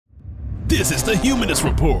This is the Humanist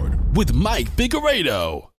Report with Mike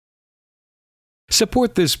Figueredo.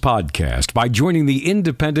 Support this podcast by joining the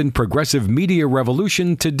independent progressive media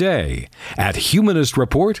revolution today at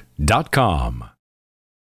humanistreport.com.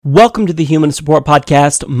 Welcome to the Humanist Report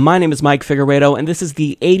podcast. My name is Mike Figueredo, and this is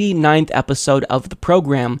the 89th episode of the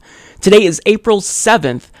program. Today is April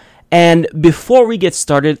 7th, and before we get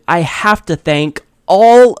started, I have to thank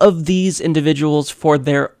all of these individuals for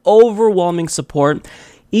their overwhelming support.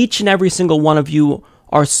 Each and every single one of you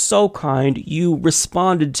are so kind. You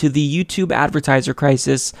responded to the YouTube advertiser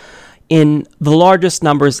crisis in the largest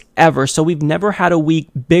numbers ever. So we've never had a week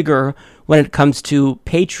bigger when it comes to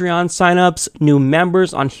Patreon signups, new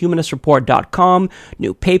members on humanistreport.com,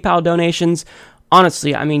 new PayPal donations.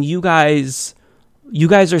 Honestly, I mean, you guys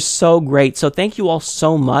are so great. So thank you all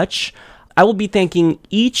so much. I will be thanking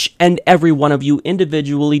each and every one of you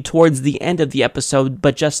individually towards the end of the episode,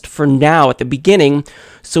 but just for now at the beginning,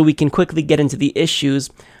 so we can quickly get into the issues.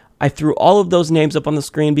 I threw all of those names up on the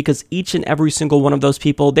screen because each and every single one of those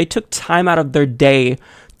people, they took time out of their day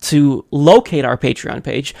to locate our Patreon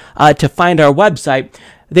page, to find our website.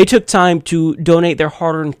 They took time to donate their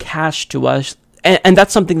hard-earned cash to us. And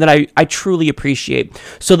that's something that I truly appreciate.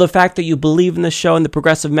 So the fact that you believe in the show and the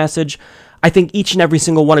progressive message, I think each and every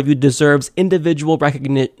single one of you deserves individual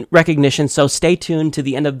recognition. So stay tuned to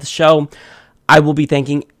the end of the show. I will be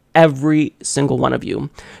thanking every single one of you.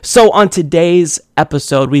 So on today's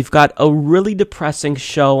episode, we've got a really depressing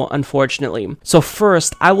show, unfortunately. So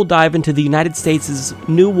first, I will dive into the United States'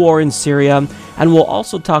 new war in Syria, and we'll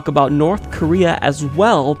also talk about North Korea as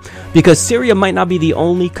well, because Syria might not be the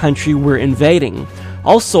only country we're invading.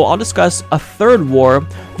 Also, I'll discuss a third war,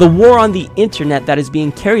 the war on the internet that is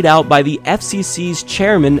being carried out by the FCC's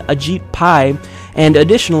chairman, Ajit Pai. And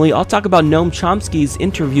additionally, I'll talk about Noam Chomsky's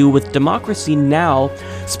interview with Democracy Now!,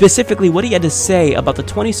 specifically what he had to say about the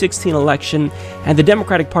 2016 election and the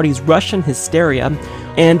Democratic Party's Russian hysteria.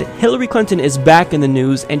 And Hillary Clinton is back in the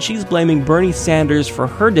news, and she's blaming Bernie Sanders for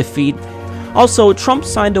her defeat. Also, Trump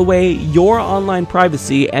signed away your online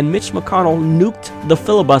privacy, and Mitch McConnell nuked the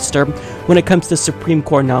filibuster when it comes to Supreme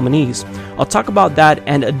Court nominees. I'll talk about that,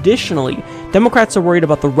 and additionally, Democrats are worried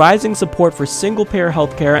about the rising support for single-payer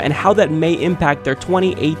healthcare and how that may impact their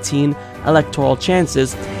 2018 electoral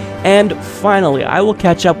chances. And finally, I will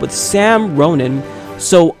catch up with Sam Ronan.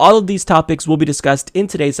 So all of these topics will be discussed in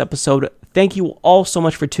today's episode. Thank you all so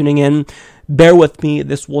much for tuning in. Bear with me,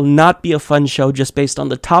 this will not be a fun show just based on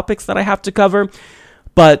the topics that I have to cover,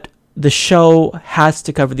 but the show has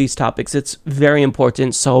to cover these topics. It's very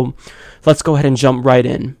important, so let's go ahead and jump right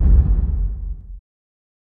in.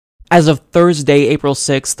 As of Thursday, April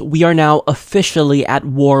 6th, we are now officially at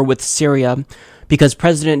war with Syria because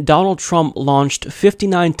President Donald Trump launched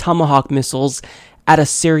 59 Tomahawk missiles at a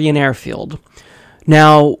Syrian airfield.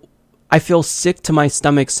 Now, I feel sick to my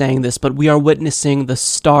stomach saying this, but we are witnessing the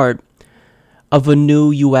start of a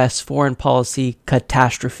new U.S. foreign policy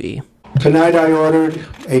catastrophe. Tonight I ordered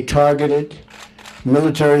a targeted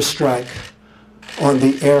military strike on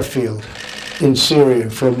the airfield in Syria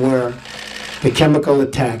from where the chemical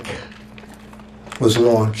attack was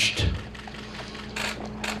launched.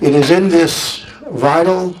 It is in this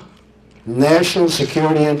vital national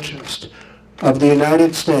security interest of the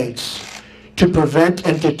United States to prevent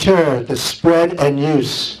and deter the spread and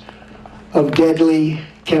use of deadly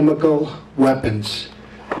chemical weapons.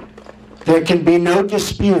 There can be no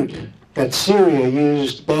dispute that Syria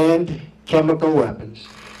used banned chemical weapons,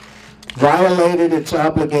 violated its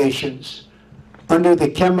obligations under the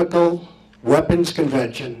Chemical Weapons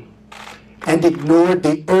Convention, and ignored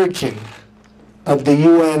the urging of the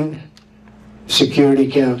UN Security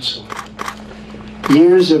Council.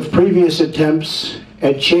 Years of previous attempts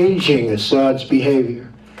at changing Assad's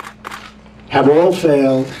behavior have all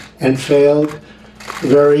failed, and failed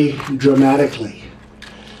very dramatically.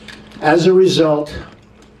 As a result,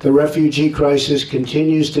 the refugee crisis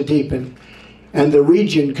continues to deepen, and the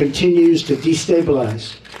region continues to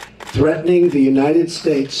destabilize, threatening the United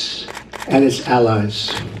States and its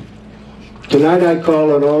allies. Tonight I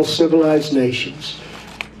call on all civilized nations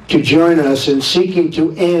to join us in seeking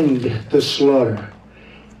to end the slaughter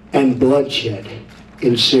and bloodshed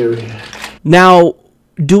in Syria. Now,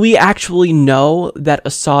 do we actually know that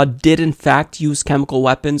Assad did in fact use chemical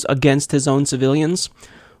weapons against his own civilians?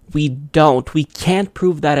 We don't. We can't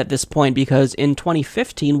prove that at this point because in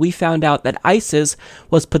 2015, we found out that ISIS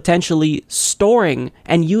was potentially storing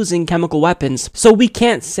and using chemical weapons. So we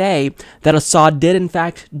can't say that Assad did in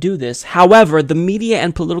fact do this. However, the media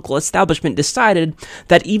and political establishment decided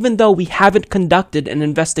that even though we haven't conducted an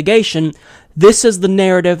investigation, This is the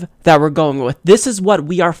narrative that we're going with. This is what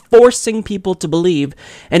we are forcing people to believe.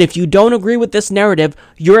 And if you don't agree with this narrative,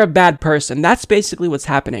 you're a bad person. That's basically what's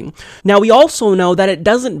happening. Now, we also know that it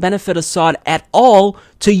doesn't benefit Assad at all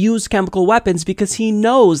to use chemical weapons, because he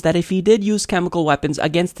knows that if he did use chemical weapons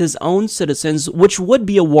against his own citizens, which would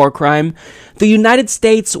be a war crime, the United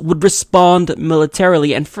States would respond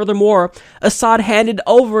militarily. And furthermore, Assad handed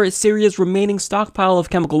over Syria's remaining stockpile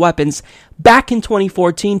of chemical weapons back in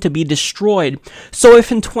 2014 to be destroyed. So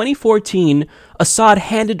if in 2014, Assad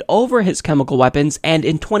handed over his chemical weapons, and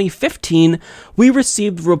in 2015, we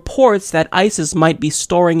received reports that ISIS might be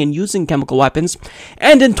storing and using chemical weapons,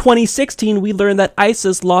 and in 2016, we learned that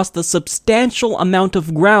ISIS lost a substantial amount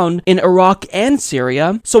of ground in Iraq and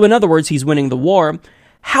Syria, so in other words, he's winning the war,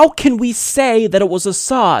 how can we say that it was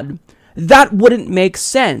Assad? That wouldn't make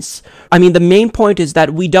sense. I mean, the main point is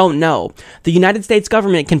that we don't know. The United States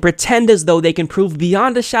government can pretend as though they can prove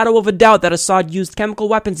beyond a shadow of a doubt that Assad used chemical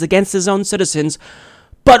weapons against his own citizens,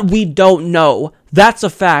 but we don't know. That's a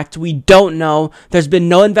fact. We don't know. There's been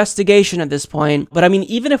no investigation at this point. But I mean,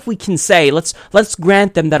 even if we can say, let's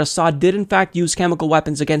grant them that Assad did in fact use chemical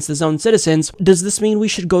weapons against his own citizens, does this mean we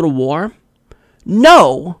should go to war?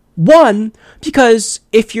 No. One, because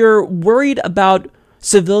if you're worried about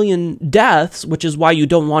civilian deaths, which is why you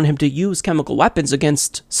don't want him to use chemical weapons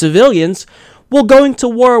against civilians, well, going to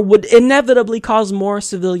war would inevitably cause more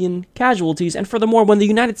civilian casualties. And furthermore, when the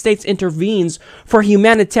United States intervenes for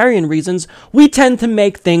humanitarian reasons, we tend to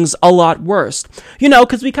make things a lot worse. You know,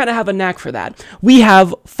 because we kind of have a knack for that. We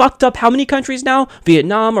have fucked up how many countries now?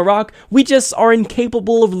 Vietnam, Iraq. We just are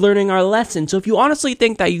incapable of learning our lesson. So if you honestly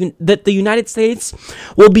think that the United States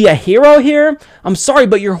will be a hero here, I'm sorry,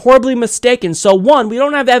 but you're horribly mistaken. So one, we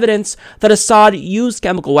don't have evidence that Assad used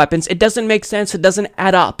chemical weapons. It doesn't make sense. It doesn't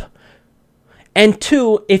add up. And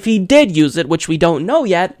two, if he did use it, which we don't know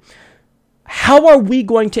yet, how are we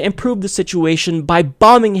going to improve the situation by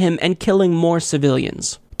bombing him and killing more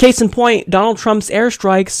civilians? Case in point, Donald Trump's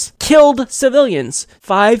airstrikes killed civilians.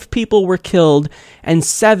 5 people were killed and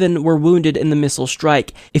 7 were wounded in the missile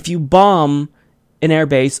strike. If you bomb an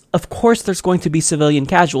airbase, of course there's going to be civilian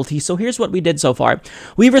casualties. So here's what we did so far.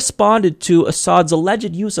 We responded to Assad's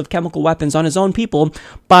alleged use of chemical weapons on his own people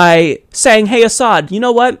by saying, hey Assad, you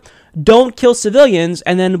know what? Don't kill civilians,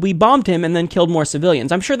 and then we bombed him and then killed more civilians.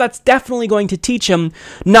 I'm sure that's definitely going to teach him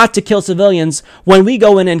not to kill civilians when we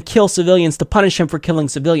go in and kill civilians to punish him for killing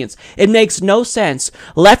civilians. It makes no sense.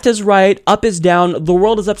 Left is right, up is down. The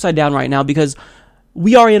world is upside down right now because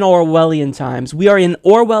we are in Orwellian times. We are in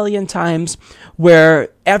Orwellian times where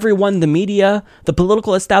everyone, the media, the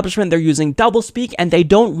political establishment, they're using doublespeak and they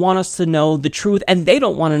don't want us to know the truth, and they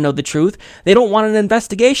don't want to know the truth. They don't want an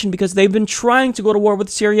investigation because they've been trying to go to war with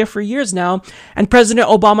Syria for years now, and President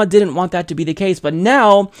Obama didn't want that to be the case. But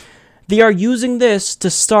now they are using this to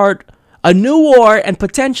start a new war and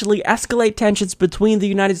potentially escalate tensions between the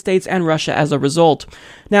United States and Russia as a result.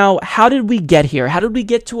 Now, how did we get here? How did we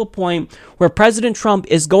get to a point where President Trump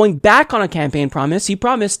is going back on a campaign promise? He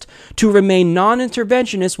promised to remain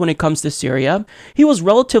non-interventionist when it comes to Syria. He was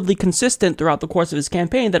relatively consistent throughout the course of his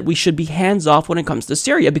campaign that we should be hands-off when it comes to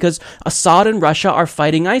Syria because Assad and Russia are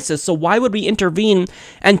fighting ISIS. So why would we intervene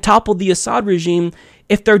and topple the Assad regime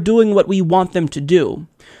if they're doing what we want them to do?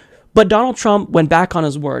 But Donald Trump went back on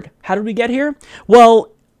his word. How did we get here?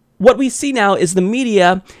 Well, what we see now is the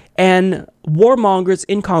media and warmongers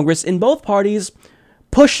in Congress in both parties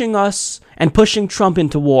pushing us and pushing Trump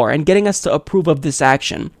into war and getting us to approve of this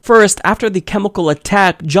action. First, after the chemical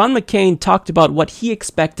attack, John McCain talked about what he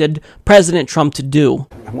expected President Trump to do.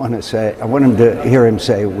 I want him to hear him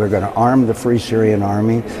say, we're going to arm the Free Syrian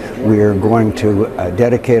Army. We're going to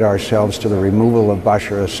dedicate ourselves to the removal of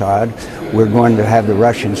Bashar Assad. We're going to have the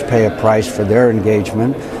Russians pay a price for their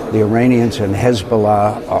engagement. The Iranians and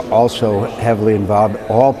Hezbollah are also heavily involved.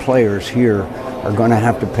 All players here are going to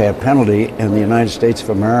have to pay a penalty, and the United States of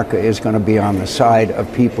America is going to be on the side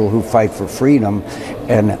of people who fight for freedom,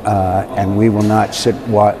 and we will not sit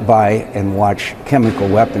by and watch chemical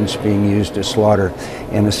weapons being used to slaughter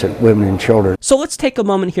innocent women and children. So let's take a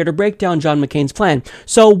moment here to break down John McCain's plan.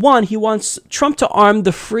 So one, he wants Trump to arm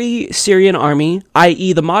the Free Syrian Army,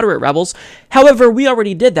 i.e. the moderate rebels. However, we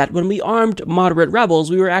already did that. When we armed moderate rebels,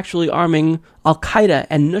 we were actually arming Al-Qaeda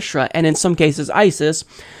and Nusra, and in some cases ISIS.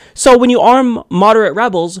 So when you arm moderate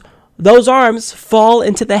rebels, those arms fall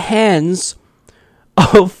into the hands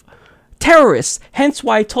of terrorists. Hence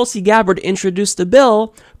why Tulsi Gabbard introduced a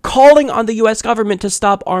bill calling on the U.S. government to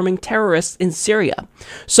stop arming terrorists in Syria.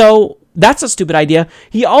 So That's a stupid idea.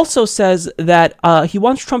 He also says that he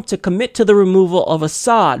wants Trump to commit to the removal of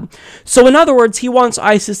Assad. So in other words, he wants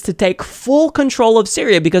ISIS to take full control of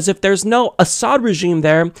Syria, because if there's no Assad regime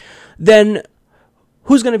there, then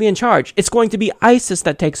who's going to be in charge? It's going to be ISIS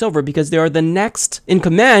that takes over, because they are the next in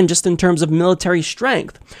command just in terms of military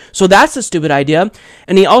strength. So that's a stupid idea.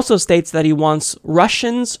 And he also states that he wants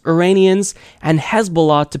Russians, Iranians, and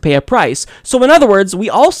Hezbollah to pay a price. So in other words, we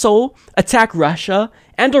also attack Russia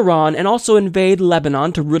and Iran and also invade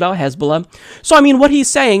Lebanon to root out Hezbollah. So I mean, what he's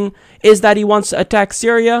saying is that he wants to attack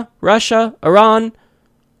Syria, Russia, Iran,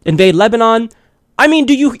 invade Lebanon. I mean,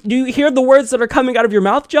 do you hear the words that are coming out of your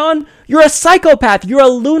mouth, John? You're a psychopath. You're a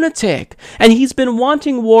lunatic. And he's been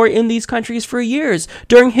wanting war in these countries for years.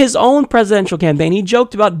 During his own presidential campaign, he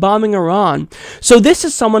joked about bombing Iran. So this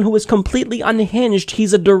is someone who is completely unhinged.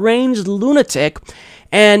 He's a deranged lunatic.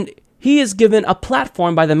 And he is given a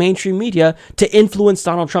platform by the mainstream media to influence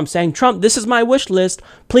Donald Trump, saying, Trump, this is my wish list.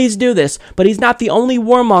 Please do this. But he's not the only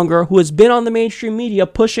warmonger who has been on the mainstream media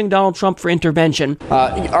pushing Donald Trump for intervention.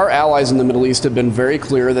 Our allies in the Middle East have been very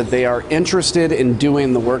clear that they are interested in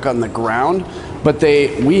doing the work on the ground, but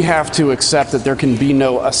we have to accept that there can be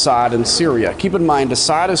no Assad in Syria. Keep in mind,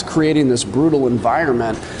 Assad is creating this brutal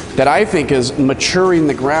environment that I think is maturing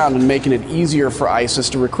the ground and making it easier for ISIS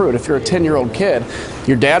to recruit. If you're a 10-year-old kid,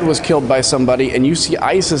 your dad was killed by somebody, and you see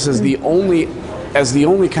ISIS as the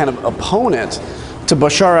only kind of opponent to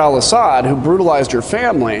Bashar al-Assad, who brutalized your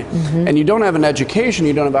family, and you don't have an education,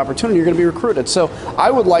 you don't have opportunity, you're going to be recruited. So I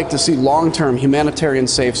would like to see long-term humanitarian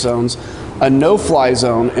safe zones, a no-fly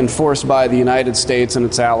zone enforced by the United States and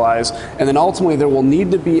its allies, and then ultimately there will need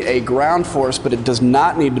to be a ground force, but it does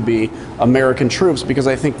not need to be American troops, because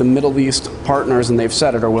I think the Middle East partners, and they've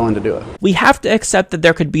said it, are willing to do it. We have to accept that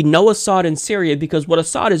there could be no Assad in Syria, because what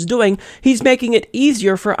Assad is doing, he's making it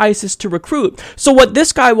easier for ISIS to recruit. So what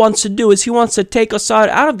this guy wants to do is he wants to take Assad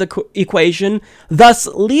out of the equation, thus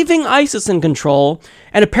leaving ISIS in control,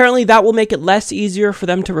 and apparently that will make it less easier for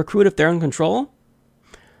them to recruit if they're in control.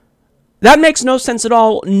 That makes no sense at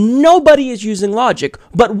all. Nobody is using logic,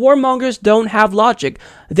 but warmongers don't have logic.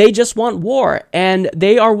 They just want war, and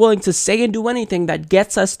they are willing to say and do anything that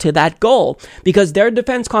gets us to that goal, because their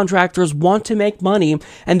defense contractors want to make money,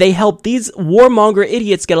 and they help these warmonger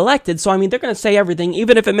idiots get elected. So, I mean, they're going to say everything,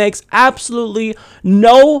 even if it makes absolutely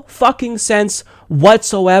no fucking sense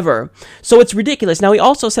whatsoever. So it's ridiculous. Now, he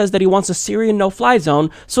also says that he wants a Syrian no-fly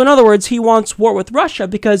zone. So in other words, he wants war with Russia,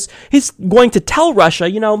 because he's going to tell Russia,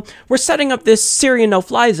 you know, we're setting up this Syrian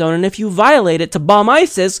no-fly zone, and if you violate it to bomb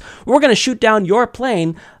ISIS, we're going to shoot down your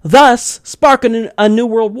plane, thus sparking a new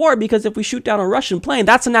world war, because if we shoot down a Russian plane,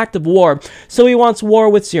 that's an act of war. So he wants war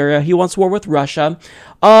with Syria. He wants war with Russia.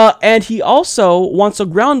 And he also wants a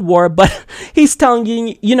ground war, but he's telling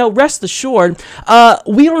you, you know, rest assured,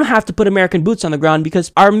 we don't have to put American boots on the ground,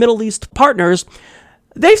 because our Middle East partners,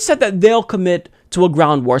 they've said that they'll commit to a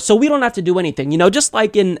ground war, so we don't have to do anything. You know, just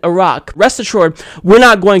like in Iraq, rest assured, we're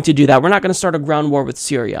not going to do that. We're not going to start a ground war with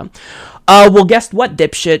Syria. Well, guess what,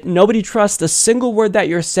 dipshit? Nobody trusts a single word that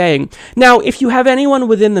you're saying. Now, if you have anyone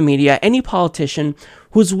within the media, any politician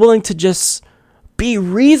who's willing to just be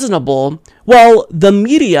reasonable, well, the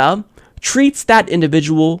media treats that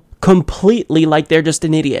individual completely like they're just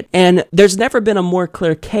an idiot. And there's never been a more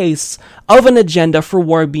clear case of an agenda for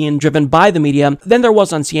war being driven by the media than there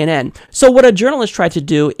was on CNN. So what a journalist tried to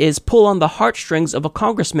do is pull on the heartstrings of a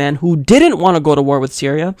congressman who didn't want to go to war with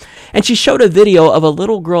Syria, and she showed a video of a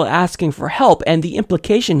little girl asking for help, and the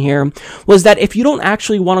implication here was that if you don't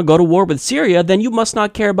actually want to go to war with Syria, then you must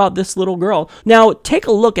not care about this little girl. Now, take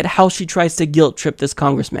a look at how she tries to guilt trip this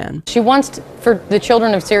congressman. She wants for the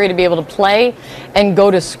children of Syria to be able to play and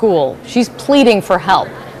go to school. She's pleading for help.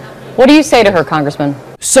 What do you say to her, Congressman?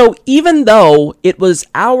 So even though it was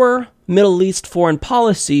our Middle East foreign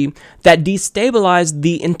policy that destabilized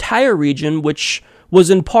the entire region, which was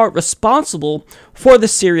in part responsible for the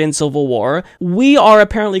Syrian civil war, we are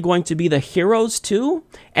apparently going to be the heroes too,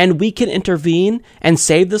 and we can intervene and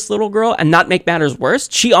save this little girl and not make matters worse.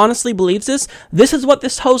 She honestly believes this. This is what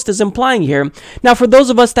this host is implying here. Now, for those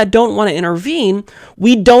of us that don't want to intervene,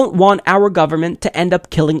 we don't want our government to end up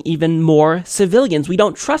killing even more civilians. We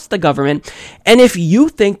don't trust the government. And if you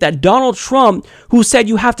think that Donald Trump, who said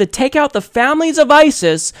you have to take out the families of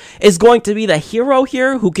ISIS, is going to be the hero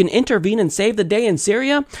here who can intervene and save the day in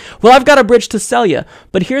Syria, well, I've got a bridge to sell you.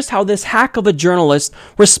 But here's how this hack of a journalist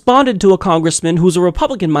responded to a congressman who's a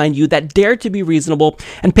Republican, mind you, that dared to be reasonable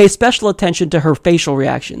and pay special attention to her facial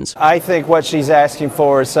reactions. I think what she's asking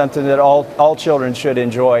for is something that all children should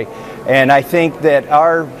enjoy. And I think that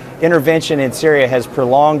our intervention in Syria has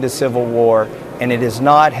prolonged the civil war, and it is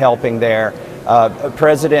not helping there.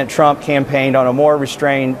 President Trump campaigned on a more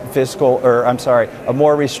restrained a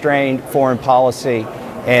more restrained foreign policy.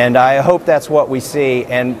 And I hope that's what we see.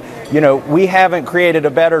 And, we haven't created a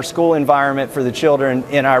better school environment for the children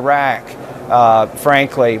in Iraq,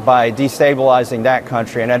 frankly, by destabilizing that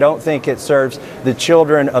country. And I don't think it serves the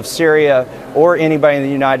children of Syria or anybody in the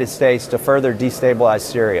United States to further destabilize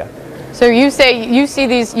Syria. So you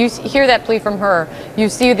hear that plea from her, you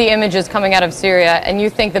see the images coming out of Syria, and you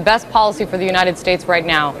think the best policy for the United States right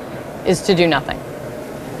now is to do nothing.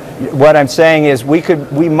 What I'm saying is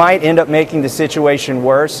we might end up making the situation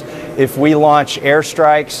worse if we launch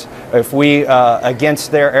airstrikes, if we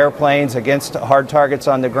against their airplanes, against hard targets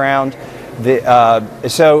on the ground.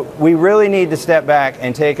 So we really need to step back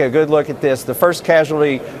and take a good look at this. The first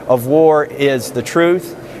casualty of war is the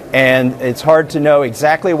truth, and it's hard to know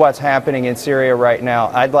exactly what's happening in Syria right now.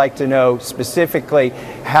 I'd like to know specifically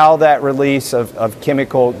how that release of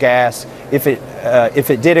chemical gas, if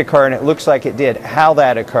it did occur, and it looks like it did, how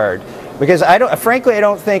that occurred. Because I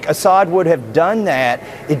don't think Assad would have done that.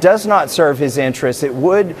 It does not serve his interests. It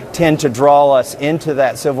would tend to draw us into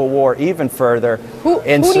that civil war even further. Who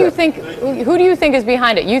do you think is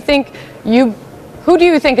behind it? Who do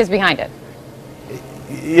you think is behind it?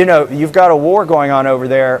 You've got a war going on over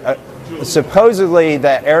there. Supposedly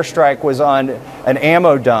that airstrike was on an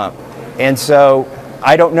ammo dump. And so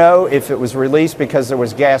I don't know if it was released because there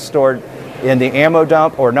was gas stored in the ammo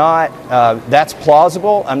dump or not. That's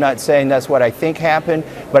plausible. I'm not saying that's what I think happened,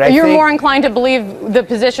 but You're more inclined to believe the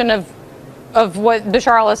position of what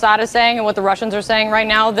Bashar al-Assad is saying and what the Russians are saying right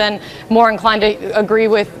now than more inclined to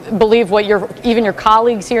believe what even your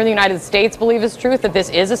colleagues here in the United States believe is truth, that this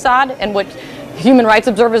is Assad, and what human rights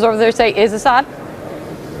observers over there say is Assad?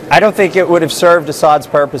 I don't think it would have served Assad's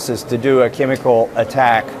purposes to do a chemical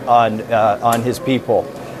attack on his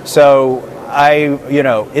people. So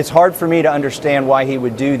it's hard for me to understand why he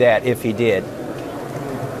would do that if he did.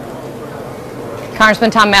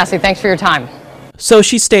 Congressman Tom Massey, thanks for your time. So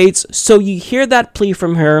she states, so you hear that plea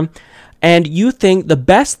from her, and you think the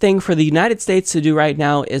best thing for the United States to do right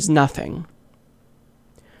now is nothing.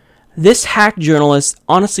 This hack journalist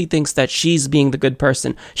honestly thinks that she's being the good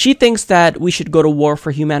person. She thinks that we should go to war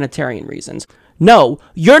for humanitarian reasons. No,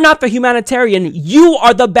 you're not the humanitarian. You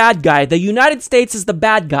are the bad guy. The United States is the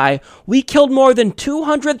bad guy. We killed more than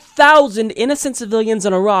 200,000 innocent civilians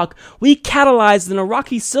in Iraq. We catalyzed an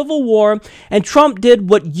Iraqi civil war, and Trump did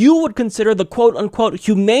what you would consider the quote-unquote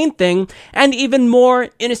humane thing, and even more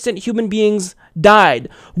innocent human beings died.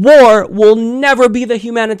 War will never be the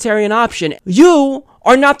humanitarian option. You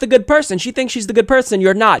are not the good person. She thinks she's the good person.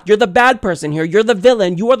 You're not. You're the bad person here. You're the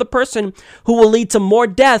villain. You are the person who will lead to more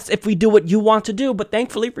deaths if we do what you want to do. But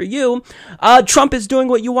thankfully for you, Trump is doing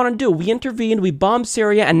what you want to do. We intervened, we bombed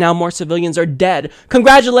Syria, and now more civilians are dead.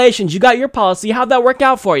 Congratulations, you got your policy. How'd that work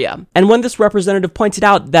out for you? And when this representative pointed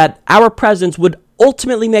out that our presence would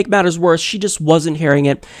ultimately make matters worse, she just wasn't hearing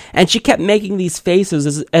it, and she kept making these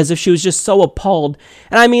faces as if she was just so appalled.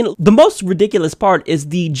 And I mean, the most ridiculous part is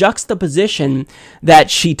the juxtaposition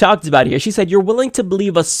that she talked about here. She said, you're willing to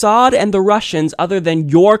believe Assad and the Russians other than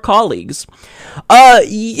your colleagues.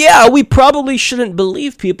 Yeah, we probably shouldn't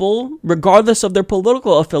believe people, regardless of their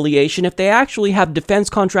political affiliation, if they actually have defense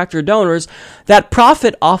contractor donors that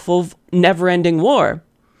profit off of never-ending war.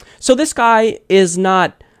 So this guy is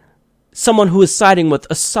not someone who is siding with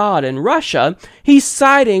Assad and Russia. He's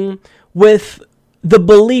siding with the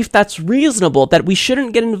belief that's reasonable, that we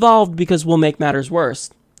shouldn't get involved because we'll make matters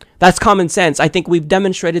worse. That's common sense. I think we've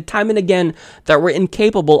demonstrated time and again that we're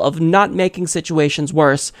incapable of not making situations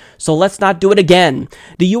worse, so let's not do it again.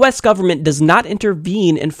 The U.S. government does not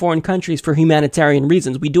intervene in foreign countries for humanitarian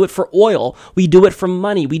reasons. We do it for oil. We do it for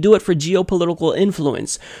money. We do it for geopolitical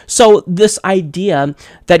influence. So this idea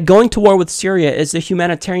that going to war with Syria is the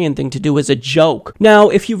humanitarian thing to do is a joke. Now,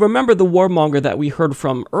 if you remember the warmonger that we heard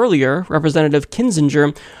from earlier, Representative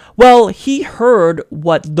Kinzinger, well, he heard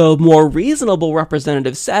what the more reasonable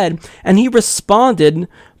representative said, and he responded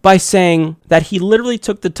by saying that he literally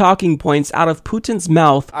took the talking points out of Putin's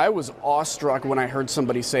mouth. I was awestruck when I heard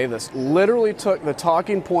somebody say this. Literally took the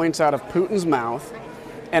talking points out of Putin's mouth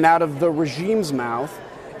and out of the regime's mouth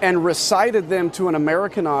and recited them to an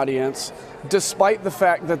American audience, despite the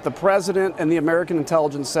fact that the president and the American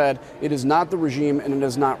intelligence said it is not the regime and it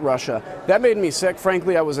is not Russia. That made me sick.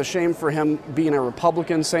 Frankly, I was ashamed for him being a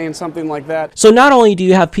Republican saying something like that. So not only do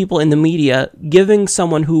you have people in the media giving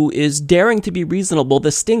someone who is daring to be reasonable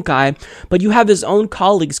the stink eye, but you have his own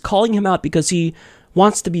colleagues calling him out because he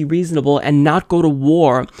wants to be reasonable and not go to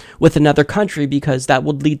war with another country because that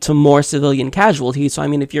would lead to more civilian casualties. So I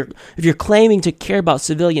mean, if you're claiming to care about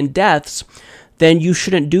civilian deaths, then you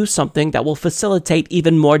shouldn't do something that will facilitate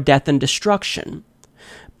even more death and destruction.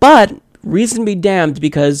 But reason be damned,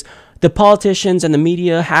 because the politicians and the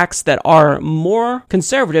media hacks that are more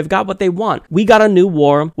conservative got what they want. We got a new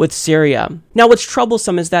war with Syria. Now, what's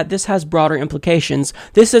troublesome is that this has broader implications.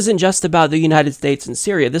 This isn't just about the United States and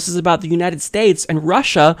Syria. This is about the United States and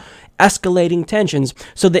Russia escalating tensions.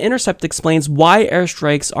 So The Intercept explains why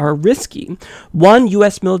airstrikes are risky. One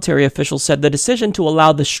U.S. military official said the decision to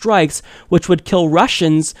allow the strikes, which would kill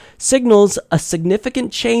Russians, signals a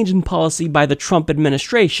significant change in policy by the Trump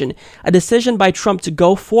administration. A decision by Trump to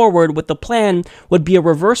go forward with the plan would be a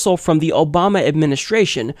reversal from the Obama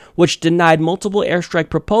administration, which denied multiple airstrike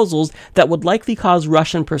proposals that would likely cause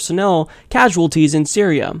Russian personnel casualties in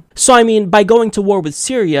Syria. So, by going to war with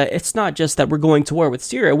Syria, it's not just that we're going to war with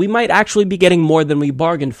Syria. We might actually be getting more than we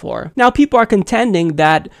bargained for. Now, people are contending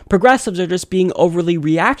that progressives are just being overly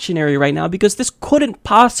reactionary right now because this couldn't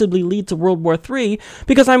possibly lead to World War III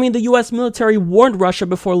because, the U.S. military warned Russia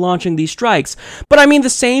before launching these strikes. But the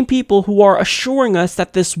same people who are assuring us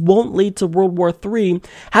that this won't lead to World War III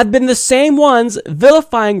have been the same ones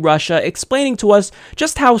vilifying Russia, explaining to us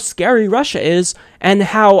just how scary Russia is and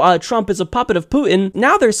how Trump is a puppet of Putin.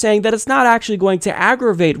 Now they're saying that it's not actually going to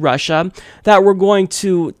aggravate Russia, that we're going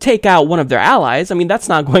to take out one of their allies. That's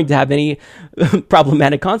not going to have any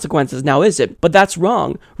problematic consequences now, is it? But that's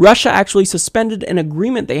wrong. Russia actually suspended an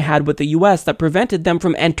agreement they had with the U.S. that prevented them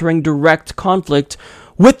from entering direct conflict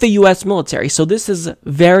with the U.S. military. So this is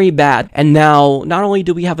very bad. And now, not only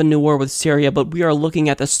do we have a new war with Syria, but we are looking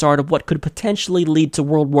at the start of what could potentially lead to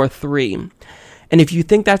World War III. And if you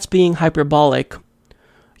think that's being hyperbolic,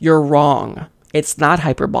 you're wrong. It's not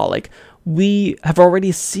hyperbolic. We have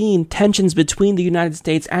already seen tensions between the United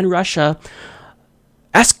States and Russia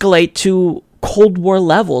escalate to Cold War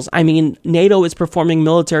levels. NATO is performing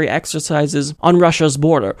military exercises on Russia's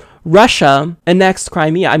border. Russia annexed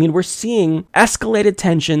Crimea. We're seeing escalated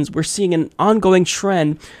tensions. We're seeing an ongoing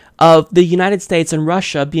trend of the United States and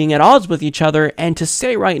Russia being at odds with each other, and to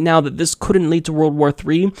say right now that this couldn't lead to World War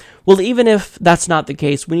III, well, even if that's not the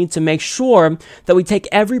case, we need to make sure that we take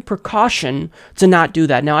every precaution to not do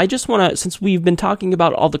that. Now, I just want to, since we've been talking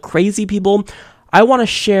about all the crazy people, I want to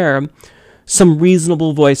share some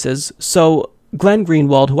reasonable voices. So Glenn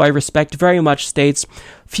Greenwald, who I respect very much, states,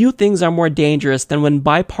 "Few things are more dangerous than when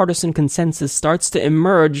bipartisan consensus starts to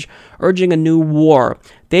emerge, urging a new war.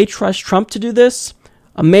 They trust Trump to do this?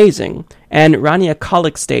 Amazing." And Rania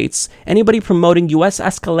Khalek states, "Anybody promoting U.S.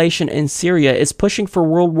 escalation in Syria is pushing for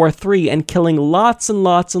World War III and killing lots and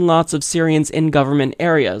lots and lots of Syrians in government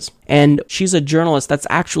areas." And she's a journalist that's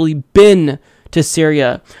actually been to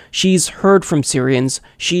Syria. She's heard from Syrians.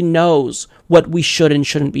 She knows what we should and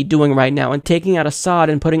shouldn't be doing right now. And taking out Assad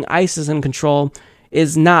and putting ISIS in control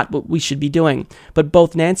is not what we should be doing. But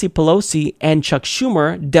both Nancy Pelosi and Chuck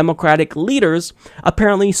Schumer, Democratic leaders,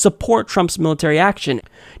 apparently support Trump's military action.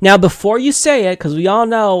 Now, before you say it, because we all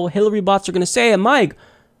know Hillary bots are going to say it, Mike,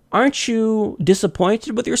 aren't you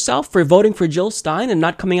disappointed with yourself for voting for Jill Stein and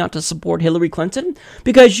not coming out to support Hillary Clinton?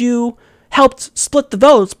 Because you helped split the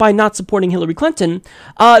votes by not supporting Hillary Clinton.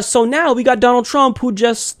 So now we got Donald Trump, who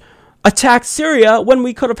just attacked Syria when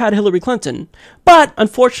we could have had Hillary Clinton. But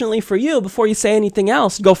unfortunately for you, before you say anything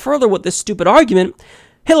else, go further with this stupid argument,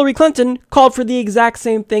 Hillary Clinton called for the exact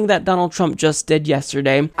same thing that Donald Trump just did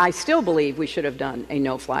yesterday. I still believe we should have done a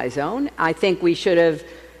no-fly zone. I think we should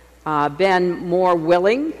have been more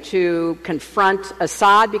willing to confront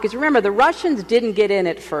Assad, because remember, the Russians didn't get in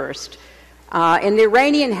at first. And the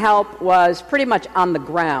Iranian help was pretty much on the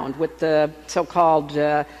ground with the so-called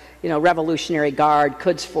Revolutionary Guard,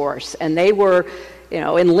 Quds Force, and they were,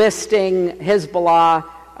 enlisting Hezbollah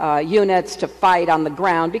units to fight on the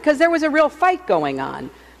ground because there was a real fight going on.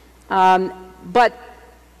 But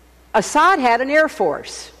Assad had an air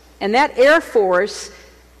force, and that air force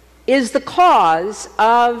is the cause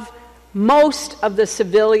of most of the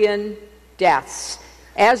civilian deaths,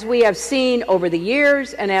 as we have seen over the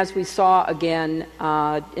years and as we saw again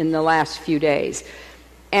in the last few days.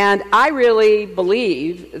 And I really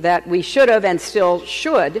believe that we should have and still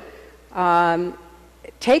should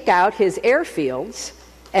take out his airfields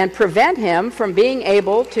and prevent him from being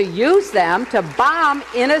able to use them to bomb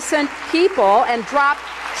innocent people and drop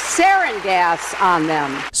sarin gas on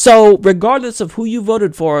them. So regardless of who you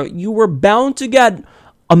voted for, you were bound to get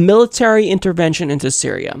a military intervention into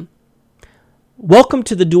Syria. Welcome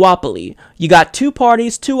to the duopoly. You got two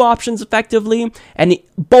parties, two options effectively, and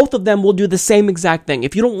both of them will do the same exact thing.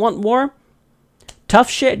 If you don't want war, tough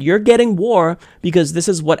shit. You're getting war because this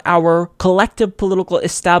is what our collective political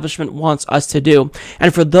establishment wants us to do.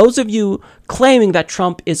 And for those of you claiming that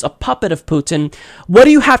Trump is a puppet of Putin, what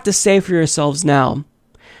do you have to say for yourselves now?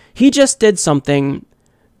 He just did something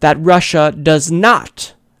that Russia does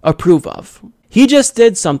not approve of. He just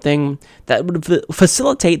did something that would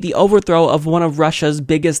facilitate the overthrow of one of Russia's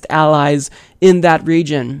biggest allies in that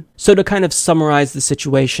region. So to kind of summarize the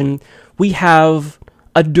situation, we have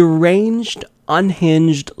a deranged,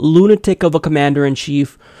 unhinged lunatic of a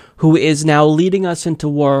commander-in-chief who is now leading us into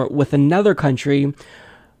war with another country.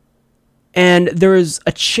 And there is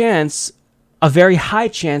a chance, a very high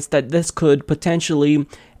chance, that this could potentially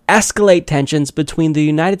escalate tensions between the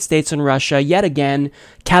United States and Russia yet again,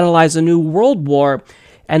 catalyze a new world war,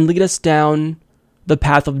 and lead us down the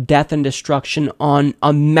path of death and destruction on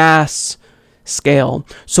a mass scale.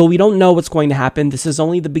 So we don't know what's going to happen. This is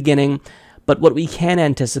only the beginning, but what we can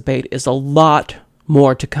anticipate is a lot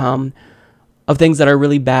more to come of things that are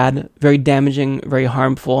really bad, very damaging, very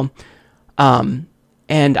harmful. And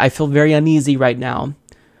I feel very uneasy right now.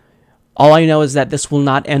 All I know is that this will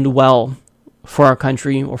not end well for our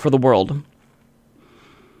country or for the world.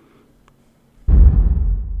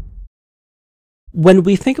 When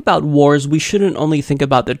we think about wars, we shouldn't only think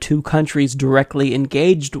about the two countries directly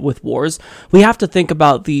engaged with wars. We have to think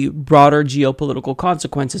about the broader geopolitical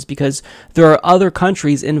consequences, because there are other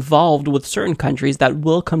countries involved with certain countries that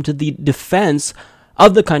will come to the defense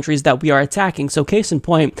of the countries that we are attacking. So case in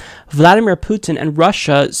point, Vladimir Putin and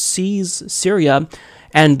Russia sees Syria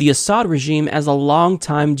and the Assad regime as a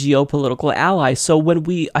long-time geopolitical ally. So when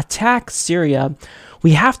we attack Syria,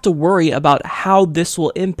 we have to worry about how this will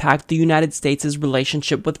impact the United States'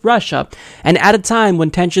 relationship with Russia. And at a time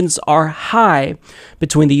when tensions are high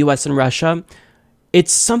between the US and Russia,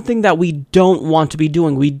 it's something that we don't want to be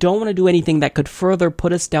doing. We don't want to do anything that could further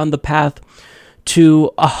put us down the path to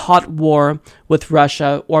a hot war with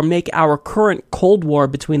Russia or make our current Cold War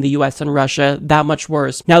between the US and Russia that much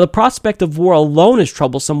worse. Now, the prospect of war alone is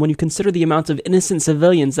troublesome when you consider the amounts of innocent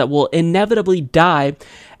civilians that will inevitably die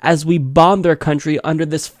as we bomb their country under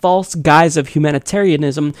this false guise of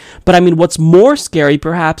humanitarianism. But I mean, what's more scary,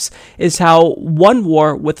 perhaps, is how one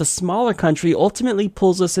war with a smaller country ultimately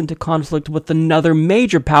pulls us into conflict with another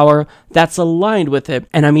major power that's aligned with it.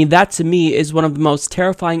 And I mean, that to me is one of the most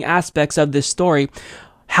terrifying aspects of this story.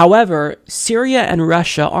 However, Syria and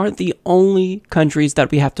Russia aren't the only countries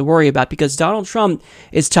that we have to worry about, because Donald Trump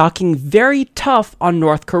is talking very tough on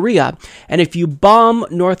North Korea. And if you bomb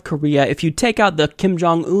North Korea, if you take out the Kim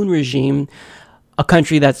Jong-un regime, a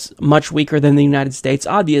country that's much weaker than the United States,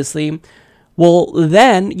 obviously, well,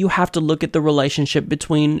 then you have to look at the relationship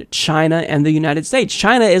between China and the United States.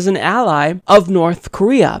 China is an ally of North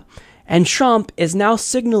Korea, and Trump is now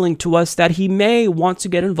signaling to us that he may want to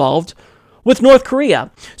get involved with North Korea.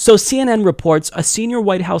 So CNN reports a senior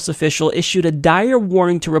White House official issued a dire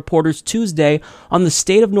warning to reporters Tuesday on the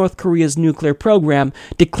state of North Korea's nuclear program,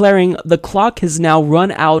 declaring the clock has now run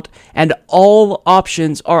out and all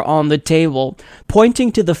options are on the table,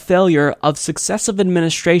 pointing to the failure of successive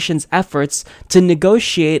administrations' efforts to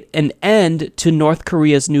negotiate an end to North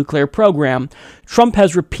Korea's nuclear program. Trump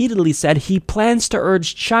has repeatedly said he plans to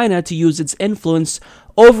urge China to use its influence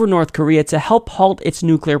over North Korea to help halt its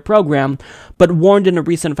nuclear program, but warned in a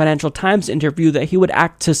recent Financial Times interview that he would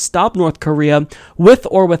act to stop North Korea with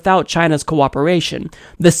or without China's cooperation.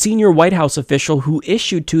 The senior White House official who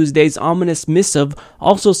issued Tuesday's ominous missive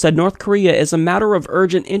also said North Korea is a matter of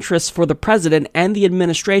urgent interest for the president and the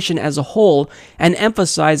administration as a whole, and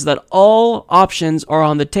emphasized that all options are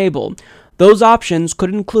on the table. Those options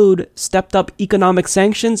could include stepped-up economic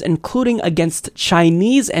sanctions, including against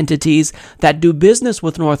Chinese entities that do business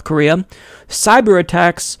with North Korea, cyber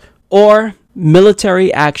attacks, or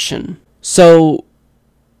military action. So,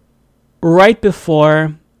 right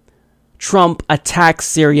before Trump attacks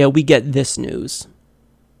Syria, we get this news.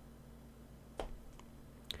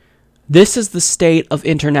 This is the state of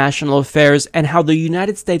international affairs and how the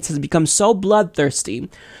United States has become so bloodthirsty,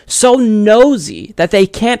 so nosy, that they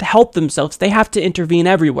can't help themselves. They have to intervene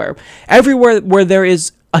everywhere. Everywhere where there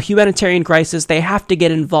is a humanitarian crisis, they have to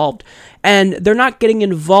get involved. And they're not getting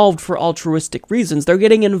involved for altruistic reasons. They're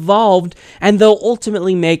getting involved and they'll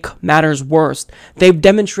ultimately make matters worse. They've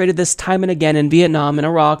demonstrated this time and again in Vietnam and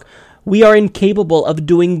Iraq. We are incapable of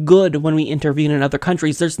doing good when we intervene in other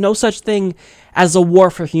countries. There's no such thing as a war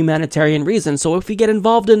for humanitarian reasons. So if we get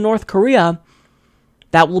involved in North Korea,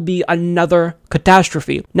 that will be another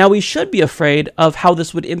catastrophe. Now, we should be afraid of how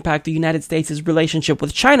this would impact the United States' relationship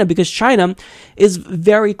with China, because China is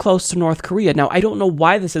very close to North Korea. Now, I don't know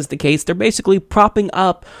why this is the case. They're basically propping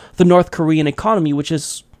up the North Korean economy, which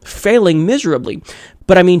is failing miserably.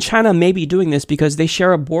 But I mean, China may be doing this because they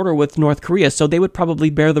share a border with North Korea, so they would probably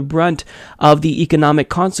bear the brunt of the economic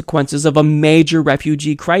consequences of a major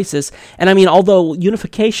refugee crisis. And I mean, although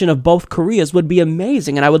unification of both Koreas would be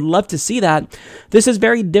amazing, and I would love to see that, this is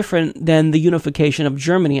very different than the unification of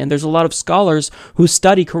Germany. And there's a lot of scholars who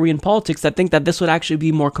study Korean politics that think that this would actually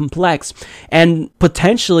be more complex and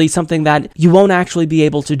potentially something that you won't actually be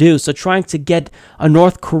able to do. So trying to get a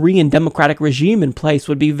North Korean democratic regime in place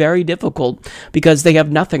would be very difficult because they have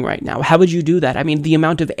nothing right now. How would you do that? I mean, the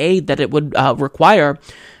amount of aid that it would require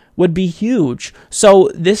would be huge. So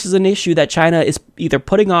this is an issue that China is either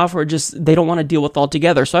putting off or just they don't want to deal with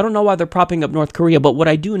altogether. So I don't know why they're propping up North Korea, but what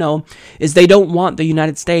I do know is they don't want the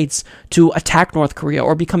United States to attack North Korea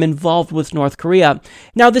or become involved with North Korea.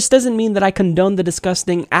 Now, this doesn't mean that I condone the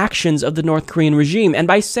disgusting actions of the North Korean regime. And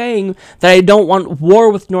by saying that I don't want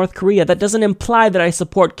war with North Korea, that doesn't imply that I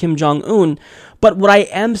support Kim Jong-un. But what I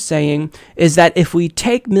am saying is that if we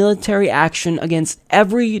take military action against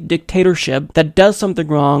every dictatorship that does something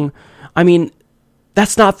wrong, I mean,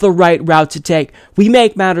 that's not the right route to take. We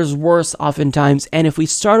make matters worse oftentimes, and if we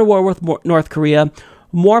start a war with North Korea,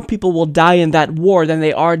 more people will die in that war than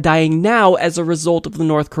they are dying now as a result of the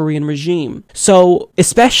North Korean regime. So,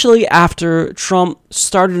 especially after Trump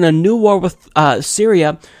started a new war with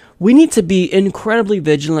Syria, we need to be incredibly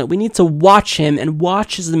vigilant. We need to watch him and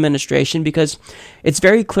watch his administration because it's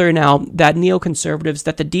very clear now that neoconservatives,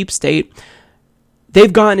 that the deep state,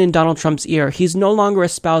 they've gotten in Donald Trump's ear. He's no longer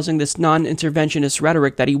espousing this non-interventionist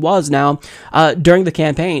rhetoric that he was now during the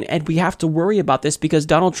campaign. And we have to worry about this because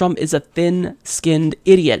Donald Trump is a thin-skinned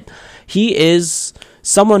idiot. He is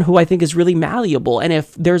someone who I think is really malleable. And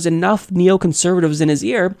if there's enough neoconservatives in his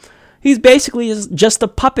ear, he's basically just a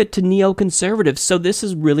puppet to neoconservatives, so this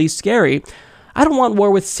is really scary. I don't want war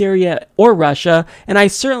with Syria or Russia, and I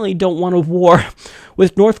certainly don't want a war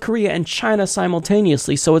with North Korea and China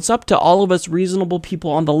simultaneously, so it's up to all of us reasonable people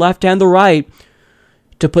on the left and the right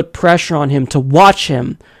to put pressure on him, to watch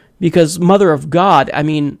him, because Mother of God, I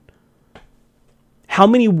mean, how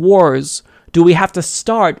many wars do we have to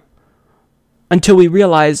start until we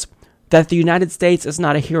realize that the United States is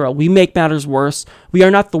not a hero? We make matters worse. We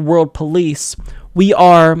are not the world police. We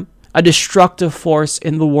are a destructive force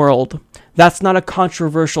in the world. That's not a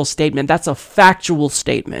controversial statement. That's a factual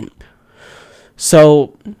statement.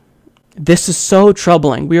 So, this is so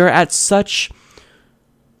troubling. We are at such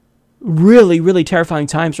really, really terrifying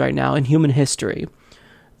times right now in human history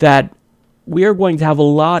that we are going to have a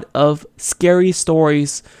lot of scary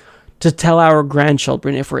stories to tell our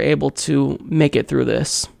grandchildren if we're able to make it through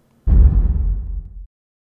this.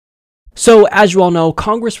 So, as you all know,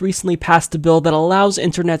 Congress recently passed a bill that allows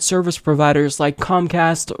internet service providers like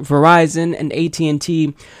Comcast, Verizon, and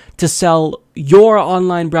AT&T to sell your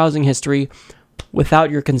online browsing history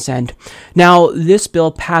without your consent. Now, this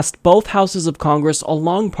bill passed both houses of Congress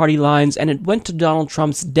along party lines, and it went to Donald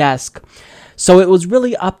Trump's desk. So it was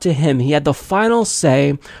really up to him. He had the final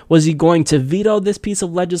say. Was he going to veto this piece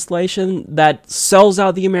of legislation that sells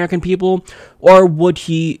out the American people, or would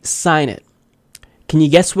he sign it? Can you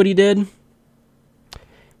guess what he did?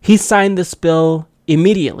 He signed this bill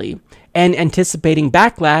immediately, and anticipating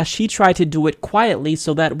backlash, he tried to do it quietly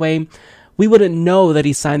so that way we wouldn't know that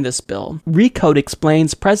he signed this bill. Recode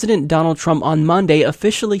explains President Donald Trump on Monday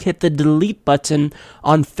officially hit the delete button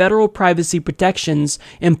on federal privacy protections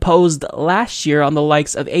imposed last year on the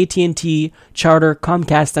likes of AT&T, Charter,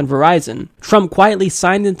 Comcast, and Verizon. Trump quietly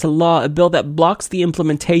signed into law a bill that blocks the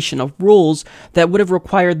implementation of rules that would have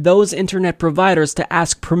required those internet providers to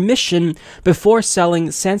ask permission before selling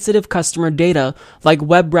sensitive customer data like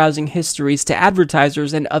web browsing histories to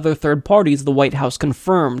advertisers and other third parties, the White House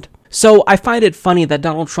confirmed. So I find it funny that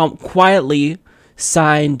Donald Trump quietly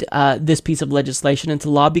signed this piece of legislation into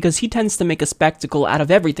law because he tends to make a spectacle out of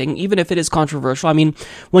everything, even if it is controversial. I mean,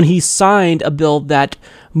 when he signed a bill that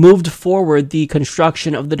moved forward the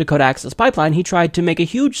construction of the Dakota Access Pipeline, he tried to make a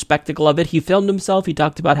huge spectacle of it. He filmed himself. He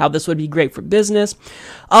talked about how this would be great for business.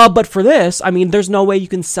 But for this, I mean, there's no way you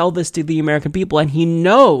can sell this to the American people, and he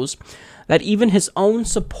knows that even his own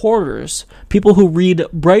supporters, people who read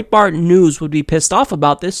Breitbart News, would be pissed off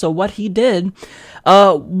about this. So what he did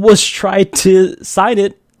was try to sign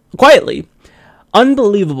it quietly.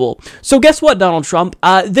 Unbelievable. So guess what, Donald Trump?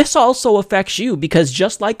 This also affects you because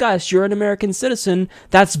just like us, you're an American citizen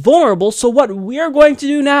that's vulnerable. So what we're going to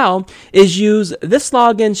do now is use this law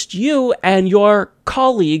against you and your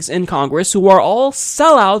colleagues in Congress who are all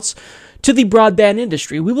sellouts to the broadband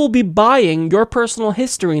industry. We will be buying your personal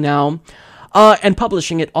history now and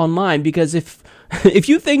publishing it online, because if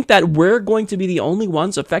you think that we're going to be the only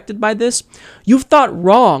ones affected by this, you've thought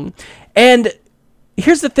wrong. And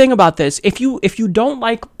here's the thing about this. If you don't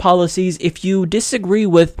like policies, if you disagree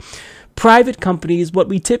with private companies, what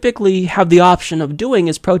we typically have the option of doing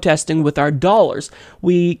is protesting with our dollars.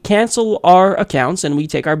 We cancel our accounts and we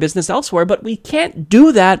take our business elsewhere, but we can't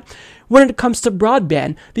do that when it comes to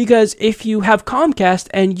broadband, because if you have Comcast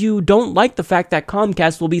and you don't like the fact that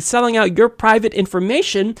Comcast will be selling out your private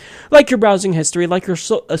information, like your browsing history, like your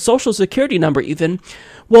social security number even,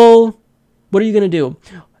 well, what are you going to do?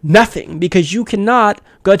 Nothing, because you cannot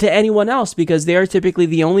go to anyone else because they are typically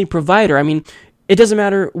the only provider. I mean, it doesn't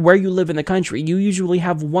matter where you live in the country. You usually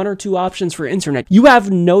have one or two options for internet. You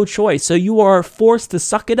have no choice, so you are forced to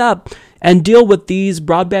suck it up and deal with these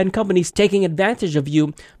broadband companies taking advantage of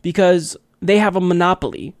you because they have a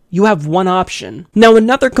monopoly. You have one option. Now,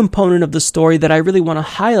 another component of the story that I really want to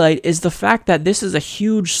highlight is the fact that this is a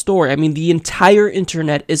huge story. I mean, the entire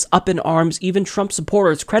internet is up in arms, even Trump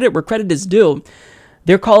supporters. Credit where credit is due.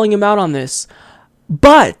 They're calling him out on this.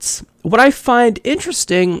 But what I find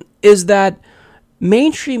interesting is that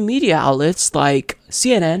mainstream media outlets like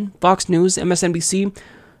CNN, Fox News, MSNBC,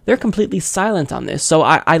 they're completely silent on this. So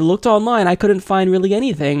I looked online. I couldn't find really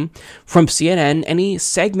anything from CNN, any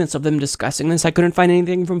segments of them discussing this. I couldn't find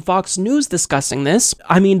anything from Fox News discussing this.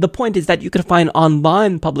 I mean, the point is that you could find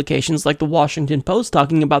online publications like the Washington Post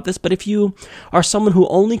talking about this, but if you are someone who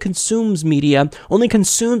only consumes media, only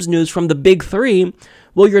consumes news from the big three,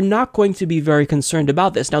 well, you're not going to be very concerned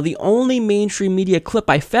about this. Now, the only mainstream media clip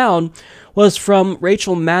I found was from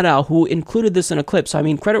Rachel Maddow, who included this in a clip. So, I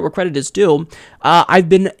mean, credit where credit is due. I've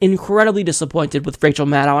been incredibly disappointed with Rachel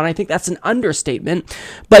Maddow, and I think that's an understatement.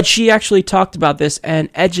 But she actually talked about this and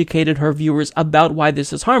educated her viewers about why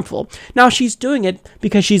this is harmful. Now, she's doing it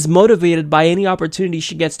because she's motivated by any opportunity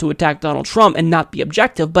she gets to attack Donald Trump and not be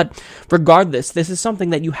objective. But regardless, this is something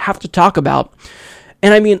that you have to talk about.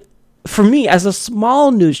 And I mean, for me, as a small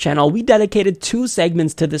news channel, we dedicated 2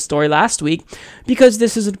 segments to this story last week because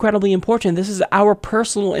this is incredibly important. This is our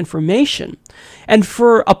personal information. And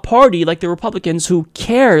for a party like the Republicans who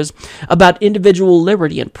cares about individual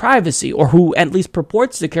liberty and privacy, or who at least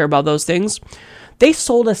purports to care about those things, they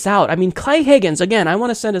sold us out. I mean, Clay Higgins, again, I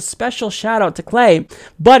want to send a special shout out to Clay.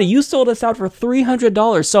 Buddy, you sold us out for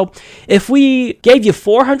 $300. So if we gave you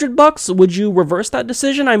 $400, would you reverse that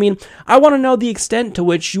decision? I mean, I want to know the extent to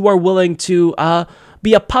which you are willing to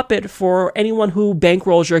be a puppet for anyone who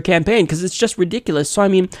bankrolls your campaign, because it's just ridiculous. So, I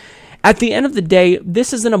mean, at the end of the day,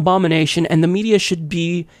 this is an abomination, and the media should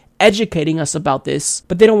be educating us about this,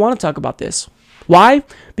 but they don't want to talk about this. Why?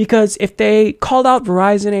 Because if they called out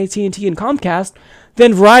Verizon, AT&T, and Comcast,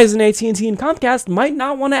 then Verizon, AT&T, and Comcast might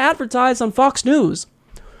not want to advertise on Fox News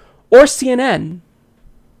or CNN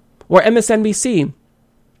or MSNBC.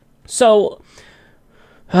 So,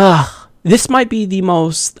 this might be the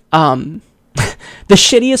most, the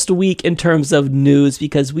shittiest week in terms of news,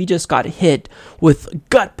 because we just got hit with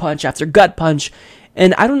gut punch after gut punch,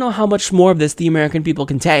 and I don't know how much more of this the American people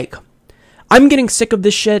can take. I'm getting sick of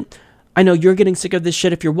this shit. I know you're getting sick of this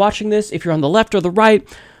shit if you're watching this, if you're on the left or the right.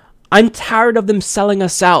 I'm tired of them selling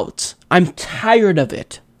us out. I'm tired of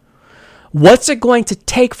it. What's it going to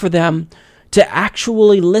take for them to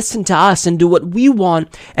actually listen to us and do what we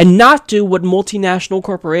want and not do what multinational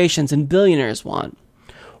corporations and billionaires want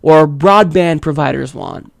or broadband providers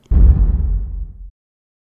want?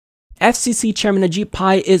 FCC Chairman Ajit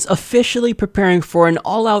Pai is officially preparing for an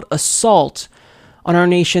all-out assault on our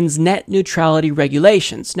nation's net neutrality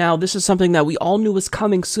regulations. Now, this is something that we all knew was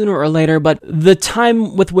coming sooner or later, but the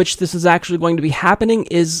time with which this is actually going to be happening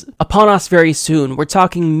is upon us very soon. We're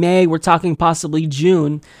talking May, we're talking possibly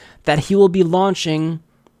June, that he will be launching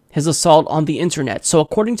his assault on the internet. So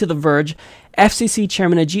according to The Verge, FCC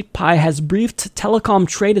Chairman Ajit Pai has briefed telecom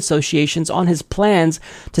trade associations on his plans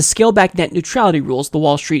to scale back net neutrality rules, the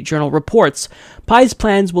Wall Street Journal reports. Pai's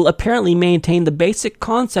plans will apparently maintain the basic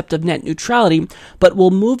concept of net neutrality, but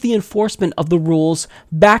will move the enforcement of the rules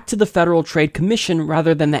back to the Federal Trade Commission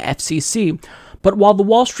rather than the FCC. But while the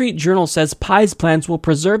Wall Street Journal says Pai's plans will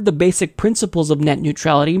preserve the basic principles of net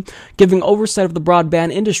neutrality, giving oversight of the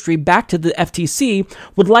broadband industry back to the FTC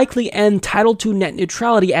would likely end Title II net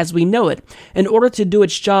neutrality as we know it. In order to do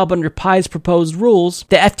its job under Pai's proposed rules,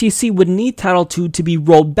 the FTC would need Title II to be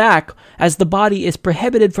rolled back, as the body is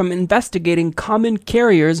prohibited from investigating common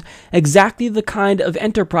carriers, exactly the kind of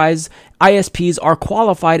enterprise ISPs are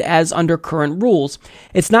qualified as under current rules.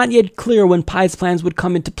 It's not yet clear when Pai's plans would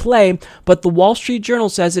come into play, but the Wall Wall Street Journal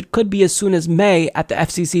says it could be as soon as May at the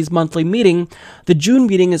FCC's monthly meeting. The June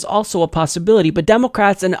meeting is also a possibility, but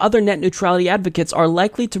Democrats and other net neutrality advocates are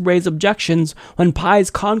likely to raise objections when Pai's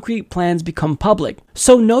concrete plans become public.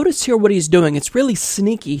 So notice here what he's doing. It's really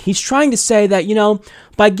sneaky. He's trying to say that,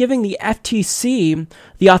 by giving the FTC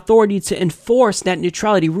the authority to enforce net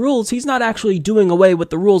neutrality rules, he's not actually doing away with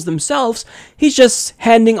the rules themselves. He's just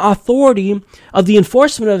handing authority of the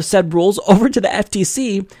enforcement of said rules over to the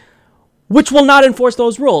FTC, which will not enforce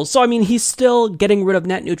those rules. So, he's still getting rid of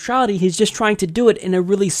net neutrality. He's just trying to do it in a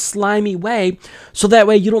really slimy way, so that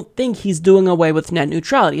way you don't think he's doing away with net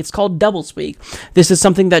neutrality. It's called doublespeak. This is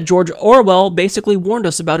something that George Orwell basically warned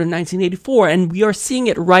us about in 1984, and we are seeing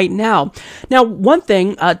it right now. Now, one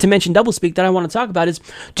thing to mention doublespeak that I want to talk about is,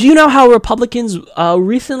 do you know how Republicans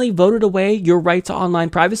recently voted away your right to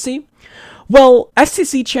online privacy? Well,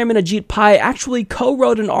 FCC Chairman Ajit Pai actually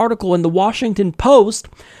co-wrote an article in the Washington Post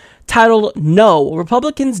titled, "No,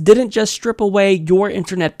 Republicans didn't just strip away your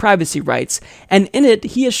internet privacy rights." And in it,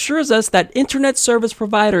 he assures us that internet service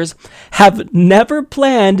providers have never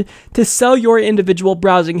planned to sell your individual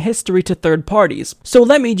browsing history to third parties. So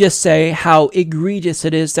let me just say how egregious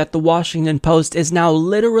it is that the Washington Post is now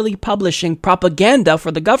literally publishing propaganda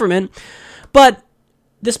for the government, but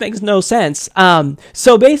this makes no sense.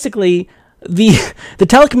 So basically, the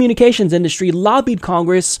telecommunications industry lobbied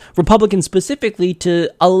Congress, Republicans specifically, to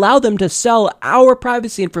allow them to sell our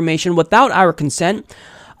privacy information without our consent,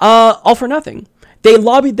 all for nothing. They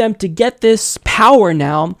lobbied them to get this power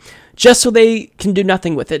now, just so they can do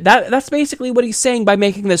nothing with it. That's basically what he's saying by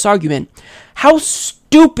making this argument. How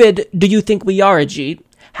stupid do you think we are, Ajit?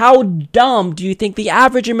 How dumb do you think the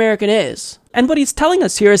average American is? And what he's telling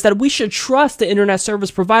us here is that we should trust the internet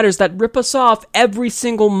service providers that rip us off every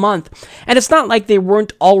single month. And it's not like they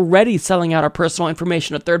weren't already selling out our personal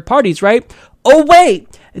information to third parties, right? Oh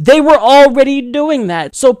wait, they were already doing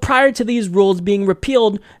that. So prior to these rules being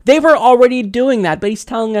repealed, they were already doing that, but he's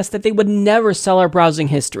telling us that they would never sell our browsing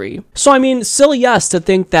history. So silly us to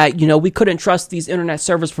think that, we couldn't trust these internet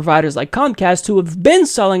service providers like Comcast, who have been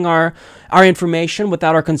selling our information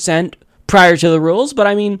without our consent prior to the rules. But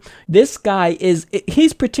this guy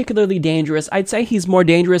he's particularly dangerous. I'd say he's more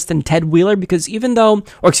dangerous than Tom Wheeler, because even though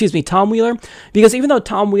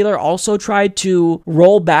Tom Wheeler also tried to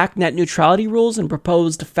roll back net neutrality rules and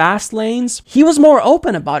proposed fast lanes, he was more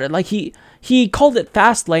open about it. Like he called it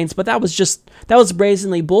fast lanes, but that was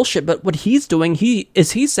brazenly bullshit. But what he's doing,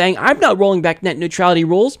 he's saying, I'm not rolling back net neutrality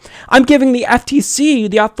rules. I'm giving the FTC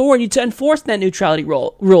the authority to enforce net neutrality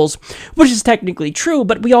rules, which is technically true,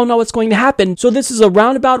 but we all know what's going to happen. So this is a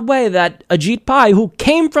roundabout way that Ajit Pai, who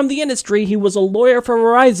came from the industry, he was a lawyer for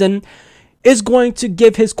Verizon, is going to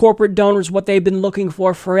give his corporate donors what they've been looking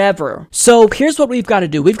for forever. So here's what we've got to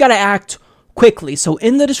do. We've got to act quickly. So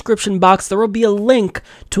in the description box, there will be a link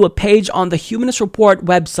to a page on the Humanist Report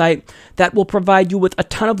website that will provide you with a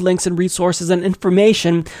ton of links and resources and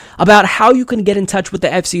information about how you can get in touch with the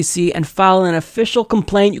FCC and file an official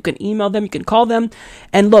complaint. You can email them, you can call them.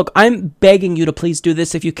 And look, I'm begging you to please do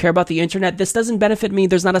this if you care about the internet. This doesn't benefit me.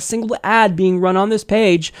 There's not a single ad being run on this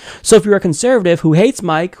page. So if you're a conservative who hates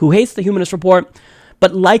Mike, who hates the Humanist Report,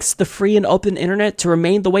 but likes the free and open internet to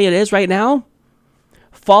remain the way it is right now,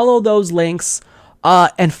 follow those links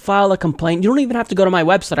and file a complaint. You don't even have to go to my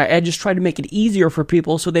website. I just try to make it easier for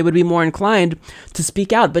people so they would be more inclined to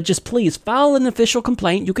speak out. But just please file an official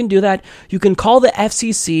complaint. You can do that. You can call the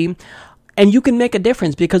FCC and you can make a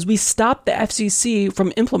difference, because we stopped the FCC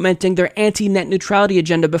from implementing their anti-net neutrality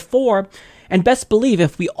agenda before. And best believe,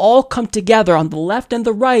 if we all come together on the left and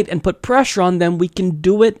the right and put pressure on them, we can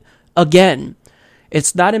do it again.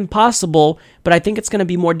 It's not impossible, but I think it's going to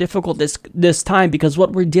be more difficult this time, because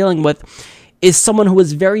what we're dealing with is someone who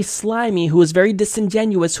is very slimy, who is very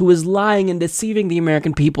disingenuous, who is lying and deceiving the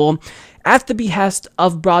American people at the behest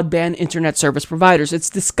of broadband internet service providers. It's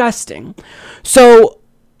disgusting. So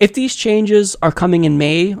if these changes are coming in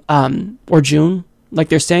May or June, like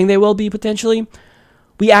they're saying they will be potentially,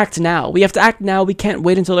 we act now. We have to act now. We can't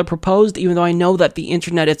wait until they're proposed, even though I know that the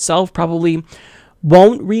internet itself probably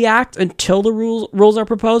won't react until the rules are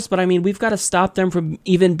proposed. But we've got to stop them from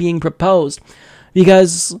even being proposed,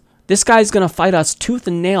 because this guy's going to fight us tooth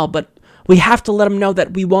and nail. But we have to let him know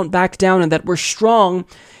that we won't back down and that we're strong,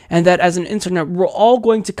 and that as an internet, we're all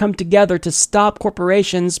going to come together to stop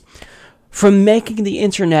corporations from making the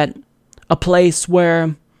internet a place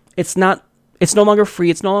where it's no longer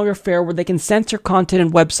free, it's no longer fair, where they can censor content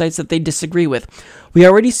and websites that they disagree with. We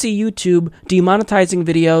already see YouTube demonetizing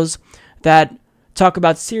videos that talk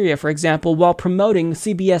about Syria, for example, while promoting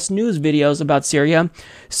CBS News videos about Syria.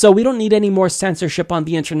 So we don't need any more censorship on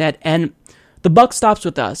the internet. And The buck stops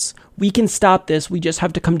with us. We can stop this. We just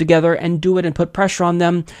have to come together and do it and put pressure on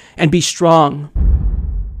them and be strong.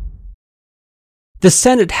 The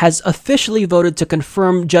Senate has officially voted to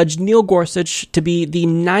confirm Judge Neil Gorsuch to be the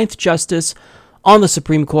 9th justice on the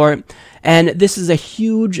Supreme Court, and this is a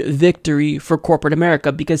huge victory for corporate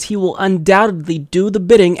America because he will undoubtedly do the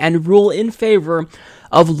bidding and rule in favor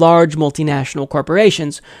of large multinational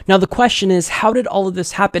corporations. Now, the question is, how did all of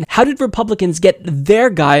this happen? How did Republicans get their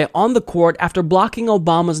guy on the court after blocking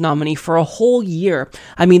Obama's nominee for a whole year?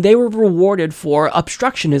 I mean, they were rewarded for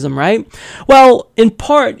obstructionism, right? Well, in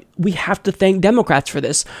part, we have to thank Democrats for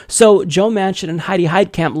this. So Joe Manchin and Heidi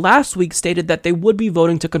Heitkamp last week stated that they would be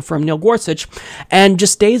voting to confirm Neil Gorsuch, and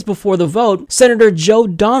just days before the vote, Senator Joe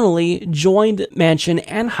Donnelly joined Manchin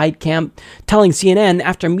and Heitkamp, telling CNN,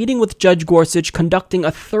 after meeting with Judge Gorsuch, conducting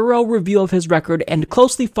a thorough review of his record, and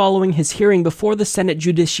closely following his hearing before the Senate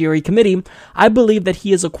Judiciary Committee, I believe that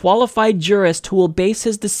he is a qualified jurist who will base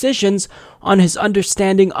his decisions on his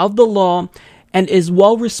understanding of the law and is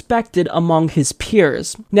well respected among his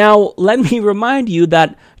peers. Now, let me remind you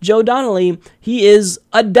that Joe Donnelly, he is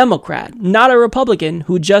a Democrat, not a Republican,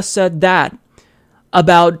 who just said that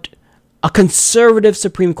about a conservative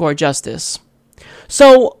Supreme Court justice.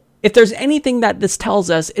 So, if there's anything that this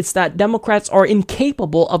tells us, it's that Democrats are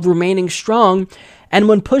incapable of remaining strong, and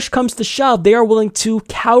when push comes to shove, they are willing to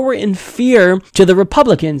cower in fear to the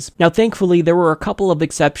Republicans. Now, thankfully, there were a couple of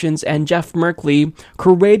exceptions, and Jeff Merkley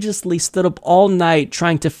courageously stood up all night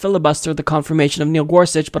trying to filibuster the confirmation of Neil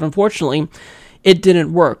Gorsuch, but unfortunately, it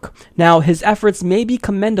didn't work. Now, his efforts may be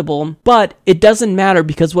commendable, but it doesn't matter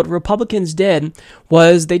because what Republicans did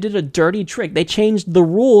was they did a dirty trick. They changed the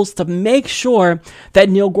rules to make sure that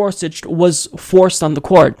Neil Gorsuch was forced on the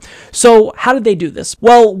court. So how did they do this?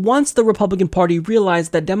 Well, once the Republican Party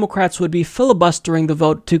realized that Democrats would be filibustering the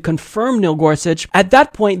vote to confirm Neil Gorsuch, at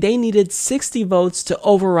that point, they needed 60 votes to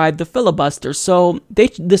override the filibuster. So they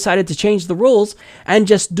decided to change the rules and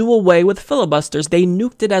just do away with filibusters. They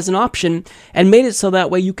nuked it as an option and made it so that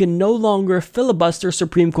way you can no longer filibuster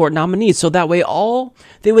Supreme Court nominees. So that way all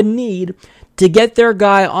they would need to get their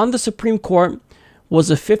guy on the Supreme Court was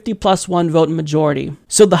a 50+1 vote majority.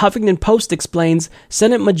 So the Huffington Post explains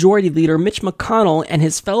Senate Majority Leader Mitch McConnell and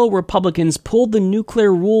his fellow Republicans pulled the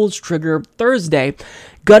nuclear rules trigger Thursday,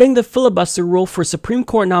 gutting the filibuster rule for Supreme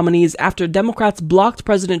Court nominees after Democrats blocked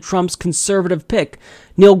President Trump's conservative pick,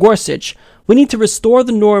 Neil Gorsuch. We need to restore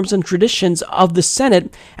the norms and traditions of the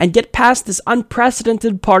Senate and get past this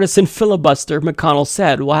unprecedented partisan filibuster, McConnell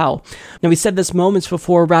said. Wow. Now, he said this moments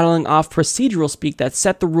before rattling off procedural speak that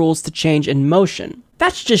set the rules to change in motion.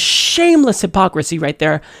 That's just shameless hypocrisy right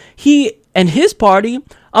there. He and his party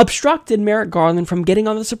obstructed Merrick Garland from getting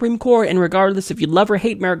on the Supreme Court, and regardless if you love or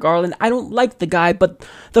hate Merrick Garland, I don't like the guy, but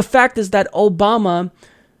the fact is that Obama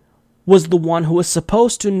was the one who was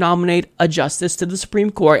supposed to nominate a justice to the Supreme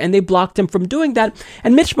Court, and they blocked him from doing that.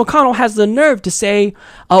 And Mitch McConnell has the nerve to say,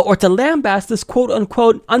 or to lambaste this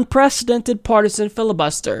quote-unquote unprecedented partisan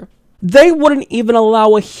filibuster. They wouldn't even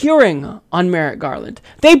allow a hearing on Merrick Garland.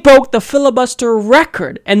 They broke the filibuster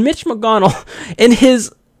record, and Mitch McConnell, in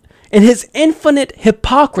his infinite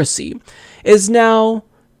hypocrisy, is now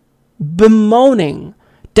bemoaning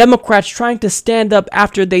Democrats trying to stand up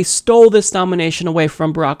after they stole this nomination away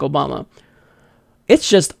from Barack Obama. It's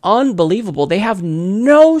just unbelievable. They have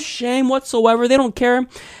no shame whatsoever. They don't care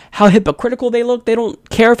how hypocritical they look. They don't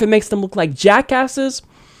care if it makes them look like jackasses.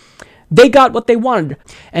 They got what they wanted.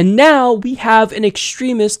 And now we have an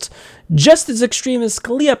extremist, just as extreme as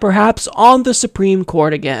Scalia perhaps, on the Supreme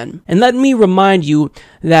Court again. And let me remind you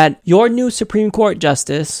that your new Supreme Court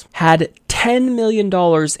justice had $10 million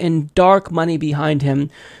in dark money behind him.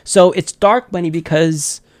 So it's dark money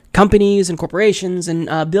because companies and corporations and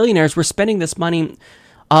billionaires were spending this money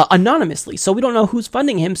anonymously. So we don't know who's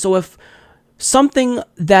funding him. So if something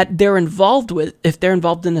that they're involved with, if they're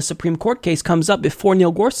involved in a Supreme Court case, comes up before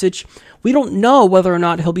Neil Gorsuch, we don't know whether or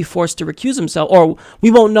not he'll be forced to recuse himself, or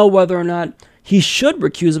we won't know whether or not he should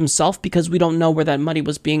recuse himself because we don't know where that money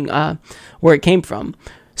was being, where it came from.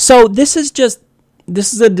 So this is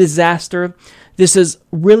a disaster. This is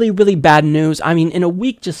really, really bad news. I mean, in a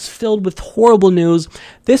week just filled with horrible news,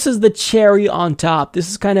 this is the cherry on top. This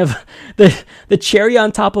is kind of the cherry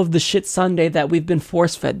on top of the shit sundae that we've been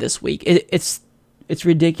force-fed this week. It's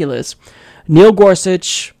ridiculous. Neil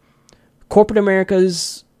Gorsuch, corporate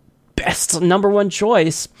America's best number one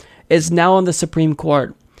choice, is now on the Supreme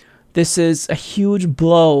Court. This is a huge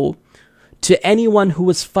blow to anyone who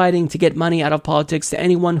was fighting to get money out of politics, to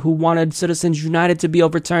anyone who wanted Citizens United to be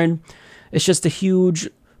overturned. It's just a huge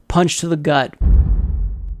punch to the gut.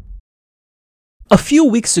 A few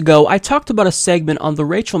weeks ago, I talked about a segment on the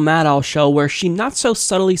Rachel Maddow show where she not so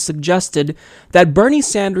subtly suggested that Bernie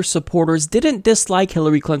Sanders supporters didn't dislike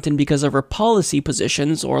Hillary Clinton because of her policy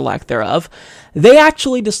positions, or lack thereof. They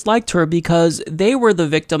actually disliked her because they were the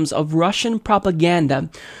victims of Russian propaganda.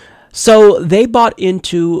 So they bought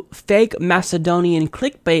into fake Macedonian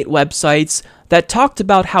clickbait websites that talked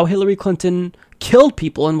about how Hillary Clinton killed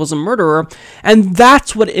people and was a murderer, and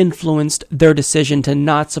that's what influenced their decision to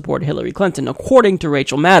not support Hillary Clinton, according to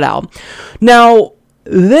Rachel Maddow. Now,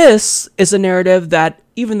 this is a narrative that,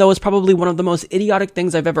 even though it's probably one of the most idiotic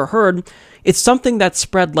things I've ever heard, it's something that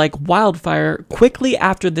spread like wildfire quickly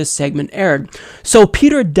after this segment aired. So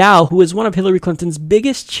Peter Dow, who is one of Hillary Clinton's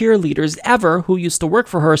biggest cheerleaders ever, who used to work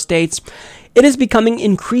for her, states, "It is becoming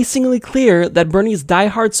increasingly clear that Bernie's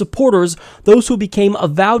diehard supporters, those who became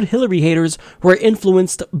avowed Hillary haters, were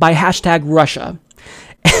influenced by #Russia."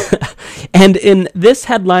 And in this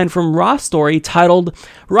headline from Raw Story titled,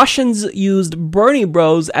 "Russians Used Bernie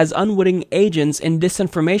Bros as Unwitting Agents in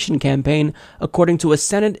Disinformation Campaign, According to a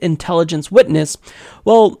Senate Intelligence Witness,"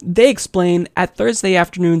 well, they explain at Thursday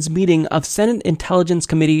afternoon's meeting of Senate Intelligence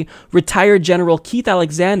Committee retired General Keith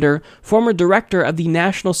Alexander, former director of the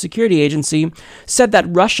National Security Agency, said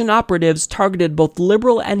that Russian operatives targeted both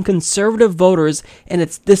liberal and conservative voters in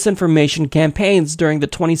its disinformation campaigns during the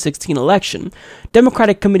 2016 election.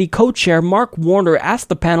 Democratic Committee co-chair Mark Warner asked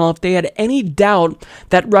the panel if they had any doubt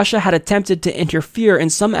that Russia had attempted to interfere in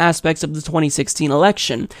some aspects of the 2016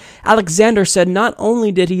 election. Alexander said not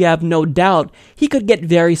only did he have no doubt, he could get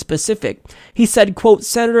very specific. He said, quote,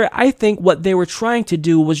 "Senator, I think what they were trying to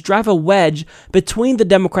do was drive a wedge between the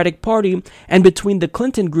Democratic Party and between the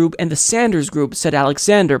Clinton group and the Sanders group," said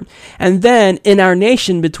Alexander, "and then in our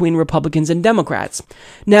nation between Republicans and Democrats."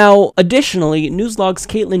 Now, additionally, Newslog's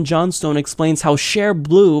Caitlin Johnstone explains how Share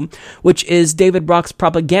Blue, which is David Brock's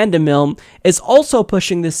propaganda mill, is also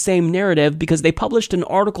pushing this same narrative because they published an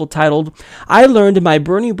article titled, "I Learned My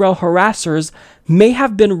Bernie Bro Harassers May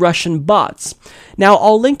Have Been Russian Bots." Now,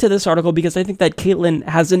 I'll link to this article because I think that Caitlin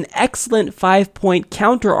has an excellent 5-point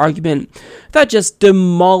counter-argument that just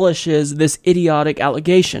demolishes this idiotic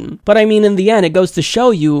allegation. But I mean, in the end, it goes to show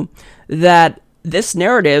you that this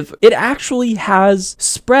narrative, it actually has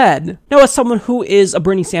spread. Now, as someone who is a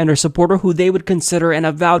Bernie Sanders supporter, who they would consider an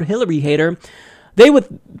avowed Hillary hater, they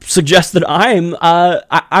would suggest that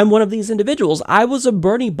I'm one of these individuals. I was a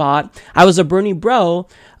Bernie bot. I was a Bernie bro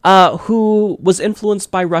who was influenced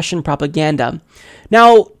by Russian propaganda.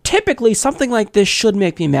 Now, typically, something like this should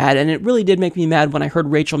make me mad, and it really did make me mad when I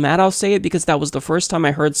heard Rachel Maddow say it, because that was the first time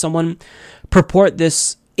I heard someone purport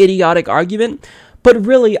this idiotic argument. But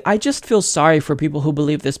really, I just feel sorry for people who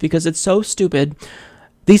believe this because it's so stupid.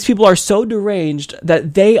 These people are so deranged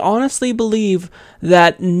that they honestly believe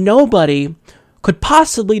that nobody could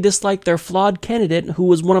possibly dislike their flawed candidate, who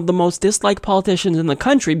was one of the most disliked politicians in the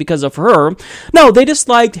country, because of her. No, they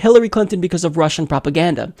disliked Hillary Clinton because of Russian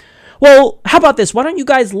propaganda. Well, how about this? Why don't you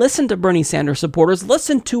guys listen to Bernie Sanders supporters,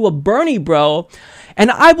 listen to a Bernie bro,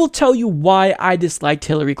 and I will tell you why I disliked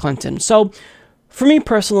Hillary Clinton. So, for me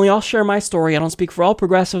personally, I'll share my story. I don't speak for all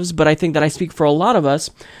progressives, but I think that I speak for a lot of us.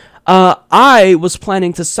 I was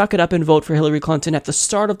planning to suck it up and vote for Hillary Clinton at the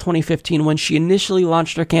start of 2015 when she initially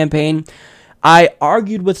launched her campaign. I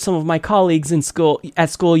argued with some of my colleagues at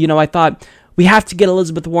school. You know, I thought, we have to get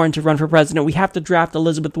Elizabeth Warren to run for president. We have to draft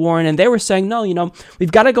Elizabeth Warren. And they were saying, no, you know,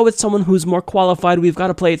 we've got to go with someone who's more qualified. We've got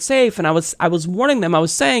to play it safe. And I was warning them. I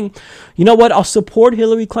was saying, you know what? I'll support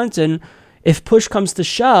Hillary Clinton if push comes to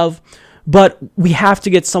shove. But we have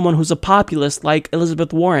to get someone who's a populist like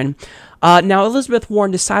Elizabeth Warren. Now, Elizabeth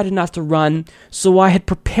Warren decided not to run, so I had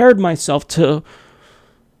prepared myself to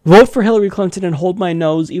vote for Hillary Clinton and hold my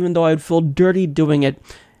nose, even though I would feel dirty doing it.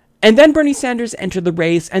 And then Bernie Sanders entered the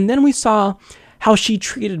race, and then we saw how she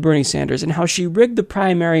treated Bernie Sanders and how she rigged the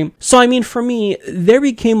primary. So, I mean, for me, there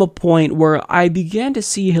became a point where I began to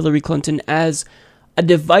see Hillary Clinton as a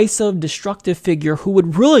divisive, destructive figure who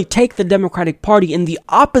would really take the Democratic Party in the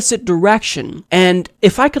opposite direction. And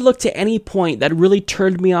if I could look to any point that really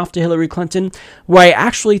turned me off to Hillary Clinton, where I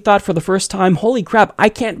actually thought for the first time, holy crap, I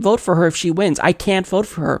can't vote for her if she wins. I can't vote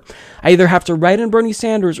for her. I either have to write in Bernie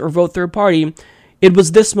Sanders or vote third party. It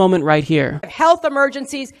was this moment right here. Health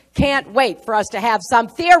emergencies can't wait for us to have some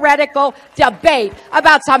theoretical debate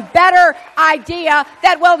about some better idea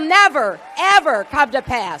that will never, ever come to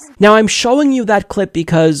pass. Now, I'm showing you that clip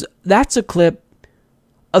because that's a clip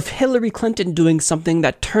of Hillary Clinton doing something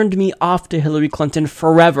that turned me off to Hillary Clinton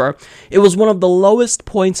forever. It was one of the lowest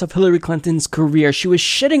points of Hillary Clinton's career. She was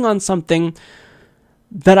shitting on something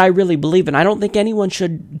that I really believe in. I don't think anyone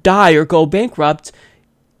should die or go bankrupt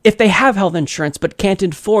if they have health insurance but can't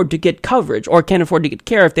afford to get coverage or can't afford to get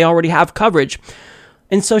care if they already have coverage.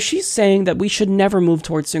 And so she's saying that we should never move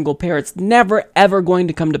towards single payer. It's never, ever going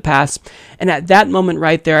to come to pass. And at that moment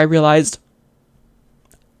right there, I realized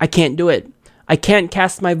I can't do it. I can't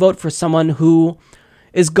cast my vote for someone who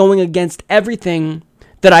is going against everything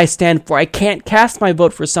that I stand for. I can't cast my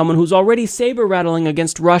vote for someone who's already saber-rattling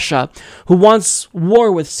against Russia, who wants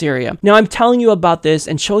war with Syria. Now, I'm telling you about this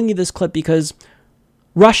and showing you this clip because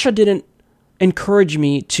Russia didn't encourage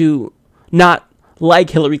me to not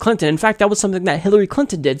like Hillary Clinton. In fact, that was something that Hillary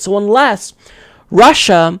Clinton did. So unless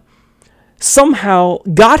Russia somehow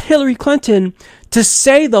got Hillary Clinton to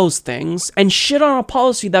say those things and shit on a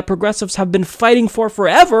policy that progressives have been fighting for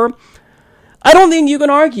forever, I don't think you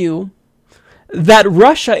can argue that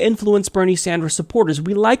Russia influenced Bernie Sanders supporters.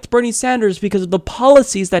 We liked Bernie Sanders because of the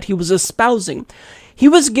policies that he was espousing. He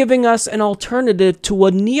was giving us an alternative to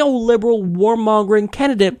a neoliberal warmongering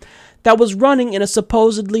candidate that was running in a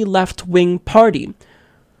supposedly left-wing party.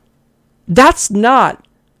 That's not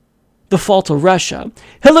the fault of Russia.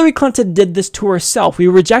 Hillary Clinton did this to herself. We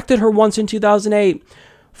rejected her once in 2008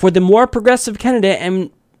 for the more progressive candidate, and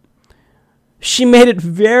she made it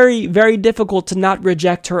very, very difficult to not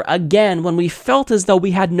reject her again when we felt as though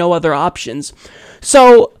we had no other options.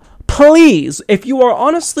 So please, if you are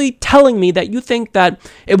honestly telling me that you think that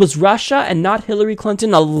it was Russia and not Hillary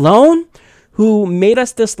Clinton alone who made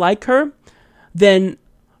us dislike her, then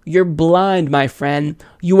you're blind, my friend.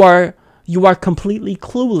 You are completely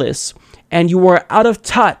clueless, and you are out of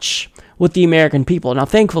touch with the American people. Now,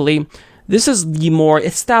 thankfully, this is the more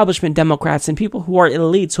establishment Democrats and people who are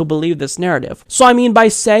elites who believe this narrative. So, I mean, by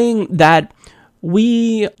saying that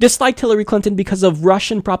we disliked Hillary Clinton because of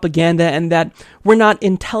Russian propaganda and that we're not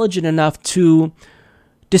intelligent enough to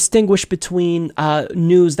distinguish between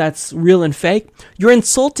news that's real and fake, you're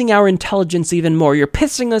insulting our intelligence even more. You're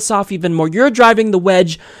pissing us off even more. You're driving the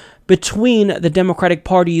wedge between the Democratic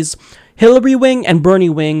Party's Hillary wing and Bernie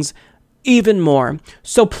wings even more.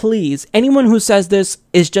 So please, anyone who says this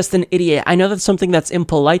is just an idiot. I know that's something that's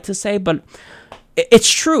impolite to say, but it's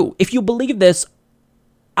true. If you believe this,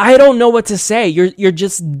 I don't know what to say. You're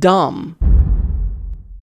just dumb.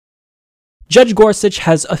 Judge Gorsuch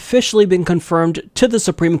has officially been confirmed to the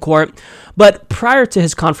Supreme Court, but prior to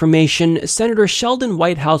his confirmation, Senator Sheldon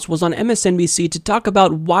Whitehouse was on MSNBC to talk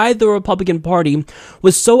about why the Republican Party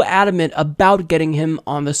was so adamant about getting him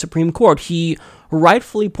on the Supreme Court. He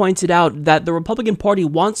rightfully pointed out that the Republican Party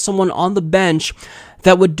wants someone on the bench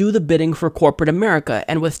that would do the bidding for corporate America.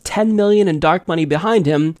 And with $10 million in dark money behind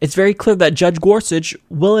him, it's very clear that Judge Gorsuch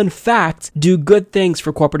will in fact do good things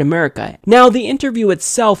for corporate America. Now, the interview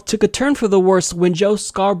itself took a turn for the worse when Joe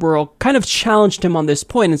Scarborough kind of challenged him on this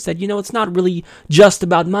point and said, it's not really just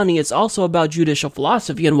about money, it's also about judicial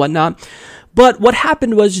philosophy and whatnot. But what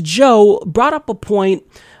happened was Joe brought up a point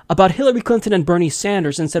about Hillary Clinton and Bernie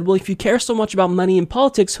Sanders and said, well, if you care so much about money in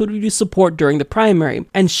politics, who did you support during the primary?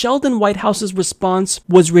 And Sheldon Whitehouse's response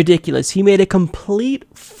was ridiculous. He made a complete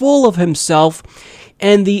fool of himself,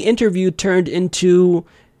 and the interview turned into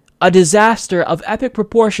a disaster of epic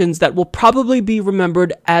proportions that will probably be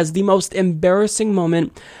remembered as the most embarrassing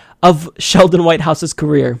moment of Sheldon Whitehouse's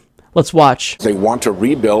career. Let's watch. They want to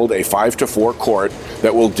rebuild a 5-4 court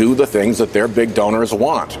that will do the things that their big donors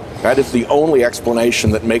want. That is the only explanation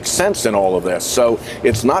that makes sense in all of this. So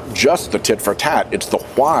it's not just the tit for tat, it's the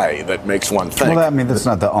why that makes one think. Well, that's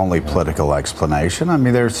not the only political explanation.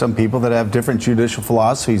 There are some people that have different judicial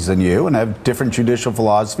philosophies than you and have different judicial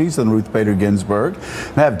philosophies than Ruth Bader Ginsburg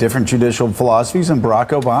and have different judicial philosophies than Barack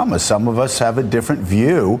Obama. Some of us have a different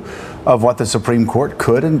view of what the Supreme Court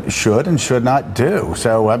could and should not do.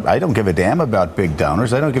 So I don't give a damn about big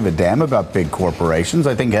donors. I don't give a damn about big corporations.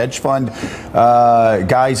 I think hedge fund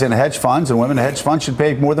guys in hedge funds and women in hedge funds should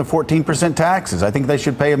pay more than 14% taxes. I think they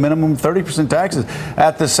should pay a minimum of 30% taxes.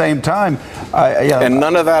 At the same time, and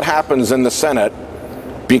none of that happens in the Senate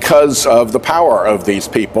because of the power of these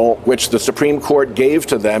people, which the Supreme Court gave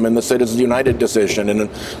to them in the Citizens United decision, in an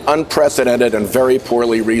unprecedented and very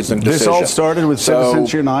poorly reasoned decision. This all started with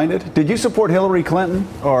Citizens United? Did you support Hillary Clinton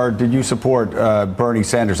or did you support Bernie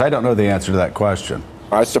Sanders? I don't know the answer to that question.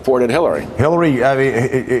 I supported Hillary.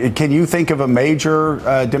 Can you think of a major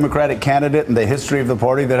Democratic candidate in the history of the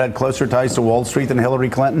party that had closer ties to Wall Street than Hillary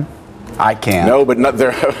Clinton? I can't. No, but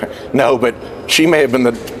no, but she may have been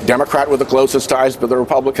the Democrat with the closest ties, but the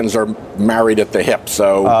Republicans are married at the hip.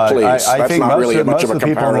 So please, I that's think not really much of a most of the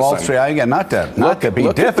people on Wall comparison. Street, again, not to be Look at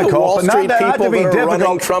the difficult, Wall but Street not to people be that are running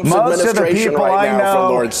difficult. Trump's Most of the administration people right I now, know,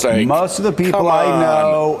 for Lord's sake. most of the people I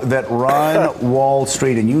know that run Wall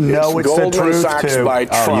Street, and you know it's the Goldman truth Sachs too. by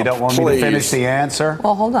Trump, you don't want me to finish the answer?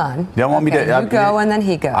 Well, hold on. You don't want me to? You go, and then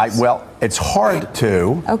he goes. Well, it's hard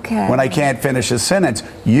to. Okay. When I can't finish a sentence.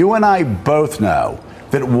 You and I both know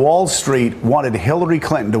that Wall Street wanted Hillary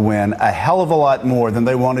Clinton to win a hell of a lot more than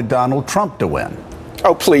they wanted Donald Trump to win.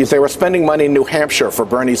 Oh, please. They were spending money in New Hampshire for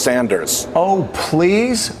Bernie Sanders. Oh,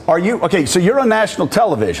 please? Are you? Okay, so you're on national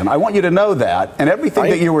television. I want you to know that. And everything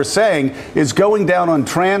that you were saying is going down on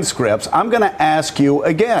transcripts. I'm going to ask you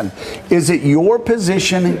again. Is it your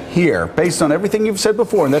position here, based on everything you've said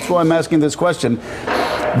before, and that's why I'm asking this question,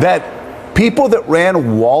 that people that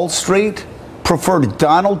ran Wall Street preferred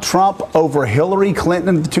Donald Trump over Hillary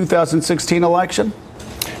Clinton in the 2016 election?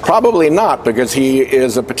 Probably not, because he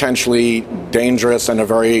is a potentially dangerous and a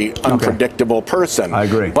very unpredictable person. I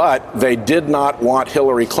agree. But they did not want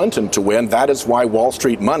Hillary Clinton to win. That is why Wall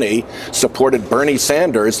Street Money supported Bernie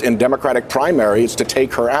Sanders in Democratic primaries to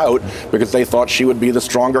take her out, because they thought she would be the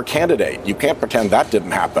stronger candidate. You can't pretend that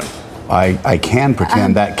didn't happen. I can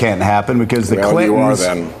pretend that can't happen, because the Clintons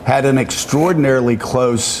had an extraordinarily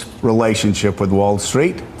close relationship with Wall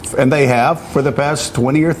Street, and they have for the past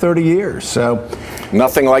 20 or 30 years. So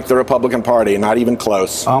nothing like the Republican Party, not even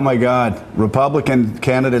close. Oh my God, Republican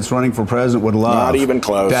candidates running for president would love not even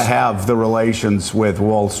close to have the relations with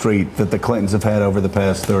Wall Street that the Clintons have had over the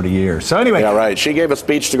past 30 years. So anyway. Yeah, right. She gave a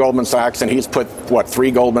speech to Goldman Sachs, and he's put,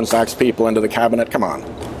 3 Goldman Sachs people into the cabinet? Come on.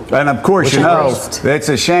 And of course, it's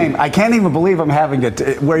a shame. I can't even believe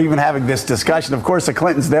we're even having this discussion. Of course, the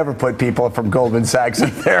Clintons never put people from Goldman Sachs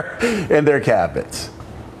in their cabinets.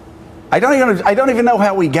 I don't even know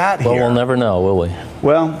how we got here. Well, we'll never know, will we?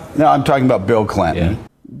 Well, no, I'm talking about Bill Clinton. Yeah.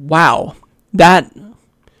 Wow.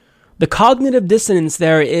 The cognitive dissonance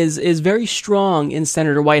there is very strong in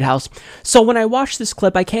Senator Whitehouse. So when I watch this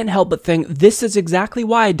clip, I can't help but think this is exactly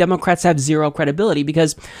why Democrats have zero credibility,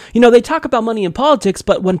 because, they talk about money in politics,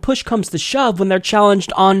 but when push comes to shove, when they're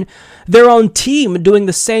challenged on their own team doing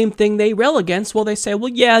the same thing they rail against, well, they say,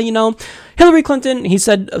 well, yeah, Hillary Clinton, he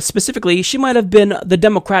said specifically, she might have been the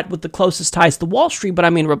Democrat with the closest ties to Wall Street, but I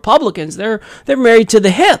mean, Republicans, they're married to the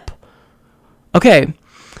hip. Okay.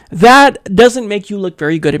 That doesn't make you look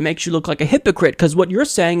very good. It makes you look like a hypocrite, because what you're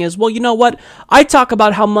saying is, well, you know what? I talk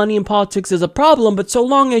about how money in politics is a problem, but so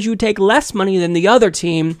long as you take less money than the other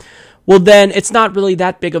team, well, then it's not really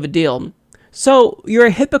that big of a deal. So you're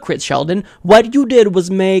a hypocrite, Sheldon. What you did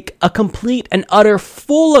was make a complete and utter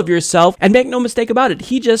fool of yourself, and make no mistake about it.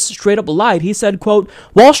 He just straight up lied. He said, quote,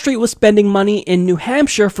 Wall Street was spending money in New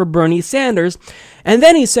Hampshire for Bernie Sanders. And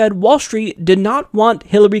then he said Wall Street did not want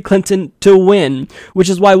Hillary Clinton to win, which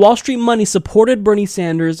is why Wall Street Money supported Bernie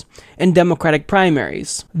Sanders in Democratic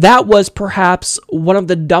primaries. That was perhaps one of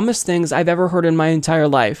the dumbest things I've ever heard in my entire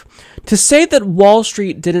life. To say that Wall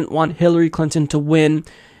Street didn't want Hillary Clinton to win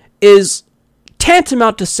is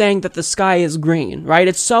tantamount to saying that the sky is green, right?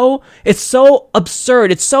 It's so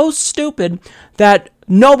absurd, it's so stupid that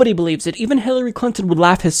nobody believes it. Even Hillary Clinton would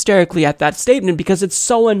laugh hysterically at that statement because it's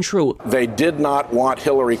so untrue. They did not want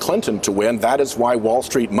Hillary Clinton to win. That is why Wall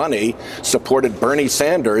Street Money supported Bernie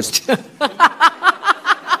Sanders.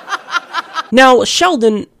 Now,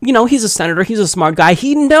 Sheldon, he's a senator, he's a smart guy.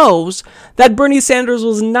 He knows that Bernie Sanders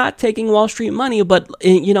was not taking Wall Street money, but,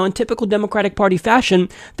 in typical Democratic Party fashion,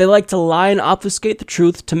 they like to lie and obfuscate the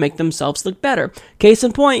truth to make themselves look better. Case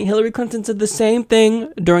in point, Hillary Clinton did the same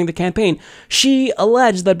thing during the campaign. She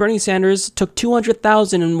alleged that Bernie Sanders took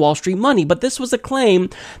 $200,000 in Wall Street money, but this was a claim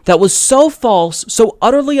that was so false, so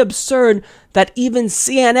utterly absurd, that even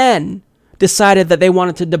CNN decided that they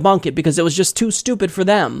wanted to debunk it because it was just too stupid for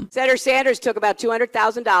them. Senator Sanders took about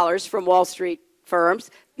 $200,000 from Wall Street firms,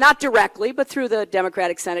 not directly, but through the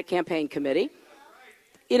Democratic Senate Campaign Committee.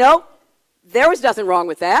 There was nothing wrong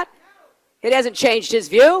with that. It hasn't changed his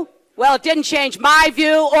view. Well, it didn't change my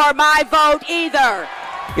view or my vote either.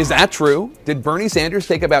 Is that true? Did Bernie Sanders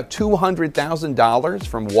take about $200,000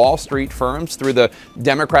 from Wall Street firms through the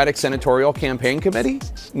Democratic Senatorial Campaign Committee?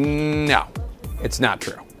 No, it's not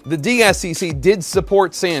true. The DSCC did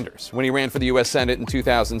support Sanders when he ran for the U.S. Senate in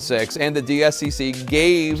 2006, and the DSCC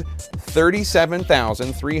gave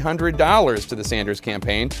 $37,300 to the Sanders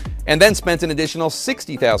campaign, and then spent an additional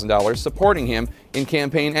 $60,000 supporting him in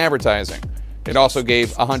campaign advertising. It also gave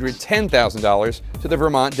 $110,000 to the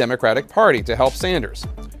Vermont Democratic Party to help Sanders.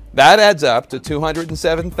 That adds up to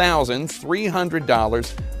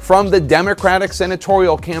 $207,300 from the Democratic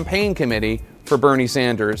Senatorial Campaign Committee for Bernie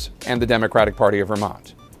Sanders and the Democratic Party of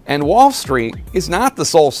Vermont. And Wall Street is not the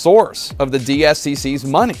sole source of the DSCC's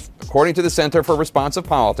money. According to the Center for Responsive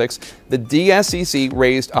Politics, the DSCC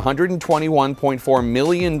raised $121.4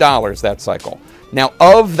 million that cycle. Now,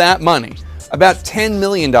 of that money, about $10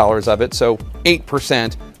 million of it, so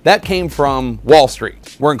 8%, that came from Wall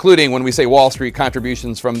Street. We're including, when we say Wall Street,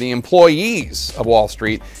 contributions from the employees of Wall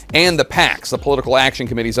Street and the PACs, the political action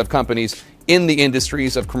committees of companies in the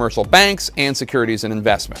industries of commercial banks and securities and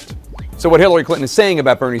investment. So what Hillary Clinton is saying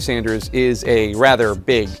about Bernie Sanders is a rather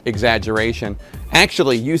big exaggeration.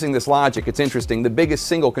 Actually, using this logic, it's interesting, the biggest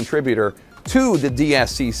single contributor to the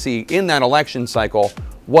DSCC in that election cycle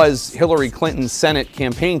was Hillary Clinton's Senate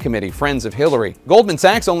Campaign Committee, Friends of Hillary. Goldman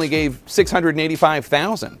Sachs only gave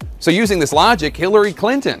 $685,000. So using this logic, Hillary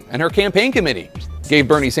Clinton and her campaign committee gave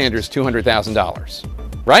Bernie Sanders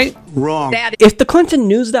 $200,000. Right? Wrong. If the Clinton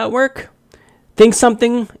News Network thinks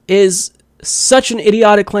something is such an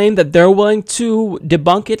idiotic claim that they're willing to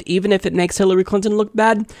debunk it even if it makes Hillary Clinton look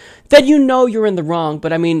bad, then you know you're in the wrong.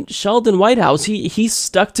 But I mean, Sheldon Whitehouse, he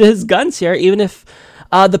stuck to his guns here, even if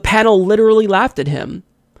the panel literally laughed at him.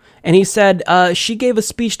 And he said she gave a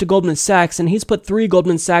speech to Goldman Sachs, and he's put 3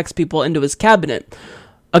 Goldman Sachs people into his cabinet.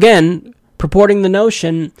 Again, purporting the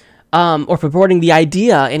notion, or purporting the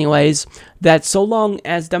idea, anyways, that so long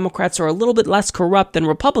as Democrats are a little bit less corrupt than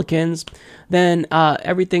Republicans, then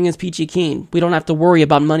everything is peachy keen. We don't have to worry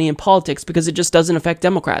about money in politics because it just doesn't affect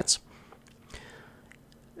Democrats.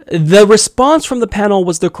 The response from the panel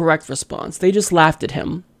was the correct response. They just laughed at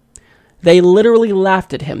him. They literally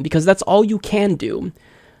laughed at him because that's all you can do.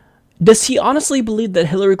 Does he honestly believe that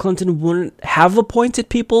Hillary Clinton wouldn't have appointed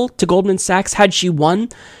people to Goldman Sachs had she won?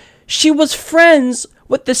 She was friends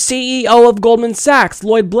with the CEO of Goldman Sachs,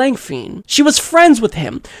 Lloyd Blankfein. She was friends with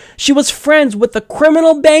him. She was friends with the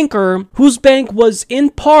criminal banker whose bank was in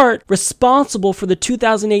part responsible for the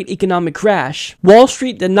 2008 economic crash. Wall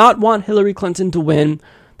Street did not want Hillary Clinton to win.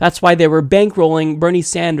 That's why they were bankrolling Bernie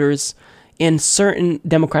Sanders in certain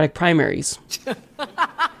Democratic primaries.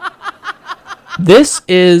 This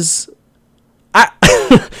is...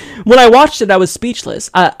 when I watched it, I was speechless.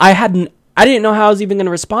 I didn't know how I was even going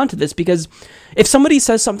to respond to this, because if somebody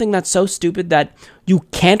says something that's so stupid that you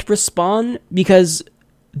can't respond because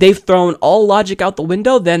they've thrown all logic out the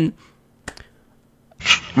window, then...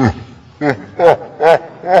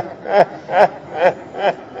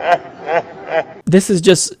 This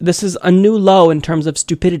is a new low in terms of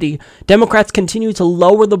stupidity. Democrats continue to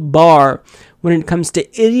lower the bar when it comes to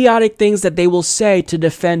idiotic things that they will say to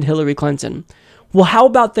defend Hillary Clinton. Well, how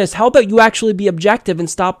about this? How about you actually be objective and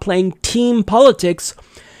stop playing team politics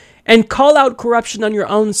and call out corruption on your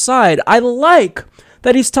own side? I like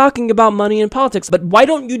that he's talking about money in politics, but why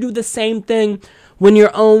don't you do the same thing when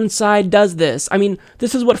your own side does this? I mean,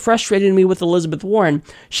 this is what frustrated me with Elizabeth Warren.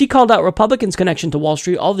 She called out Republicans' connection to Wall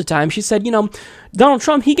Street all the time. She said, Donald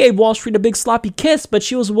Trump, he gave Wall Street a big sloppy kiss, but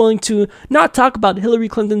she was willing to not talk about Hillary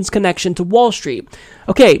Clinton's connection to Wall Street.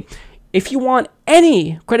 Okay, if you want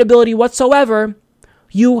any credibility whatsoever,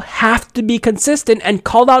 you have to be consistent and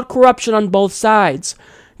call out corruption on both sides,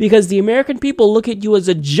 because the American people look at you as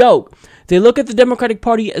a joke. They look at the Democratic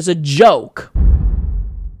Party as a joke.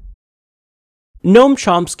 Noam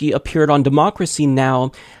Chomsky appeared on Democracy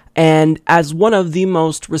Now!, and as one of the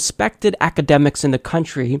most respected academics in the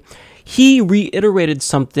country, he reiterated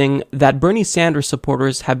something that Bernie Sanders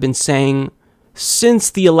supporters have been saying since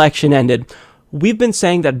the election ended. We've been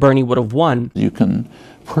saying that Bernie would have won. You can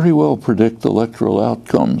pretty well predict electoral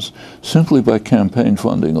outcomes simply by campaign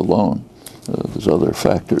funding alone. There's other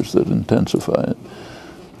factors that intensify it.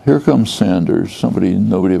 Here comes Sanders, somebody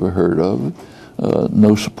nobody ever heard of,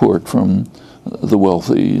 no support from the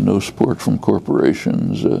wealthy, no support from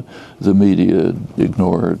corporations. The media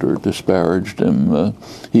ignored or disparaged him.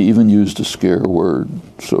 He even used a scare word,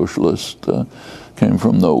 socialist, came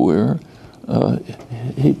from nowhere.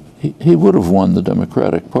 He would have won the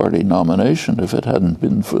Democratic Party nomination if it hadn't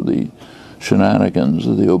been for the shenanigans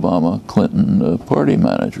of the Obama-Clinton party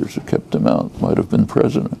managers who kept him out, might have been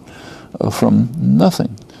president, from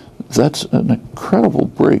nothing. That's an incredible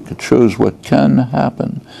break. It shows what can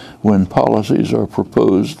happen when policies are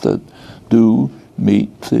proposed that do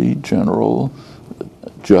meet the general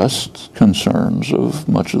just concerns of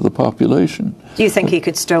much of the population. Do you think he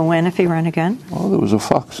could still win if he ran again? Well, there was a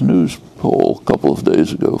Fox News poll a couple of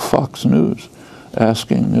days ago, Fox News,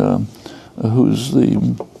 asking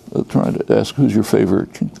trying to ask who's your favorite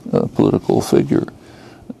political figure.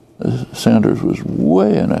 Sanders was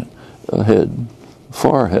way ahead,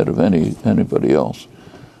 far ahead of anybody else,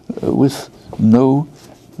 with no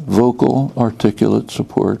vocal, articulate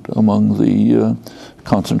support among the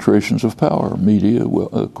concentrations of power, media,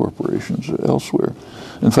 corporations, elsewhere.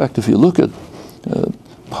 In fact, if you look at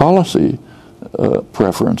policy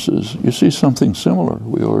preferences, you see something similar.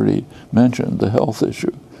 We already mentioned the health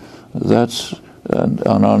issue. And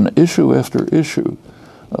on issue after issue,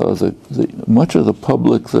 much of the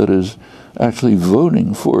public that is actually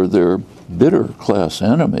voting for their bitter class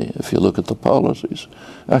enemy, if you look at the policies,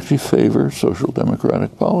 actually favor social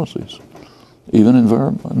democratic policies, even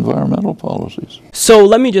environmental policies. So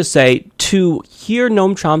let me just say, to hear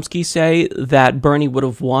Noam Chomsky say that Bernie would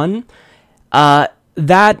have won,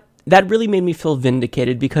 that really made me feel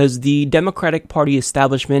vindicated, because the Democratic Party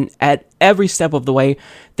establishment, at every step of the way,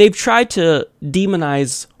 they've tried to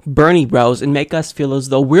demonize Bernie bros and make us feel as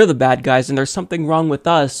though we're the bad guys and there's something wrong with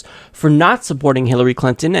us for not supporting Hillary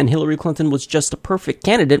Clinton, and Hillary Clinton was just a perfect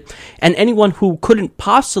candidate, and anyone who couldn't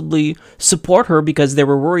possibly support her because they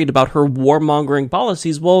were worried about her warmongering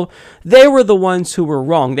policies, well, they were the ones who were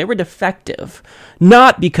wrong. They were defective.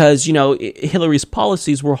 Not because, Hillary's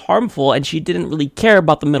policies were harmful and she didn't really care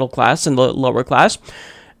about the middle class and the lower class.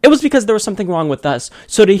 It was because there was something wrong with us.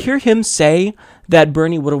 So to hear him say that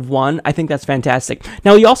Bernie would have won, I think that's fantastic.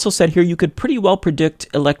 Now, he also said here you could pretty well predict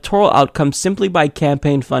electoral outcomes simply by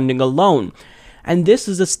campaign funding alone. And this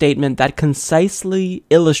is a statement that concisely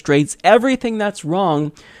illustrates everything that's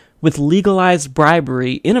wrong with legalized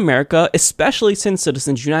bribery in America, especially since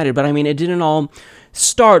Citizens United. But I mean, it didn't all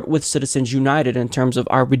start with Citizens United in terms of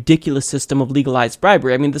our ridiculous system of legalized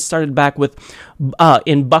bribery. I mean, this started back with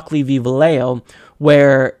in Buckley v. Vallejo,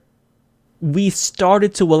 where we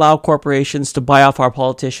started to allow corporations to buy off our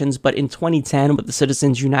politicians, but in 2010, with the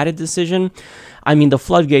Citizens United decision, I mean, the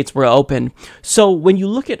floodgates were opened. So when you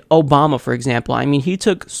look at Obama, for example, I mean, he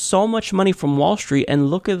took so much money from Wall Street,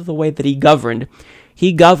 and look at the way that he governed.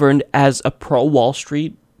 He governed as a pro-Wall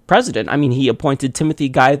Street president. I mean, he appointed Timothy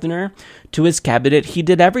Geithner to his cabinet. He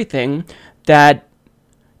did everything that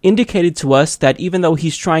indicated to us that even though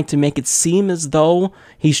he's trying to make it seem as though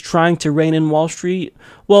he's trying to rein in Wall Street,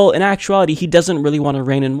 well, in actuality, he doesn't really want to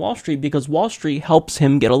rein in Wall Street because Wall Street helps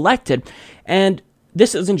him get elected. And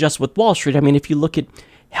this isn't just with Wall Street. I mean, if you look at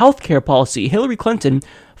healthcare policy, Hillary Clinton,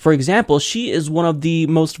 for example, she is one of the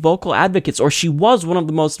most vocal advocates, or she was one of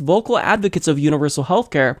the most vocal advocates of universal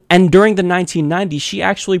healthcare. And during the 1990s, she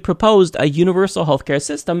actually proposed a universal healthcare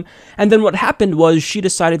system. And then what happened was she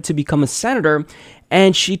decided to become a senator,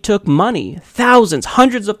 and she took money, thousands,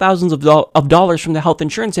 hundreds of thousands of dollars from the health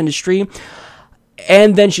insurance industry,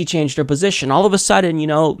 and then she changed her position. All of a sudden,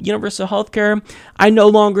 universal healthcare, I no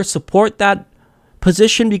longer support that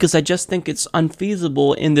position because I just think it's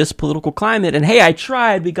unfeasible in this political climate. And hey, I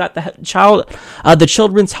tried. We got the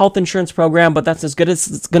children's health insurance program, but that's as good as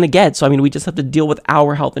it's going to get. So, I mean, we just have to deal with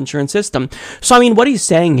our health insurance system. So, I mean, what he's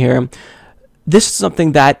saying here, this is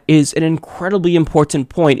something that is an incredibly important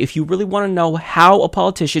point. If you really want to know how a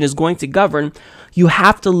politician is going to govern, you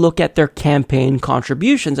have to look at their campaign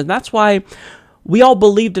contributions. And that's why we all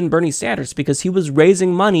believed in Bernie Sanders, because he was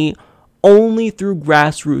raising money only through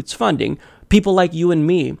grassroots funding. People like you and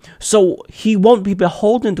me. So he won't be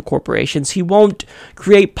beholden to corporations. He won't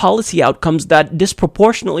create policy outcomes that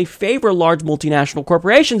disproportionately favor large multinational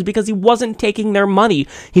corporations because he wasn't taking their money.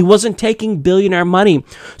 He wasn't taking billionaire money.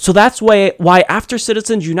 So that's why after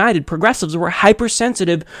Citizens United, progressives were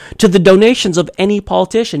hypersensitive to the donations of any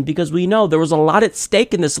politician, because we know there was a lot at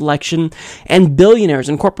stake in this election, and billionaires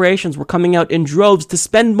and corporations were coming out in droves to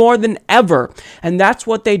spend more than ever. And that's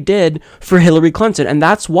what they did for Hillary Clinton. And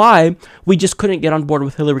that's why we just couldn't get on board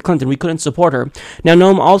with Hillary Clinton. We couldn't support her. Now,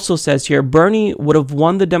 Noam also says here, Bernie would have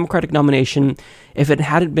won the Democratic nomination if it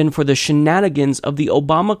hadn't been for the shenanigans of the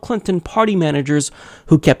Obama-Clinton party managers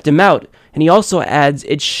who kept him out. And he also adds,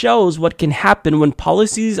 it shows what can happen when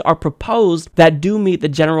policies are proposed that do meet the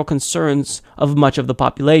general concerns of much of the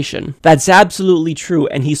population. That's absolutely true,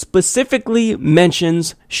 and he specifically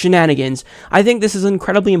mentions shenanigans. I think this is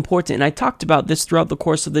incredibly important, and I talked about this throughout the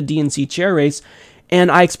course of the DNC chair race, and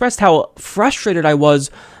I expressed how frustrated I was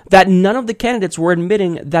that none of the candidates were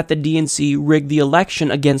admitting that the DNC rigged the election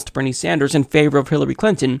against Bernie Sanders in favor of Hillary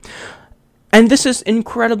Clinton. And this is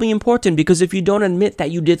incredibly important, because if you don't admit that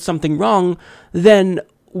you did something wrong, then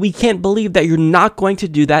we can't believe that you're not going to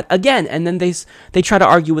do that again. And then they try to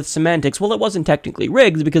argue with semantics. Well, it wasn't technically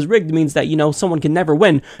rigged, because rigged means that, someone can never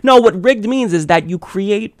win. No, what rigged means is that you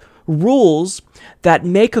create rules that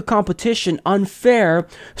make a competition unfair,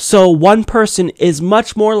 so one person is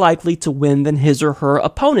much more likely to win than his or her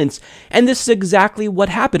opponents. And this is exactly what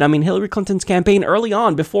happened. I mean, Hillary Clinton's campaign early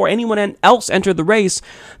on, before anyone else entered the race,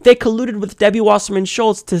 they colluded with Debbie Wasserman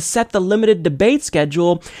Schultz to set the limited debate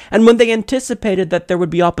schedule. And when they anticipated that there would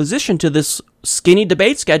be opposition to this skinny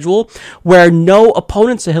debate schedule where no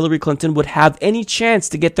opponents of Hillary Clinton would have any chance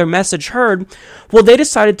to get their message heard, well, they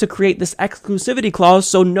decided to create this exclusivity clause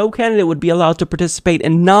so no candidate would be allowed to participate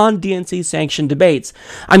in non-DNC sanctioned debates.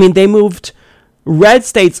 I mean, they moved red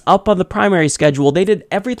states up on the primary schedule. They did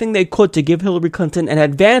everything they could to give Hillary Clinton an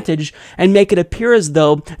advantage and make it appear as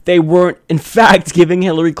though they weren't, in fact, giving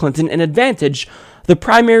Hillary Clinton an advantage. The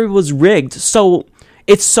primary was rigged, so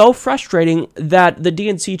it's so frustrating that the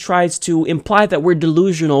DNC tries to imply that we're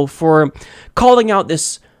delusional for calling out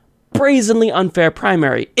this brazenly unfair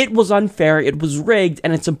primary. It was unfair, it was rigged,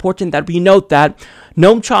 and it's important that we note that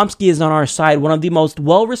Noam Chomsky is on our side. One of the most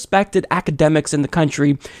well-respected academics in the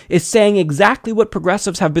country is saying exactly what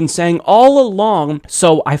progressives have been saying all along,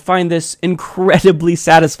 so I find this incredibly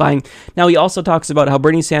satisfying. Now, he also talks about how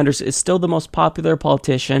Bernie Sanders is still the most popular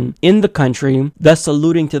politician in the country, thus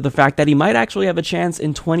alluding to the fact that he might actually have a chance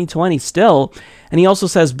in 2020 still. And he also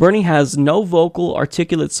says Bernie has no vocal,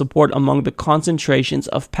 articulate support among the concentrations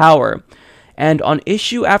of power. And on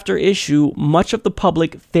issue after issue, much of the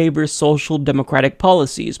public favors social democratic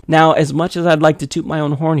policies. Now, as much as I'd like to toot my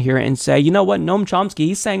own horn here and say, you know what, Noam Chomsky,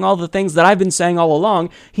 he's saying all the things that I've been saying all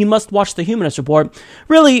along, he must watch the Humanist Report.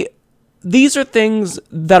 Really, these are things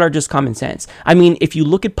that are just common sense. I mean, if you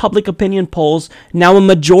look at public opinion polls, now a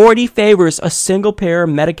majority favors a single-payer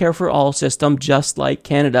Medicare for all system, just like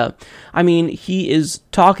Canada. I mean, he is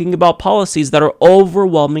talking about policies that are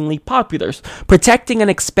overwhelmingly popular, protecting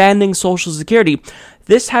and expanding Social Security.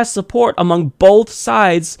 This has support among both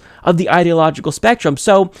sides of the ideological spectrum.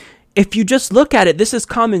 So, if you just look at it, this is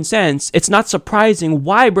common sense. It's not surprising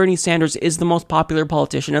why Bernie Sanders is the most popular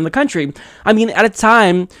politician in the country. I mean, at a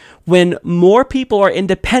time when more people are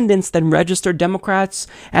independents than registered Democrats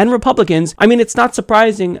and Republicans, I mean, it's not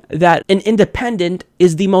surprising that an independent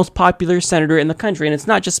is the most popular senator in the country. And it's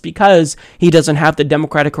not just because he doesn't have the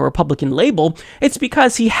Democratic or Republican label. It's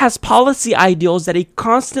because he has policy ideals that he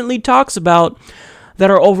constantly talks about that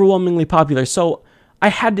are overwhelmingly popular. So I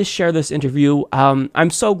had to share this interview. I'm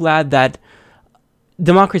so glad that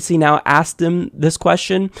Democracy Now! Asked him this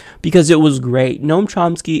question because it was great. Noam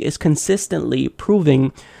Chomsky is consistently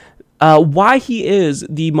proving why he is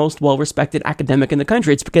the most well-respected academic in the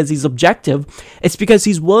country. It's because he's objective. It's because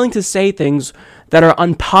he's willing to say things that are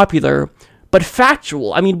unpopular but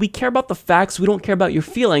factual. I mean, we care about the facts. We don't care about your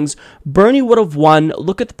feelings. Bernie would have won.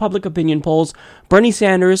 Look at the public opinion polls. Bernie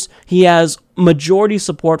Sanders, he has majority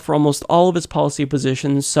support for almost all of his policy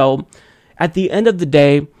positions. So at the end of the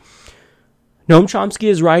day, Noam Chomsky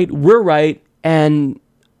is right. We're right. And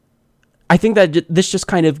I think that this just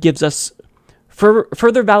kind of gives us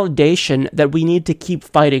further validation that we need to keep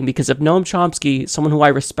fighting, because if Noam Chomsky, someone who I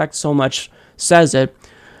respect so much, says it,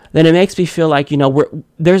 then it makes me feel like, you know,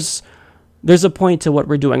 there's a point to what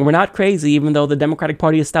we're doing. We're not crazy, even though the Democratic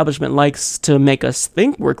Party establishment likes to make us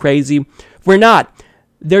think we're crazy. We're not.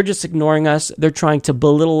 They're just ignoring us. They're trying to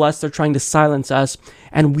belittle us. They're trying to silence us.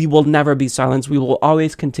 And we will never be silenced. We will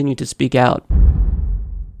always continue to speak out.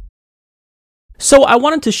 So I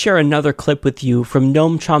wanted to share another clip with you from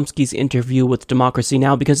Noam Chomsky's interview with Democracy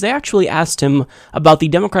Now! Because they actually asked him about the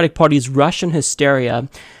Democratic Party's Russian hysteria.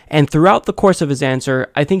 And throughout the course of his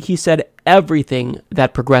answer, I think he said everything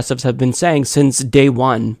that progressives have been saying since day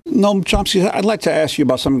one. Noam Chomsky, I'd like to ask you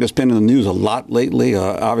about something that's been in the news a lot lately.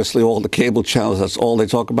 Obviously, all the cable channels, that's all they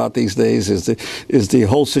talk about these days, is the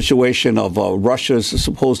whole situation of Russia's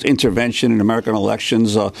supposed intervention in American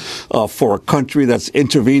elections for a country that's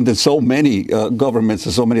intervened in so many governments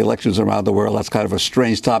and so many elections around the world. That's kind of a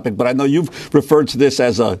strange topic, but I know you've referred to this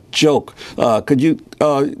as a joke. Could you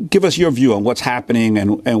give us your view on what's happening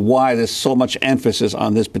and why there's so much emphasis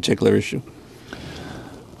on this particular issue?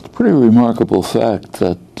 It's a pretty remarkable fact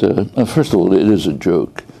that, first of all, it is a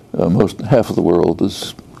joke. Half of the world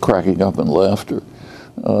is cracking up in laughter.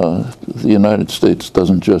 The United States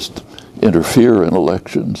doesn't just interfere in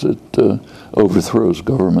elections. It overthrows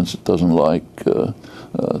governments it doesn't like,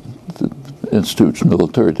 institutes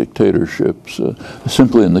military dictatorships.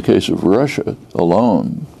 Simply in the case of Russia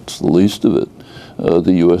alone, it's the least of it.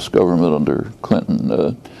 The U.S. government under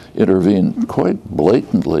Clinton intervened quite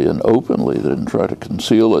blatantly and openly. They didn't try to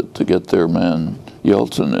conceal it to get their man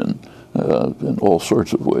Yeltsin in all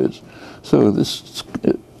sorts of ways. So this,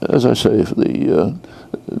 as I say,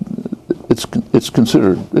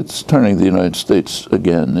 it's turning the United States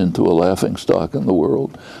again into a laughingstock in the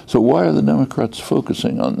world. So why are the Democrats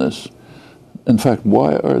focusing on this? In fact,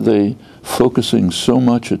 why are they focusing so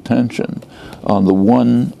much attention on the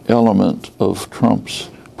one element of Trump's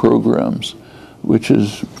programs, which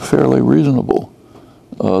is fairly reasonable,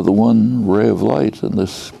 the one ray of light in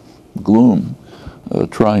this gloom,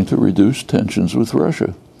 trying to reduce tensions with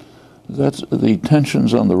Russia? The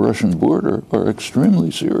tensions on the Russian border are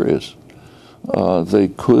extremely serious. They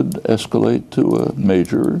could escalate to a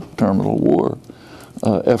major terminal war.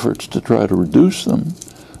 Efforts to try to reduce them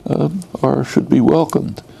should be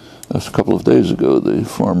welcomed. A couple of days ago, the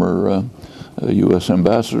former U.S.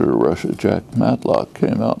 ambassador to Russia, Jack Matlock,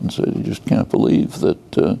 came out and said he just can't believe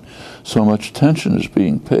that so much attention is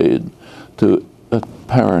being paid to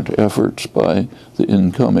apparent efforts by the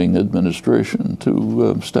incoming administration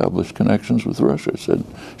to establish connections with Russia. I said,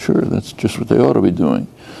 sure, that's just what they ought to be doing.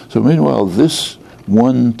 So meanwhile, this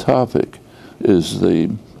one topic is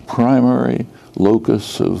the primary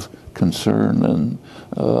locus of concern and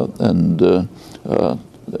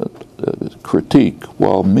critique,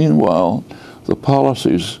 while meanwhile the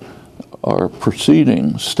policies are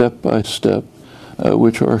proceeding step by step,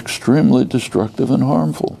 which are extremely destructive and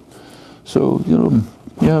harmful. So,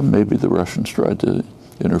 maybe the Russians tried to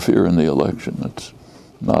interfere in the election. That's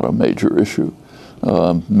not a major issue.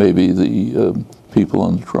 Maybe the people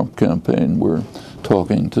on the Trump campaign were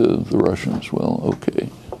talking to the Russians. Well, okay,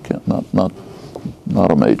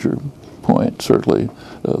 not a major point. Certainly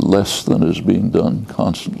less than is being done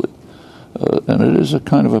constantly. And it is a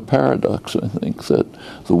kind of a paradox, I think, that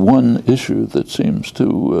the one issue that seems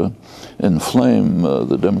to inflame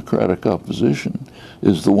the Democratic opposition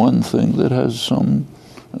is the one thing that has some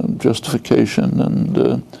justification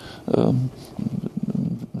and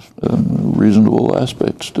reasonable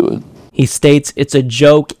aspects to it. He states it's a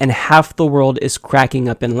joke and half the world is cracking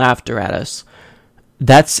up in laughter at us.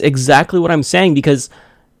 That's exactly what I'm saying, because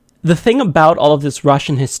the thing about all of this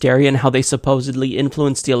Russian hysteria and how they supposedly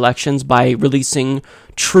influenced the elections by releasing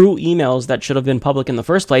true emails that should have been public in the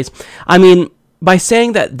first place, I mean, by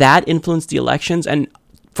saying that influenced the elections and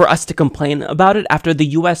for us to complain about it after the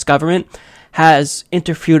U.S. government has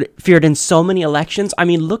interfered in so many elections. I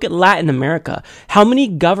mean, look at Latin America. How many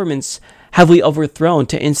governments have we overthrown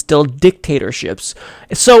to instill dictatorships?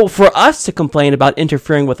 So for us to complain about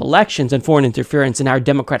interfering with elections and foreign interference in our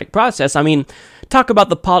democratic process, I mean, talk about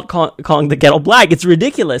the pot calling the kettle black. It's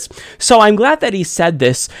ridiculous. So I'm glad that he said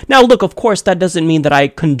this. Now, look, of course, that doesn't mean that I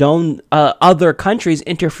condone other countries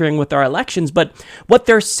interfering with our elections, but what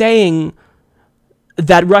they're saying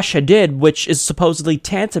that Russia did, which is supposedly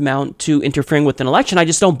tantamount to interfering with an election, I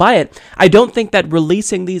just don't buy it. I don't think that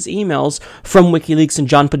releasing these emails from WikiLeaks and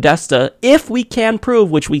John Podesta, if we can prove,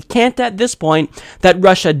 which we can't at this point, that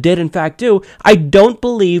Russia did in fact do, I don't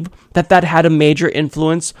believe that had a major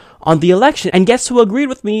influence on the election. And guess who agreed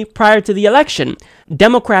with me prior to the election?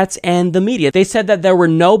 Democrats and the media. They said that there were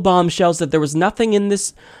no bombshells, that there was nothing in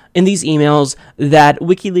these emails, that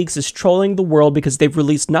WikiLeaks is trolling the world because they've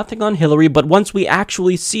released nothing on Hillary. But once we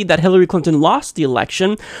actually see that Hillary Clinton lost the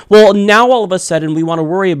election, well, now all of a sudden we want to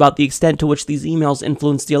worry about the extent to which these emails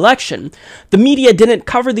influenced the election. The media didn't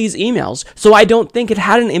cover these emails, so I don't think it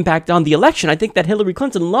had an impact on the election. I think that Hillary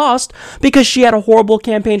Clinton lost because she had a horrible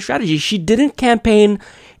campaign strategy. She didn't campaign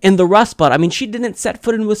in the Rust Belt. I mean, she didn't set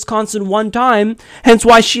foot in Wisconsin one time, hence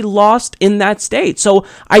why she lost in that state. So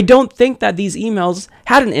I don't think that these emails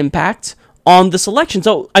had an impact on this election.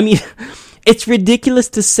 So, I mean, it's ridiculous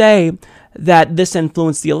to say that this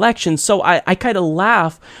influenced the election. So I kind of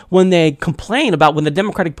laugh when they complain about when the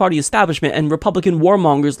Democratic Party establishment and Republican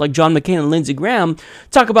warmongers like John McCain and Lindsey Graham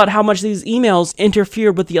talk about how much these emails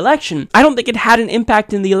interfered with the election. I don't think it had an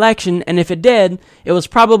impact in the election, and if it did, it was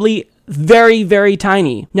probably very, very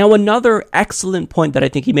tiny. Now, another excellent point that I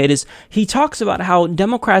think he made is he talks about how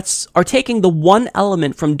Democrats are taking the one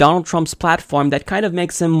element from Donald Trump's platform that kind of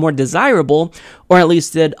makes him more desirable, or at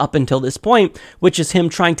least did up until this point, which is him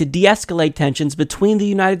trying to de-escalate tensions between the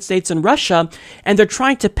United States and Russia, and they're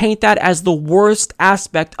trying to paint that as the worst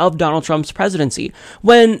aspect of Donald Trump's presidency,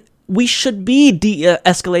 when we should be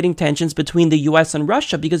de-escalating tensions between the U.S. and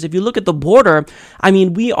Russia, because if you look at the border, I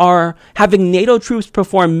mean, we are having NATO troops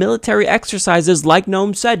perform military exercises, like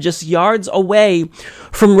Noam said, just yards away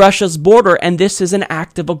from Russia's border, and this is an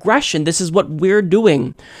act of aggression. This is what we're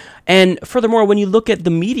doing. And furthermore, when you look at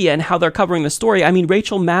the media and how they're covering the story, I mean,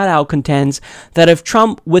 Rachel Maddow contends that if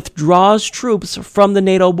Trump withdraws troops from the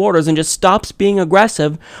NATO borders and just stops being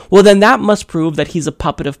aggressive, well, then that must prove that he's a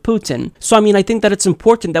puppet of Putin. So, I mean, I think that it's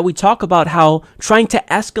important that we talk about how trying to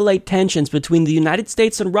escalate tensions between the United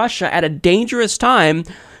States and Russia at a dangerous time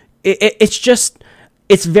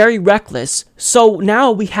it's very reckless. So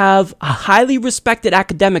now we have a highly respected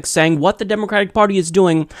academic saying what the Democratic Party is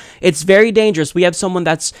doing, it's very dangerous. We have someone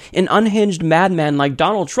that's an unhinged madman like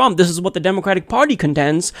Donald Trump. This is what the Democratic Party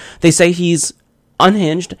contends. They say he's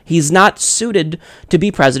unhinged. He's not suited to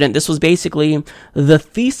be president. This was basically the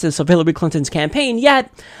thesis of Hillary Clinton's campaign,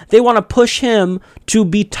 yet they want to push him to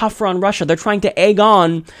be tougher on Russia. They're trying to egg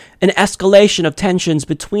on an escalation of tensions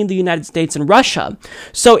between the United States and Russia.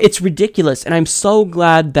 So it's ridiculous, and I'm so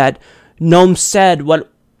glad that Noam said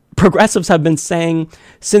what progressives have been saying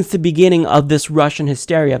since the beginning of this Russian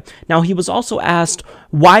hysteria. Now, he was also asked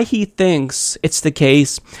why he thinks it's the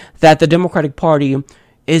case that the Democratic Party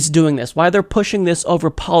is doing this, why they're pushing this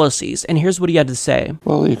over policies. And here's what he had to say.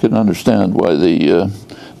 Well, you can understand why the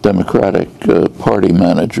Democratic Party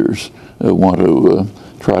managers want to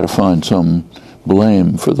try to find some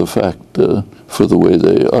blame for the fact, for the way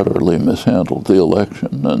they utterly mishandled the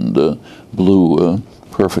election and blew a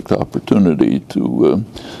perfect opportunity to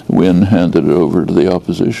win, handed it over to the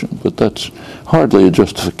opposition. But that's hardly a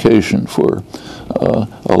justification for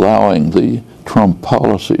allowing the Trump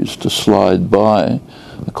policies to slide by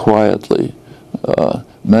quietly,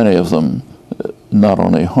 many of them not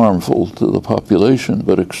only harmful to the population,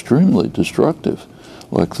 but extremely destructive,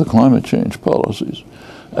 like the climate change policies.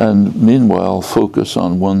 And meanwhile, focus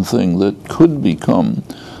on one thing that could become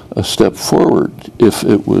a step forward if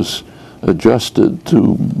it was adjusted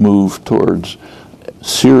to move towards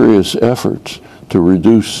serious efforts to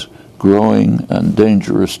reduce growing and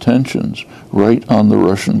dangerous tensions right on the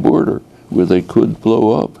Russian border, where they could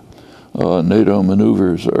blow up. NATO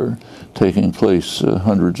maneuvers are taking place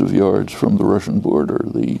hundreds of yards from the Russian border.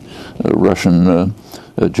 The Russian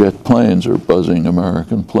jet planes are buzzing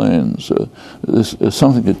American planes. This is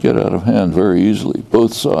something that could get out of hand very easily.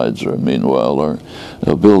 Both sides are, meanwhile,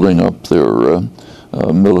 building up their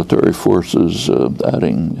military forces,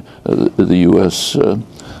 adding the U.S.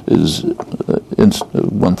 is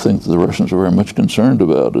one thing that the Russians are very much concerned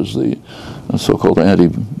about is the so-called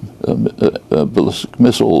anti-ballistic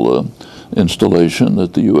missile installation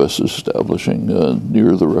that the U.S. is establishing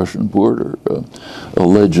near the Russian border,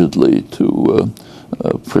 allegedly to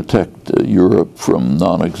protect Europe from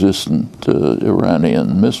non-existent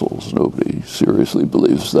Iranian missiles. Nobody seriously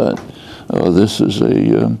believes that. This is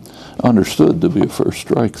understood to be a first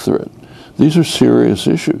strike threat. These are serious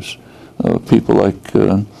issues. People like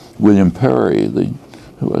William Perry,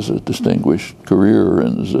 who has a distinguished career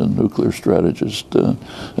and is a nuclear strategist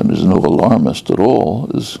and is no alarmist at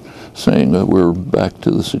all, is saying that we're back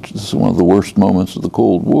to this is one of the worst moments of the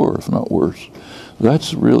Cold War, if not worse.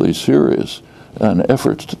 That's really serious, and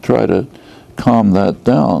efforts to try to calm that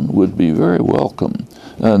down would be very welcome.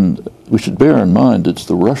 And we should bear in mind it's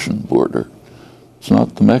the Russian border. It's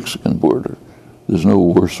not the Mexican border. There's no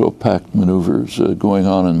Warsaw Pact maneuvers going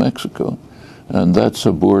on in Mexico. And that's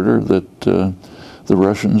a border that the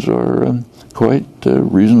Russians are quite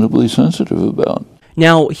reasonably sensitive about.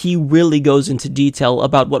 Now, he really goes into detail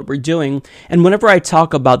about what we're doing, and whenever I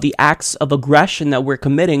talk about the acts of aggression that we're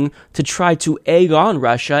committing to try to egg on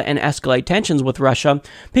Russia and escalate tensions with Russia,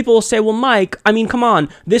 people will say, well, Mike, I mean, come on,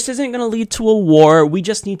 this isn't going to lead to a war, we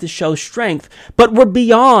just need to show strength. But we're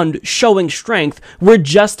beyond showing strength, we're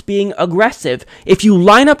just being aggressive. If you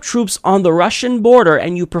line up troops on the Russian border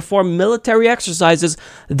and you perform military exercises,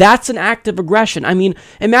 that's an act of aggression. I mean,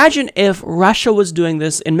 imagine if Russia was doing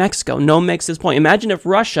this in Mexico. Noam makes this point. Imagine if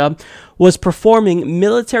Russia was performing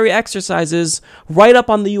military exercises right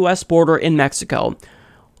up on the U.S. border in Mexico.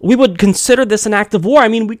 We would consider this an act of war. I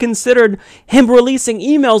mean, we considered him releasing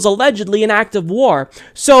emails allegedly an act of war.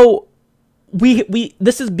 So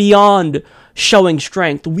this is beyond showing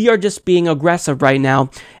strength. We are just being aggressive right now.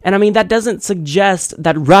 And I mean, that doesn't suggest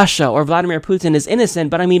that Russia or Vladimir Putin is innocent,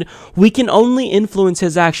 but I mean, we can only influence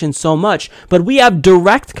his actions so much, but we have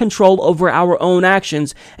direct control over our own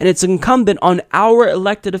actions, and it's incumbent on our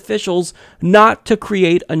elected officials not to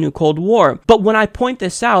create a new Cold War. But when I point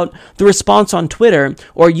this out, the response on Twitter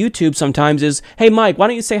or YouTube sometimes is, hey Mike, why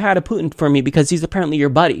don't you say hi to Putin for me because he's apparently your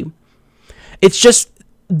buddy. It's just,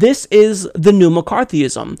 this is the new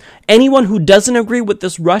McCarthyism. Anyone who doesn't agree with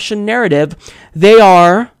this Russian narrative, they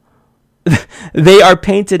are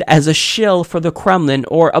painted as a shill for the Kremlin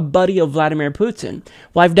or a buddy of Vladimir Putin.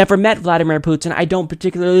 Well, I've never met Vladimir Putin. I don't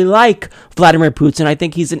particularly like Vladimir Putin. I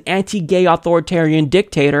think he's an anti-gay authoritarian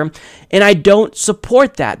dictator, and I don't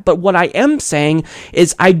support that. But what I am saying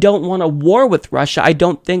is I don't want a war with Russia. I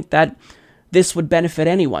don't think that this would benefit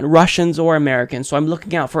anyone, Russians or Americans. So I'm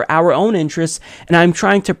looking out for our own interests, and I'm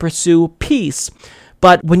trying to pursue peace.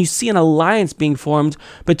 But when you see an alliance being formed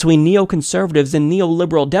between neoconservatives and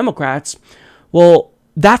neoliberal Democrats, well,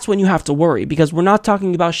 that's when you have to worry, because we're not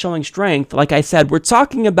talking about showing strength. Like I said, we're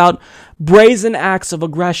talking about brazen acts of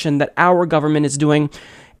aggression that our government is doing.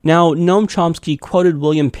 Now, Noam Chomsky quoted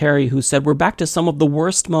William Perry, who said, "We're back to some of the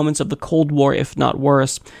worst moments of the Cold War, if not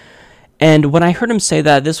worse." And when I heard him say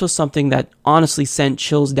that, this was something that honestly sent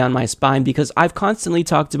chills down my spine, because I've constantly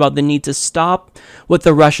talked about the need to stop with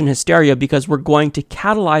the Russian hysteria, because we're going to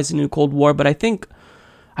catalyze a new Cold War. But I think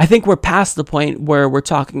we're past the point where we're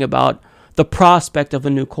talking about the prospect of a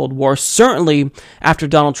new Cold War, certainly after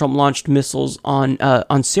Donald Trump launched missiles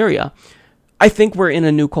on Syria. I think we're in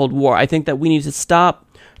a new Cold War. I think that we need to stop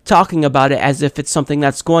talking about it as if it's something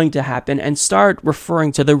that's going to happen and start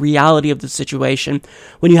referring to the reality of the situation.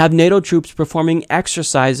 When you have NATO troops performing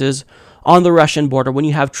exercises on the Russian border, when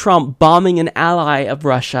you have Trump bombing an ally of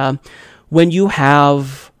Russia, when you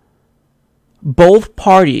have both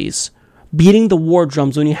parties beating the war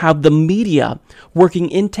drums, when you have the media working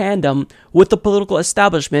in tandem with the political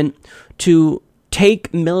establishment to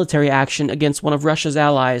take military action against one of Russia's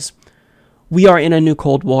allies, we are in a new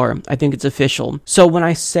Cold War. I think it's official. So when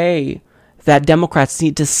I say that Democrats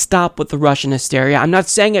need to stop with the Russian hysteria, I'm not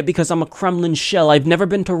saying it because I'm a Kremlin shill. I've never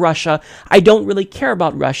been to Russia. I don't really care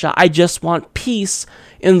about Russia. I just want peace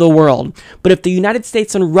in the world. But if the United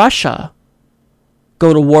States and Russia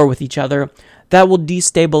go to war with each other, that will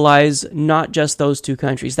destabilize not just those two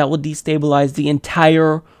countries. That will destabilize the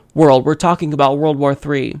entire world. We're talking about World War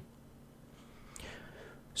III.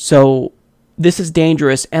 So this is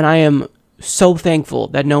dangerous, and I am so thankful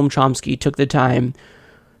that Noam Chomsky took the time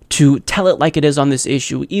to tell it like it is on this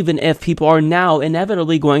issue, even if people are now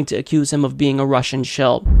inevitably going to accuse him of being a Russian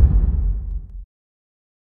shill.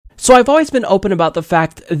 So I've always been open about the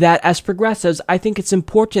fact that as progressives, I think it's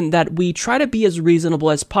important that we try to be as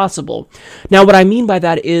reasonable as possible. Now, what I mean by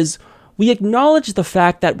that is we acknowledge the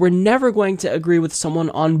fact that we're never going to agree with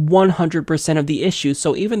someone on 100% of the issues.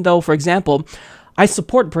 So even though, for example, I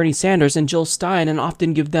support Bernie Sanders and Jill Stein and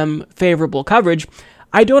often give them favorable coverage,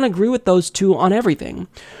 I don't agree with those two on everything.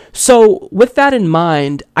 So with that in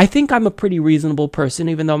mind, I think I'm a pretty reasonable person,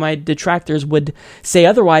 even though my detractors would say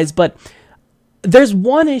otherwise. But there's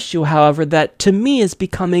one issue, however, that to me is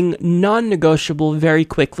becoming non-negotiable very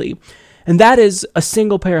quickly, and that is a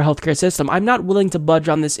single-payer healthcare system. I'm not willing to budge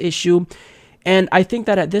on this issue, and I think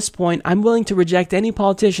that at this point, I'm willing to reject any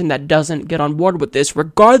politician that doesn't get on board with this,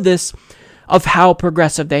 regardless of how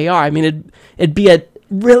progressive they are. I mean, it'd be a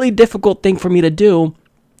really difficult thing for me to do,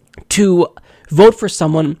 to vote for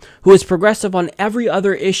someone who is progressive on every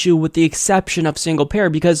other issue with the exception of single-payer,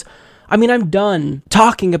 because I mean, I'm done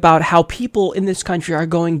talking about how people in this country are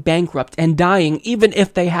going bankrupt and dying, even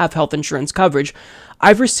if they have health insurance coverage.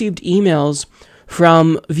 I've received emails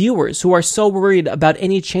from viewers who are so worried about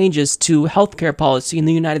any changes to healthcare policy in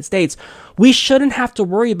the United States. We shouldn't have to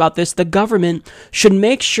worry about this. The government should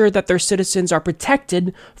make sure that their citizens are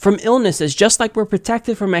protected from illnesses, just like we're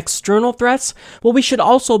protected from external threats. Well, we should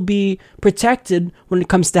also be protected when it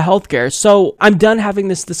comes to healthcare. So I'm done having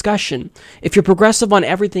this discussion. If you're progressive on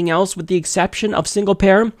everything else with the exception of single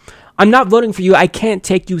payer, I'm not voting for you. I can't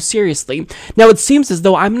take you seriously. Now, it seems as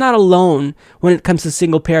though I'm not alone when it comes to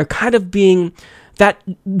single payer, kind of being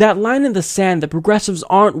that line in the sand that progressives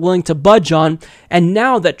aren't willing to budge on. And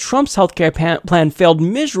now that Trump's healthcare plan failed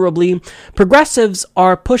miserably, progressives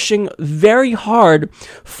are pushing very hard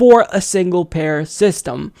for a single-payer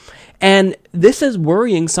system. And this is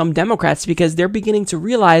worrying some Democrats because they're beginning to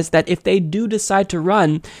realize that if they do decide to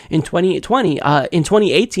run in 2020, in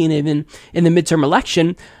 2018, even in the midterm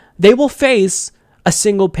election, they will face a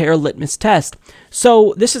single-payer litmus test.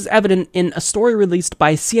 So this is evident in a story released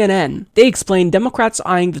by CNN. They explain Democrats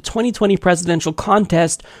eyeing the 2020 presidential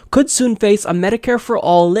contest could soon face a Medicare for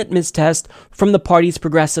All litmus test from the party's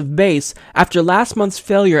progressive base after last month's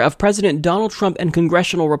failure of President Donald Trump and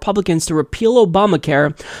congressional Republicans to repeal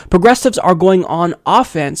Obamacare. Progressives are going on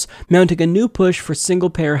offense, mounting a new push for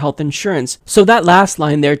single-payer health insurance. So that last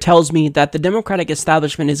line there tells me that the Democratic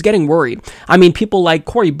establishment is getting worried. I mean, people like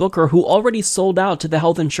Cory Booker, who already sold out to the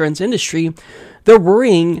health insurance industry, they're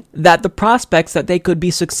worrying that the prospects that they could be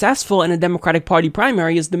successful in a Democratic Party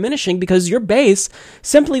primary is diminishing because your base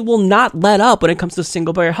simply will not let up when it comes to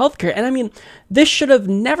single-payer healthcare. And I mean, this should have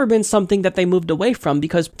never been something that they moved away from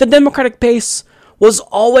because the Democratic base was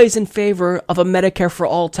always in favor of a Medicare for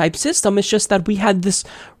All type system. It's just that we had this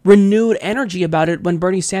renewed energy about it when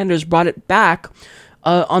Bernie Sanders brought it back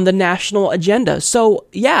on the national agenda. So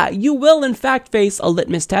yeah, you will in fact face a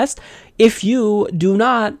litmus test. If you do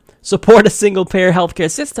not support a single-payer healthcare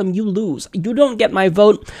system, you lose. You don't get my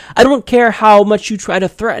vote. I don't care how much you try to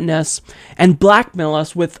threaten us and blackmail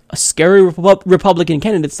us with scary Republican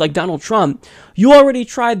candidates like Donald Trump. You already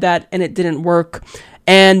tried that and it didn't work.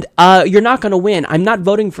 And you're not going to win. I'm not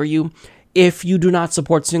voting for you if you do not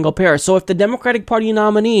support single payer. So if the Democratic Party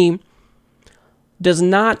nominee does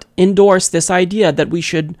not endorse this idea that we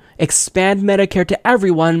should expand Medicare to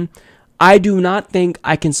everyone, I do not think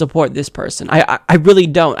I can support this person. I really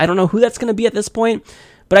don't. I don't know who that's going to be at this point,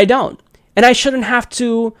 but I don't. And I shouldn't have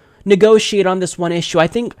to negotiate on this one issue. I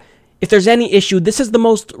think if there's any issue, this is the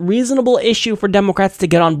most reasonable issue for Democrats to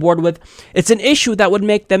get on board with. It's an issue that would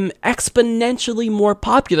make them exponentially more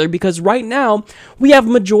popular because right now we have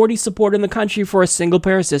majority support in the country for a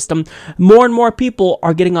single-payer system. More and more people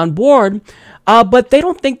are getting on board, but they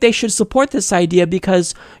don't think they should support this idea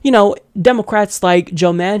because, Democrats like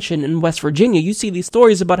Joe Manchin in West Virginia, you see these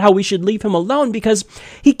stories about how we should leave him alone because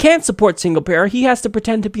he can't support single-payer. He has to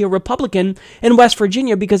pretend to be a Republican in West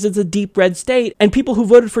Virginia because it's a deep red state, and people who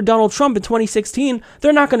voted for Donald Trump in 2016,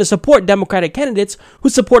 they're not going to support Democratic candidates who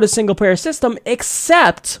support a single-payer system,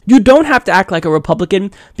 except you don't have to act like a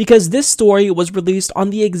Republican because this story was released on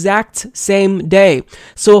the exact same day.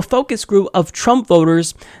 So a focus group of Trump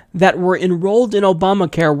voters that were enrolled in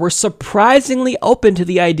Obamacare were surprisingly open to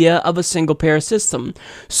the idea of a single-payer system.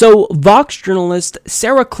 So Vox journalist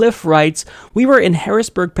Sarah Cliff writes, "We were in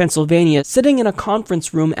Harrisburg, Pennsylvania, sitting in a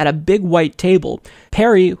conference room at a big white table.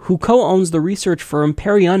 Perry, who co-owns the research firm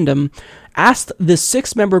Perry Undum, asked the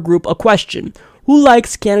 6-member group a question. Who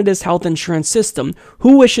likes Canada's health insurance system?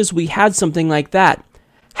 Who wishes we had something like that?"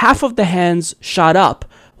 Half of the hands shot up.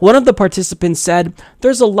 One of the participants said,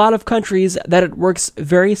 "There's a lot of countries that it works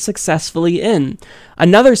very successfully in."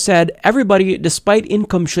 Another said, "Everybody, despite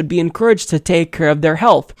income, should be encouraged to take care of their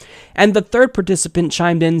health." And the third participant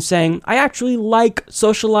chimed in saying, "I actually like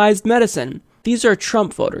socialized medicine." These are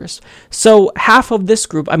Trump voters. So half of this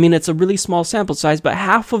group, it's a really small sample size, but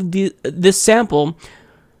half of this sample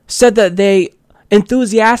said that they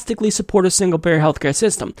enthusiastically support a single-payer healthcare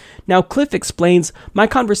system. Now, Cliff explains, "My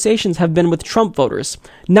conversations have been with Trump voters,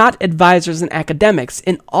 not advisors and academics.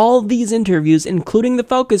 In all these interviews, including the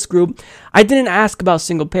focus group, I didn't ask about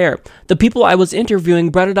single-payer. The people I was interviewing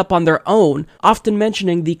brought it up on their own, often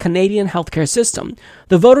mentioning the Canadian healthcare system.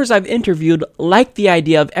 The voters I've interviewed like the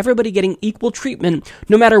idea of everybody getting equal treatment,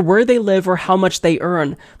 no matter where they live or how much they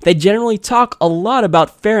earn. They generally talk a lot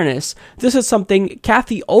about fairness. This is something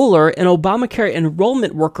Kathy Oler, an Obamacare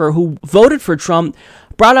enrollment worker who voted for Trump,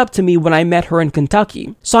 brought up to me when I met her in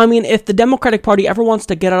Kentucky. So, if the Democratic Party ever wants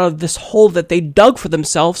to get out of this hole that they dug for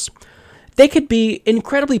themselves, they could be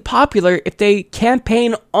incredibly popular if they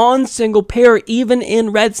campaign on single payer even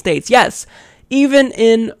in red states. Yes, even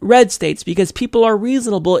in red states, because people are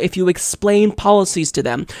reasonable if you explain policies to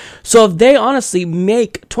them. So if they honestly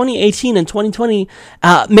make 2018 and 2020,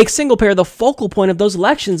 make single payer the focal point of those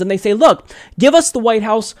elections, and they say, look, give us the White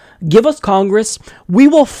House, give us Congress, we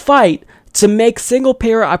will fight to make single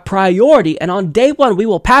payer a priority, and on day one, we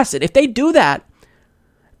will pass it. If they do that,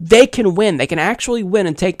 they can win. They can actually win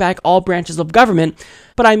and take back all branches of government.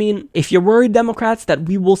 But if you're worried, Democrats, that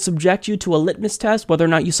we will subject you to a litmus test, whether or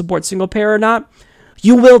not you support single payer or not,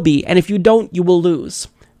 you will be. And if you don't, you will lose.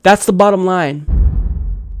 That's the bottom line.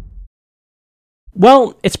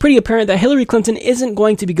 Well, it's pretty apparent that Hillary Clinton isn't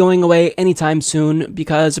going to be going away anytime soon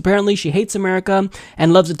because apparently she hates America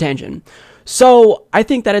and loves attention. So I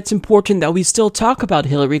think that it's important that we still talk about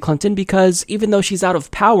Hillary Clinton because even though she's out of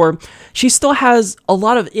power, she still has a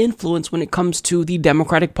lot of influence when it comes to the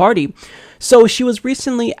Democratic Party. So she was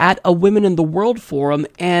recently at a Women in the World forum,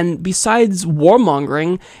 and besides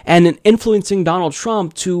warmongering and influencing Donald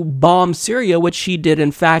Trump to bomb Syria, which she did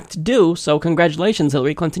in fact do, so congratulations,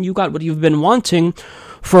 Hillary Clinton, you got what you've been wanting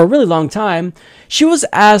for a really long time, she was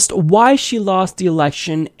asked why she lost the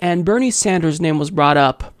election, and Bernie Sanders' name was brought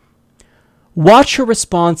up. Watch her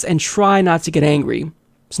response and try not to get angry.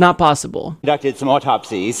 It's not possible. Conducted some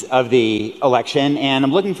autopsies of the election, and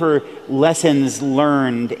I'm looking for lessons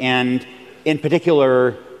learned. And in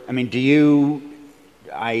particular, to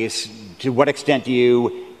what extent do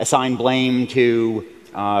you assign blame to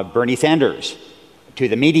Bernie Sanders, to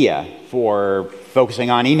the media for focusing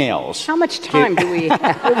on emails? How much time do we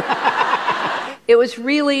have? It was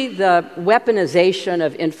really the weaponization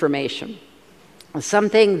of information,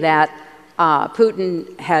 something that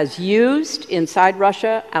Putin has used inside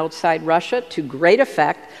Russia, outside Russia, to great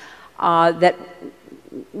effect, that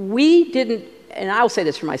we didn't, and I'll say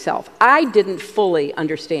this for myself, I didn't fully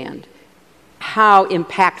understand how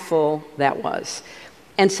impactful that was.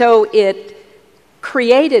 And so it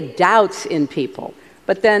created doubts in people.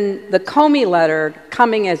 But then the Comey letter,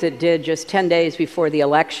 coming as it did just 10 days before the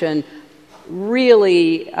election,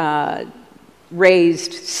 really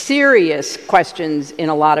raised serious questions in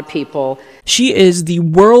a lot of people. She is the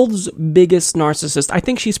world's biggest narcissist. I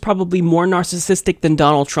think she's probably more narcissistic than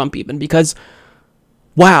Donald Trump even, because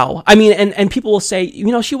wow. I mean, and people will say, you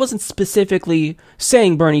know, she wasn't specifically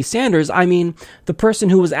saying Bernie Sanders. I mean, the person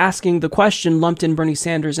who was asking the question lumped in Bernie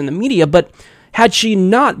Sanders in the media, but had she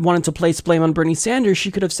not wanted to place blame on Bernie Sanders, she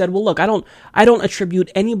could have said, well, look, I don't attribute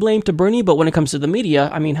any blame to Bernie, but when it comes to the media,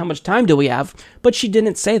 I mean, how much time do we have? But she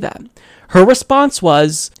didn't say that. Her response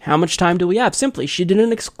was, how much time do we have? Simply, she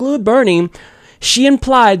didn't exclude Bernie. She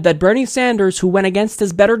implied that Bernie Sanders, who went against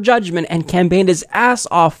his better judgment and campaigned his ass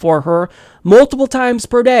off for her multiple times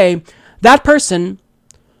per day, that person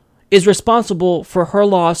is responsible for her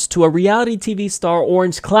loss to a reality TV star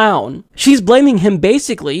orange clown. She's blaming him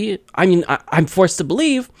basically, I mean, I'm forced to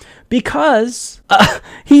believe, because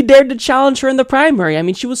he dared to challenge her in the primary. I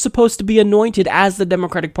mean, she was supposed to be anointed as the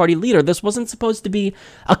Democratic Party leader. This wasn't supposed to be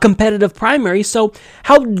a competitive primary, so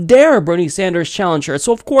how dare Bernie Sanders challenge her?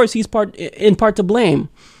 So of course he's in part to blame.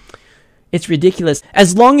 It's ridiculous.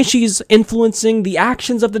 As long as she's influencing the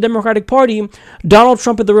actions of the Democratic Party, Donald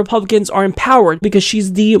Trump and the Republicans are empowered because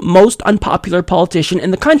she's the most unpopular politician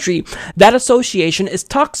in the country. That association is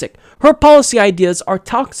toxic. Her policy ideas are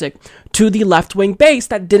toxic to the left-wing base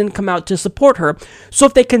that didn't come out to support her. So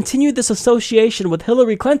if they continue this association with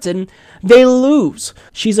Hillary Clinton, they lose.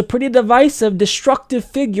 She's a pretty divisive, destructive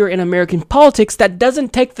figure in American politics that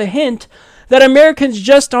doesn't take the hint that Americans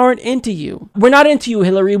just aren't into you. We're not into you,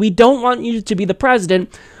 Hillary. We don't want you to be the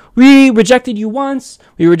president. We rejected you once.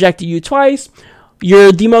 We rejected you twice.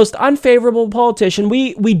 You're the most unfavorable politician.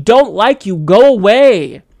 We don't like you. Go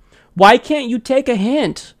away. Why can't you take a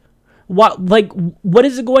hint? What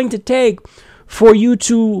is it going to take for you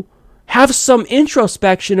to have some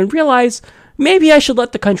introspection and realize maybe I should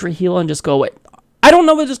let the country heal and just go away? I don't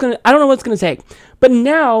know what it's going to take. But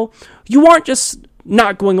now you aren't just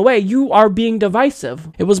not going away, you are being divisive.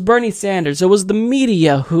 It was Bernie Sanders. It was the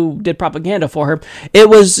media who did propaganda for her. It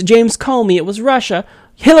was James Comey. It was Russia.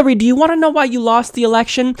 Hillary, do you want to know why you lost the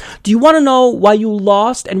election? Do you want to know why you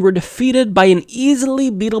lost and were defeated by an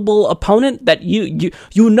easily beatable opponent that you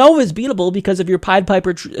know is beatable because of your Pied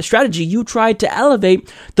Piper strategy? You tried to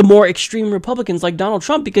elevate the more extreme Republicans like Donald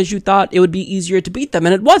Trump because you thought it would be easier to beat them,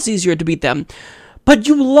 and it was easier to beat them. But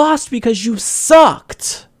you lost because you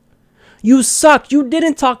sucked. You sucked. You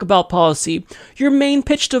didn't talk about policy. Your main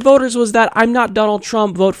pitch to voters was that I'm not Donald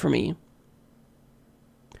Trump, vote for me.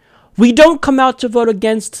 We don't come out to vote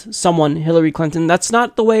against someone, Hillary Clinton. That's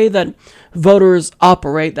not the way that voters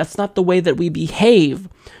operate. That's not the way that we behave.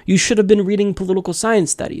 You should have been reading political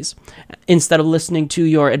science studies instead of listening to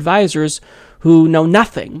your advisors who know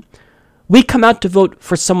nothing. We come out to vote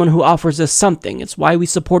for someone who offers us something. It's why we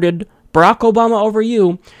supported Barack Obama over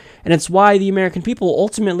you. And it's why the American people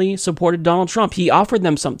ultimately supported Donald Trump. He offered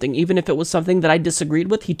them something, even if it was something that I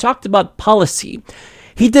disagreed with. He talked about policy.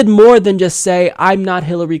 He did more than just say, I'm not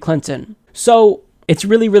Hillary Clinton. So it's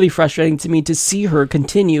really, really frustrating to me to see her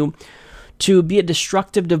continue to be a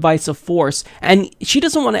destructive, divisive force. And she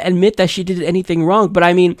doesn't want to admit that she did anything wrong. But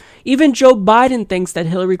I mean, even Joe Biden thinks that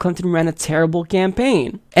Hillary Clinton ran a terrible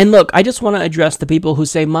campaign. And look, I just want to address the people who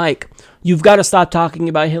say, Mike, you've got to stop talking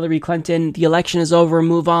about Hillary Clinton. The election is over.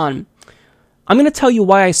 Move on. I'm going to tell you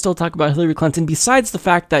why I still talk about Hillary Clinton, besides the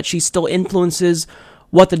fact that she still influences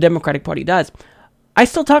what the Democratic Party does. I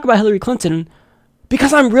still talk about Hillary Clinton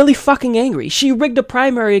because I'm really fucking angry. She rigged a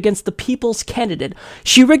primary against the people's candidate.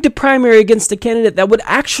 She rigged a primary against a candidate that would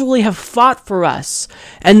actually have fought for us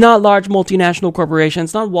and not large multinational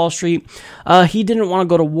corporations, not Wall Street. He didn't want to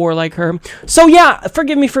go to war like her. So yeah,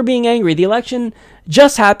 forgive me for being angry. The election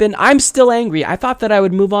just happened. I'm still angry. I thought that I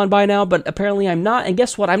would move on by now, but apparently I'm not. And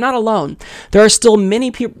guess what? I'm not alone. There are still many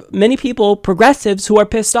people, progressives, who are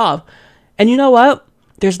pissed off. And you know what?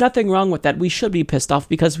 There's nothing wrong with that. We should be pissed off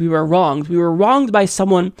because we were wronged. We were wronged by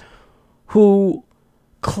someone who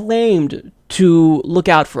claimed to look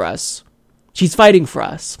out for us. She's fighting for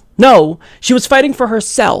us. No, she was fighting for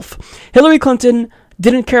herself. Hillary Clinton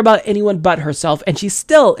didn't care about anyone but herself, and she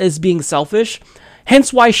still is being selfish.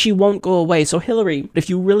 Hence why she won't go away. So Hillary, if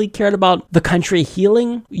you really cared about the country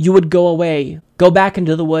healing, you would go away. Go back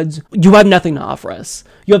into the woods. You have nothing to offer us.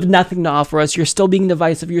 You have nothing to offer us. You're still being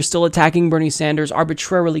divisive. You're still attacking Bernie Sanders,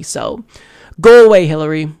 arbitrarily so. Go away,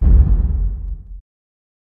 Hillary.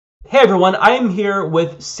 Hey everyone, I am here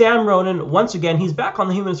with Sam Ronan once again. He's back on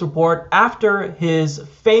the Humanist Report after his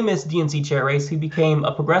famous DNC chair race. He became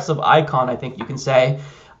a progressive icon, I think you can say.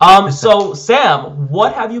 So Sam,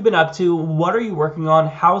 what have you been up to? What are you working on?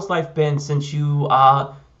 How's life been since you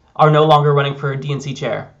are no longer running for DNC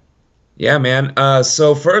chair? Yeah, man.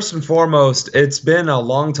 So first and foremost, it's been a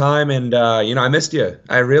long time, and I missed you.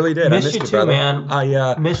 I really did. Missed I missed you you, too, brother. man.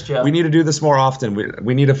 I missed you. We need to do this more often.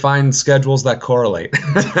 We need to find schedules that correlate.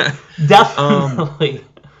 Definitely.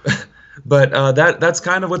 But that's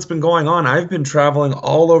kind of what's been going on. I've been traveling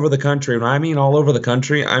all over the country. When I mean all over the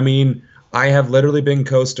country, I mean I have literally been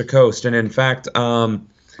coast to coast. And in fact,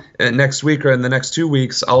 next week or in the next 2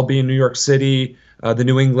 weeks, I'll be in New York City, the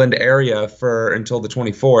New England area until the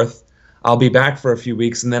 24th. I'll be back for a few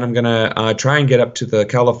weeks, and then I'm going to try and get up to the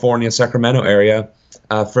California, Sacramento area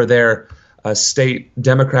for their state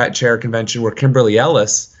Democrat chair convention, where Kimberly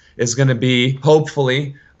Ellis is going to be,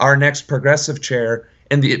 hopefully, our next progressive chair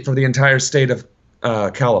for the entire state of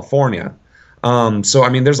California. So, I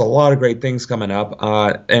mean, there's a lot of great things coming up,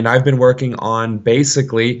 and I've been working on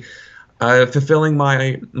basically fulfilling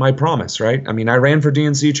my promise, right? I mean, I ran for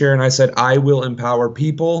DNC chair, and I said I will empower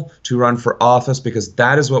people to run for office because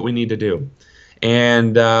that is what we need to do.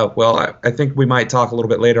 And, I think we might talk a little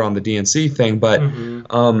bit later on the DNC thing, but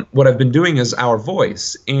what I've been doing is Our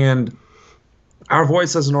Voice. And Our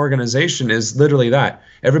Voice as an organization is literally that.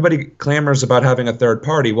 Everybody clamors about having a third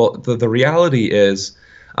party. Well, the reality is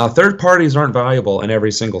third parties aren't viable in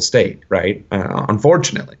every single state, right?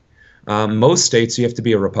 Unfortunately. Most states you have to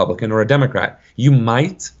be a Republican or a Democrat. You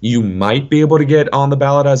might be able to get on the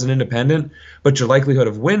ballot as an independent, but your likelihood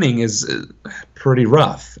of winning is pretty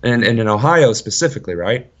rough, and in Ohio specifically,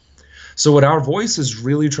 right? So what Our Voice is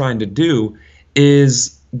really trying to do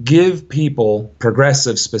is give people,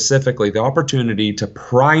 progressives specifically, the opportunity to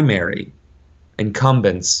primary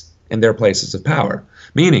incumbents in their places of power.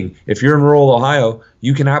 Meaning, if you're in rural Ohio,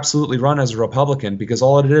 you can absolutely run as a Republican because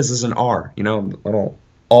all it is an R, a little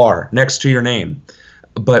R next to your name.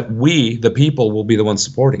 But we, the people, will be the ones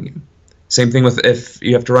supporting you. Same thing with if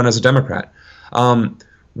you have to run as a Democrat.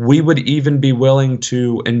 We would even be willing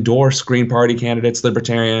to endorse Green Party candidates,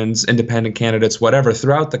 Libertarians, independent candidates, whatever,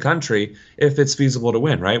 throughout the country if it's feasible to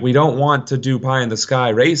win, right? We don't want to do pie-in-the-sky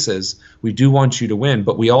races. We do want you to win,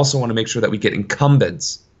 but we also want to make sure that we get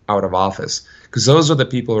incumbents out of office because those are the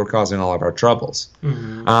people who are causing all of our troubles.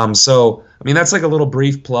 So, I mean, that's like a little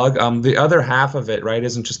brief plug. The other half of it, right,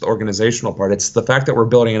 isn't just the organizational part. It's the fact that we're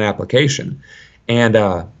building an application and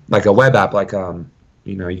like a web app, like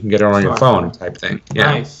you can get it on your phone type thing. Yeah.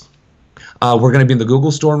 Nice. We're going to be in the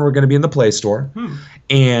Google Store and we're going to be in the Play Store.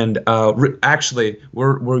 And actually,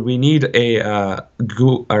 we need a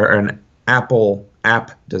Google or an Apple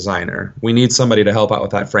app designer. We need somebody to help out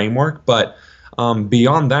with that framework. But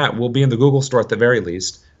beyond that, we'll be in the Google Store at the very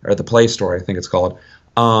least, or the Play Store, I think it's called.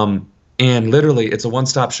 And literally, it's a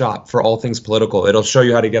one-stop shop for all things political. It'll show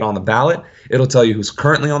you how to get on the ballot. It'll tell you who's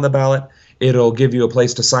currently on the ballot. It'll give you a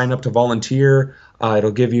place to sign up to volunteer.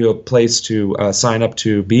 It'll give you a place to sign up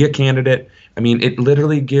to be a candidate. I mean, it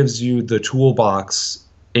literally gives you the toolbox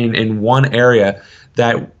in one area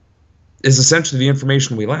that is essentially the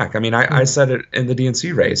information we lack. I mean, I said it in the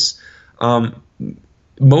DNC race.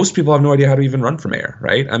 Most people have no idea how to even run for mayor,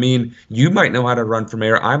 right? I mean, you might know how to run for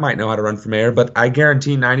mayor. I might know how to run for mayor, but I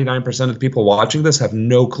guarantee 99% of the people watching this have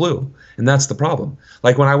no clue. And that's the problem.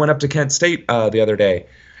 Like when I went up to Kent State the other day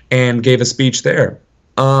and gave a speech there,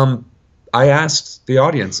 I asked the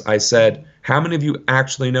audience, I said, how many of you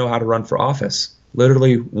actually know how to run for office?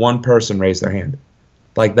 Literally one person raised their hand.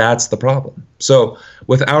 Like, that's the problem. So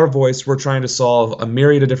with Our Voice, we're trying to solve a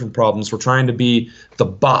myriad of different problems. We're trying to be the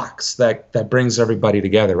box that brings everybody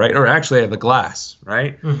together, right? Or actually the glass,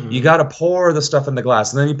 right? You got to pour the stuff in the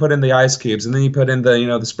glass, and then you put in the ice cubes, and then you put in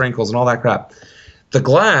the, the sprinkles and all that crap. The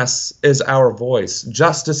glass is Our Voice.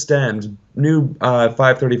 Justice Dems, New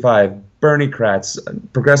 535, Bernie-crats,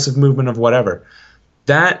 progressive movement of whatever.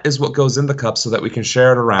 That is what goes in the cup so that we can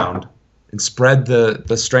share it around and spread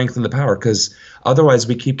the strength and the power, because otherwise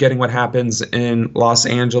we keep getting what happens in Los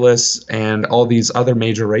Angeles and all these other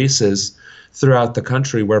major races throughout the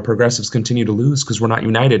country where progressives continue to lose because we're not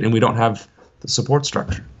united and we don't have the support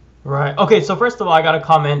structure. Right. Okay, so first of all, I got to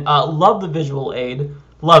comment, love the visual aid.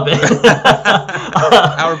 Love it.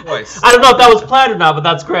 Our Voice. I don't know if that was planned or not, but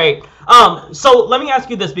that's great. So let me ask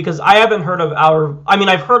you this, because I haven't heard of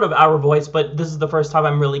I've heard of Our Voice, but this is the first time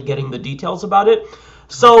I'm really getting the details about it.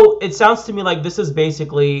 So it sounds to me like this is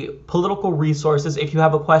basically political resources. If you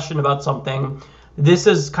have a question about something, this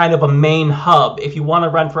is kind of a main hub. If you want to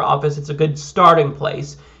run for office, it's a good starting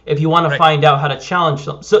place. If you want to find out how to challenge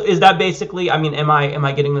them. So is that basically, am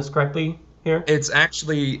I getting this correctly here? It's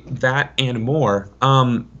actually that and more.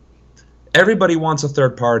 Everybody wants a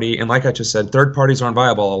third party, and like I just said, third parties aren't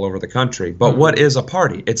viable all over the country. But what is a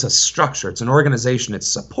party? It's a structure. It's an organization. It's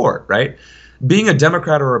support, right? Being a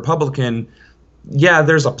Democrat or a Republican yeah,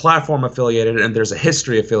 there's a platform affiliated and there's a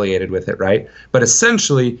history affiliated with it, right? But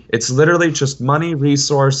essentially, it's literally just money,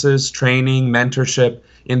 resources, training, mentorship,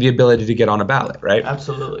 and the ability to get on a ballot, right?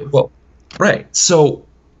 Absolutely. Well, right. So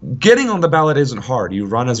getting on the ballot isn't hard. You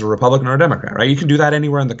run as a Republican or a Democrat, right? You can do that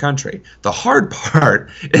anywhere in the country. The hard part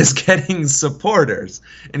is getting supporters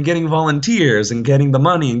and getting volunteers and getting the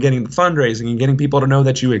money and getting the fundraising and getting people to know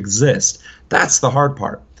that you exist. That's the hard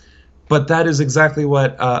part. But that is exactly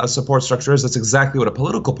what a support structure is. That's exactly what a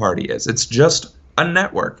political party is. It's just a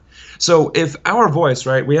network. So if our voice,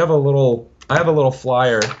 right, I have a little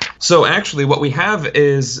flyer. So actually what we have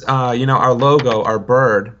is, our logo, our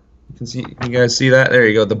bird. Can you guys see that? There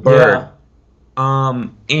you go, the bird. Yeah.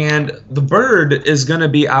 And the bird is going to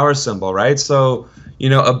be our symbol, right? So,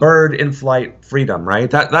 a bird in flight, freedom, right?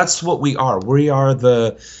 That's what we are. We are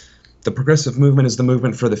the progressive movement is the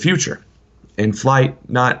movement for the future. In flight,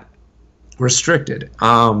 not restricted.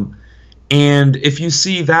 And if you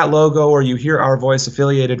see that logo or you hear our voice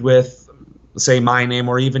affiliated with, say, my name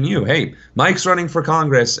or even you, hey, Mike's running for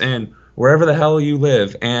Congress and wherever the hell you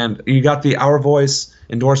live, and you got the Our Voice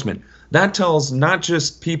endorsement, that tells not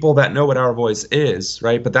just people that know what Our Voice is,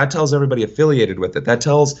 right, but that tells everybody affiliated with it. That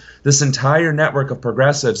tells this entire network of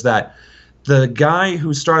progressives that the guy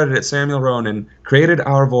who started it, Samuel Ronan, created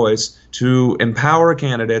Our Voice to empower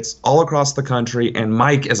candidates all across the country, and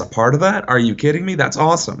Mike is a part of that? Are you kidding me? That's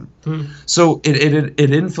awesome. So it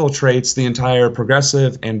infiltrates the entire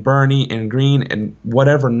progressive and Bernie and Green and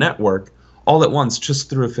whatever network all at once just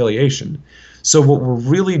through affiliation. So what we're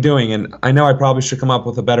really doing, and I know I probably should come up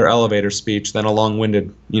with a better elevator speech than a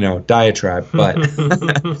long-winded, diatribe, but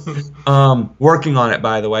working on it,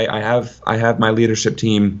 by the way. I have my leadership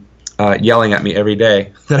team yelling at me every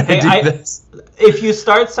day that I do this. If you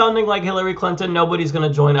start sounding like Hillary Clinton, nobody's going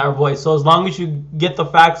to join Our Voice. So as long as you get the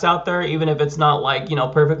facts out there, even if it's not like,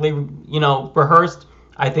 perfectly, rehearsed,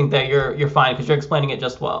 I think that you're fine because you're explaining it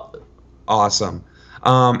just well. Awesome.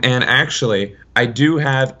 And actually, I do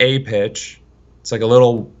have a pitch. It's like a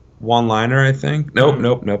little one-liner, I think.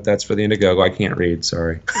 Nope. That's for the Indiegogo. I can't read.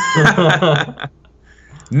 Sorry.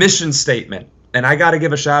 Mission statement. And I got to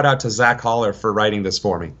give a shout out to Zach Haller for writing this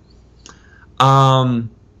for me.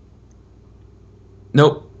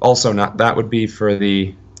 Nope. Also not. That would be for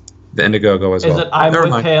the Indiegogo as well. Is it I'm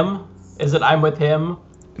with him? Is it I'm with him?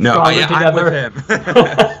 No, I'm with him.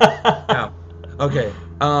 No. Okay.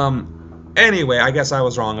 Anyway, I guess I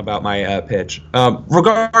was wrong about my pitch.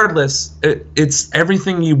 Regardless, it's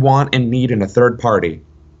everything you want and need in a third party,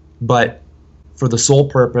 but for the sole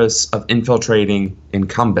purpose of infiltrating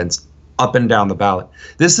incumbents up and down the ballot.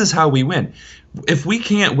 This is how we win. If we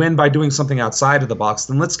can't win by doing something outside of the box,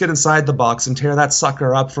 then let's get inside the box and tear that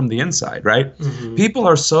sucker up from the inside, right? Mm-hmm. People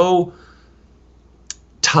are so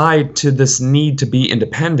tied to this need to be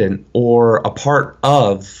independent or a part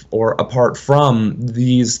of or apart from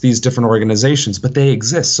these different organizations, but they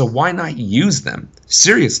exist. So why not use them?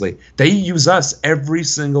 Seriously, they use us every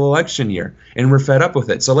single election year, and we're fed up with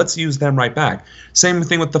it. So let's use them right back. Same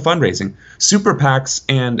thing with the fundraising. Super PACs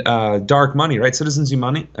and dark money, right? Citizens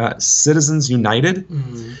United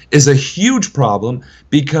is a huge problem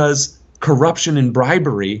because corruption and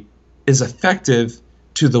bribery is effective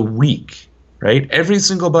to the weak. Right? Every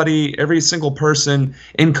single person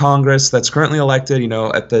in Congress that's currently elected,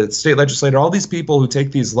 at the state legislature, all these people who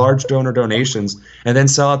take these large donor donations and then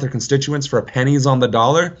sell out their constituents for pennies on the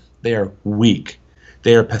dollar, they are weak.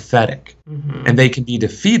 They are pathetic. Mm-hmm. And they can be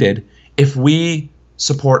defeated if we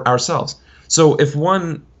support ourselves. So if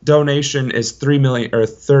one donation is $3 million or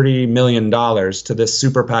 $30 million to this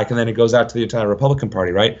super PAC and then it goes out to the entire Republican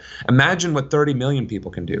Party, right? Imagine what 30 million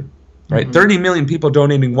people can do. Right, 30 million people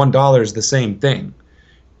donating $1 is the same thing.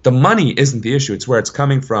 The money isn't the issue. It's where it's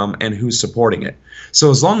coming from and who's supporting it.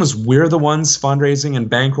 So as long as we're the ones fundraising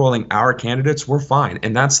and bankrolling our candidates, we're fine.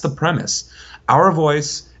 And that's the premise. Our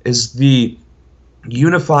Voice is the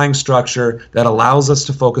unifying structure that allows us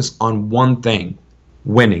to focus on one thing,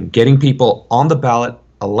 winning, getting people on the ballot,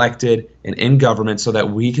 elected, and in government so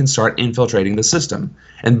that we can start infiltrating the system.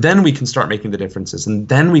 And then we can start making the differences. And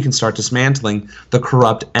then we can start dismantling the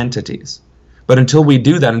corrupt entities. But until we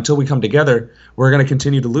do that, until we come together, we're going to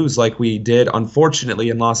continue to lose like we did, unfortunately,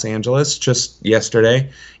 in Los Angeles just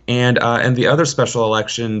yesterday and the other special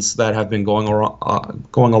elections that have been going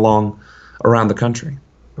along around the country.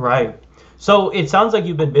 Right. So it sounds like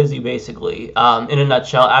you've been busy, basically, in a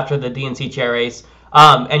nutshell, after the DNC chair race.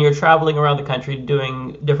 And you're traveling around the country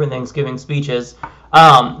doing different things, giving speeches.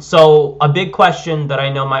 So a big question that I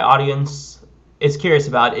know my audience is curious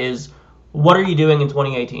about is, what are you doing in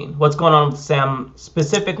 2018? What's going on with Sam,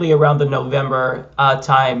 specifically around the November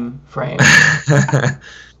time frame?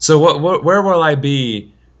 So where will I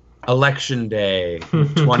be Election Day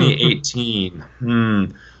 2018?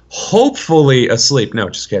 Hopefully asleep. No,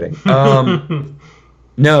 just kidding.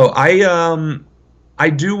 No, I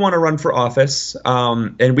do want to run for office,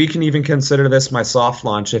 and we can even consider this my soft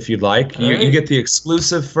launch if you'd like. You get the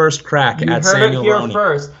exclusive first crack at Samuel Ronan. You heard it here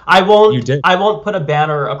first. I won't put a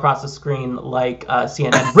banner across the screen like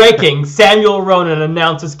CNN. Breaking: Samuel Ronan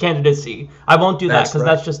announces candidacy. I won't do that because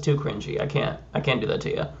that's just too cringy. I can't do that to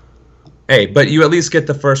you. Hey, but you at least get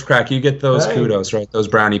the first crack. You get those kudos, right? Those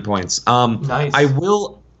brownie points. Nice.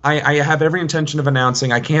 I have every intention of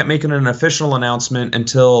announcing. I can't make it an official announcement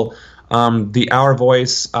until the Our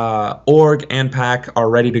Voice org and PAC are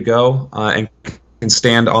ready to go and can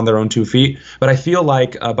stand on their own 2 feet. But I feel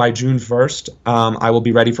like by June 1st, I will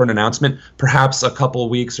be ready for an announcement, perhaps a couple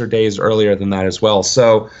weeks or days earlier than that as well.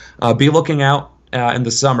 So be looking out in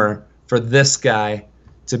the summer for this guy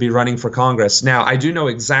to be running for Congress. Now, I do know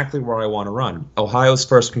exactly where I want to run. Ohio's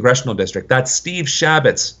 1st Congressional District. That's Steve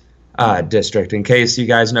Shabitt's district, in case you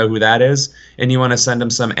guys know who that is, and you want to send him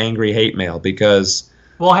some angry hate mail because...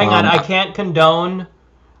 Well, hang on. I can't condone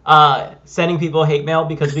sending people hate mail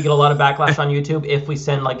because we get a lot of backlash on YouTube if we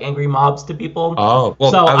send like angry mobs to people. Oh,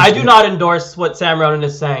 well, so I do not endorse what Sam Ronan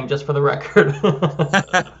is saying, just for the record.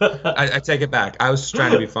 I take it back. I was just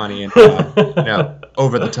trying to be funny and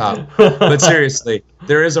over the top. But seriously,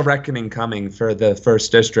 there is a reckoning coming for the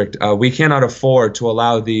 1st District. We cannot afford to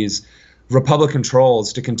allow these Republican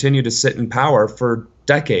trolls to continue to sit in power for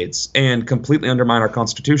decades and completely undermine our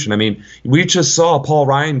Constitution. I mean, we just saw Paul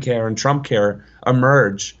Ryan care and Trump care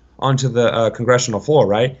emerge onto the congressional floor,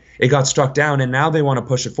 right? It got struck down, and now they want to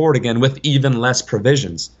push it forward again with even less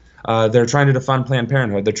provisions. They're trying to defund Planned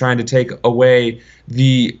Parenthood. They're trying to take away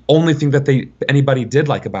the only thing that anybody did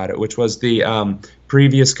like about it, which was the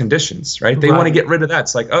previous conditions, right? They want to get rid of that.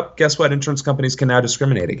 It's like, oh, guess what? Insurance companies can now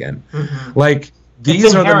discriminate again. Mm-hmm. Like,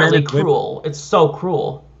 these are the men and cruel. It's so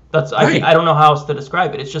cruel. I don't know how else to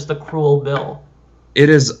describe it. It's just a cruel bill. It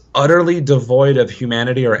is utterly devoid of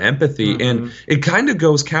humanity or empathy, and it kind of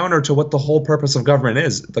goes counter to what the whole purpose of government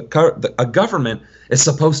is. A government is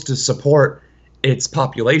supposed to support its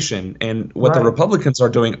population, and what the Republicans are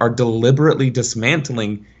doing are deliberately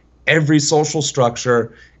dismantling every social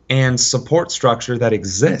structure and support structure that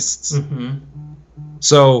exists. Mm-hmm.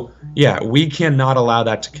 So, yeah, we cannot allow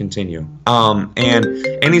that to continue. And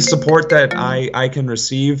any support that I can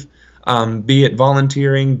receive, be it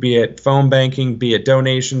volunteering, be it phone banking, be it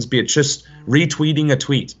donations, be it just retweeting a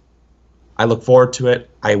tweet, I look forward to it,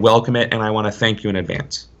 I welcome it, and I want to thank you in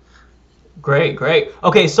advance. Great.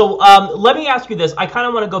 Okay, so let me ask you this. I kind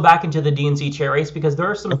of want to go back into the DNC chair race because there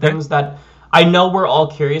are some things that I know we're all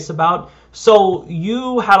curious about. So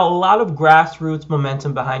you had a lot of grassroots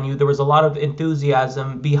momentum behind you. There was a lot of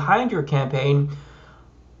enthusiasm behind your campaign.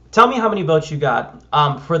 Tell me how many votes you got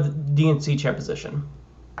for the DNC chair position.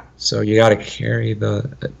 So you got to carry the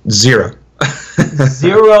 0.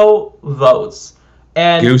 0 votes.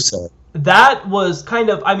 And Goose egg. That was kind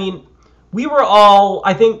of, I mean, we were all,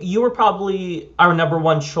 I think you were probably our number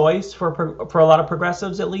one choice for a lot of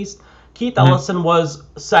progressives, at least. Keith Ellison was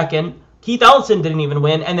second. Keith Ellison didn't even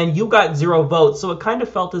win, and then you got 0 votes. So it kind of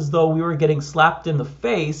felt as though we were getting slapped in the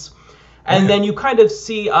face. And then you kind of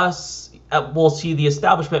see us, we'll see the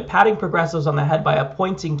establishment patting progressives on the head by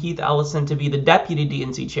appointing Keith Ellison to be the deputy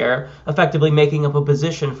DNC chair, effectively making up a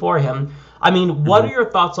position for him. I mean, what are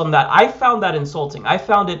your thoughts on that? I found that insulting. I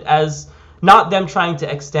found it as not them trying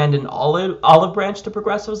to extend an olive branch to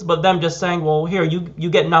progressives, but them just saying, well, here, you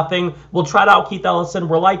get nothing. We'll trot out Keith Ellison.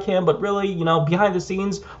 We're like him, but really, behind the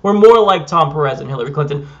scenes, we're more like Tom Perez and Hillary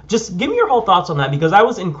Clinton. Just give me your whole thoughts on that, because I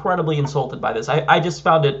was incredibly insulted by this. I just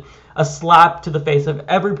found it a slap to the face of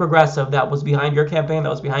every progressive that was behind your campaign, that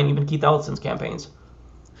was behind even Keith Ellison's campaigns.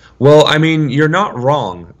 Well, I mean, you're not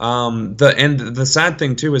wrong. The sad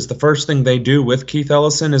thing too is the first thing they do with Keith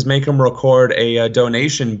Ellison is make him record a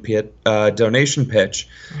donation pitch,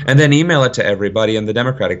 and then email it to everybody in the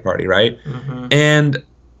Democratic Party, right? And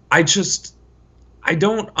I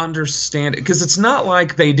don't understand it, because it's not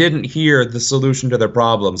like they didn't hear the solution to their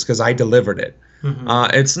problems, because I delivered it.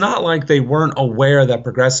 It's not like they weren't aware that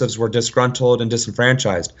progressives were disgruntled and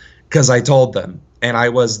disenfranchised, because I told them, and I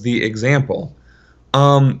was the example.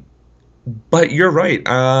 But you're right.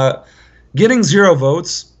 Getting 0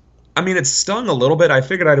 votes, I mean, it stung a little bit. I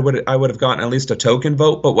figured I would have gotten at least a token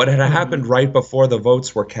vote. But what had happened right before the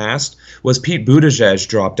votes were cast was Pete Buttigieg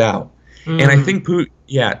dropped out, and I think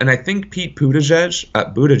Pete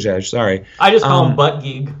Buttigieg. Sorry, I just call him Butt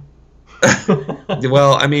Geek.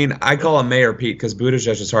 Well, I mean, I call him Mayor Pete because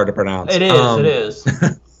Buttigieg is hard to pronounce. It is.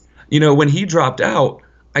 When he dropped out,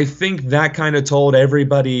 I think that kind of told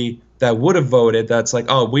everybody that would have voted that's like,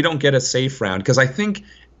 oh, we don't get a safe round, because I think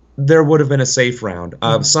there would have been a safe round.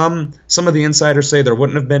 Some of the insiders say there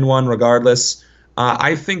wouldn't have been one regardless.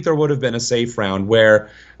 I think there would have been a safe round where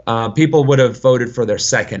people would have voted for their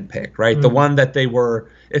second pick, right? The one that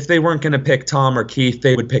if they weren't going to pick Tom or Keith,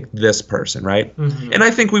 they would pick this person, right? And I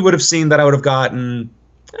think we would have seen that I would have gotten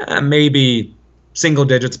maybe single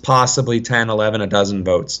digits, possibly 10, 11, a dozen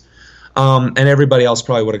votes. And everybody else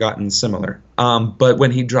probably would have gotten similar. But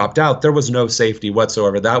when he dropped out, there was no safety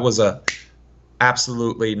whatsoever. That was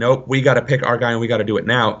absolutely, nope, we got to pick our guy and we got to do it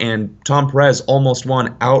now. And Tom Perez almost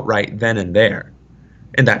won outright then and there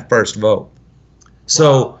in that first vote.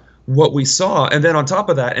 So what we saw, and then on top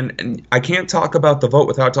of that, and I can't talk about the vote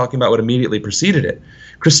without talking about what immediately preceded it.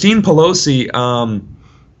 Christine Pelosi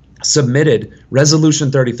submitted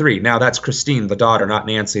Resolution 33. Now that's Christine, the daughter, not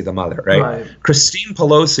Nancy, the mother, right? Christine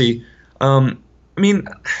Pelosi, I mean,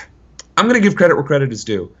 I'm going to give credit where credit is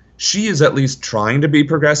due. She is at least trying to be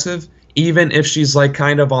progressive, even if she's like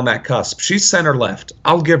kind of on that cusp. She's center left.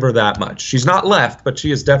 I'll give her that much. She's not left, but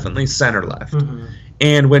she is definitely center left.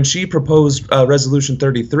 And when she proposed Resolution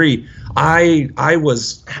 33, I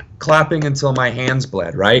was clapping until my hands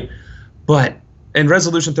bled, right? And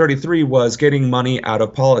Resolution 33 was getting money out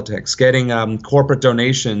of politics, getting corporate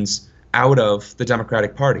donations out of the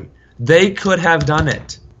Democratic Party. They could have done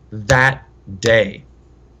it that day,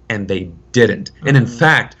 and they didn't. And in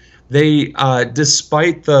fact, they,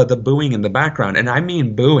 despite the booing in the background, and I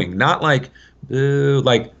mean booing, not like boo,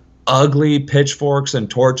 like ugly pitchforks and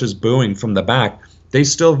torches booing from the back, they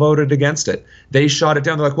still voted against it. They shot it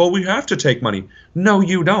down. They're like, well, we have to take money. No,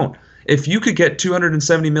 you don't. If you could get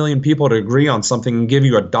 270 million people to agree on something and give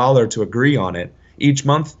you $1 to agree on it each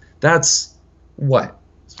month, that's what?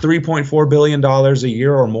 $3.4 billion a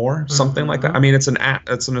year or more, something like that. I mean, it's an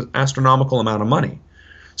astronomical amount of money.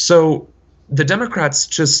 So the Democrats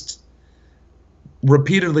just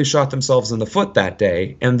repeatedly shot themselves in the foot that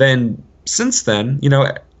day. And then since then,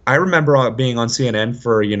 I remember being on CNN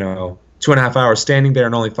for, 2.5 hours standing there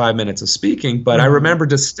and only 5 minutes of speaking. But I remember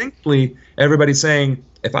distinctly everybody saying,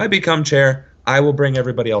 if I become chair, I will bring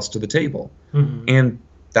everybody else to the table. And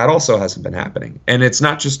that also hasn't been happening. And it's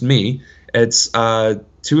not just me. It's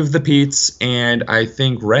two of the Petes and I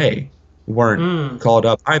think Ray weren't called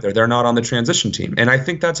up either. They're not on the transition team. And I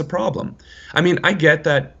think that's a problem. I mean, I get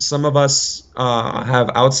that some of us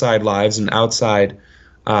have outside lives and outside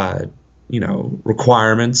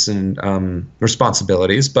requirements and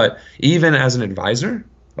responsibilities. But even as an advisor,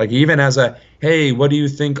 like even as hey, what do you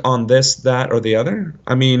think on this, that, or the other?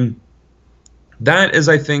 I mean, that is,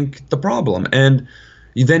 I think, the problem. And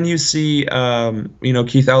then you see,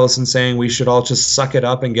 Keith Ellison saying we should all just suck it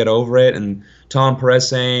up and get over it. And Tom Perez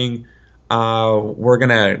saying we're going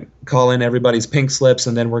to call in everybody's pink slips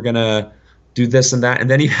and then we're going to do this and that. And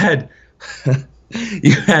then you had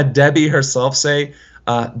Debbie herself say,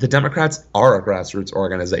 the Democrats are a grassroots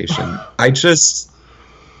organization.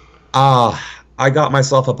 I got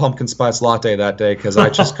myself a pumpkin spice latte that day because I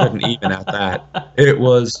just couldn't even at that. It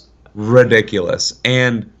was ridiculous.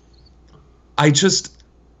 And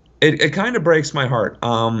it kind of breaks my heart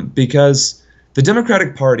because the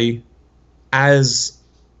Democratic Party as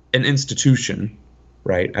an institution,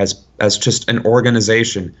 right, as just an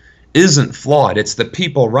organization, isn't flawed. It's the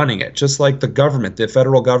people running it. Just like the government, the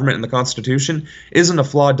federal government and the Constitution isn't a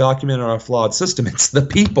flawed document or a flawed system. It's the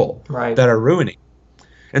people that are ruining it.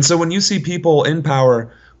 And so when you see people in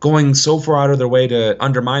power going so far out of their way to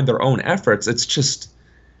undermine their own efforts, it's just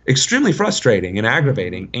extremely frustrating and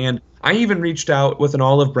aggravating. And I even reached out with an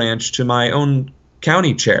olive branch to my own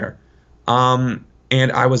county chair. And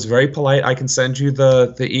I was very polite. I can send you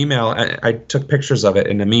the email. I took pictures of it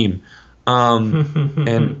in a meme.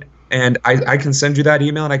 And I can send you that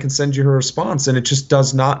email and I can send you her response. And it just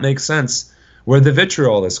does not make sense where the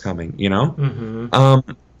vitriol is coming,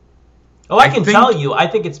 I can tell you, I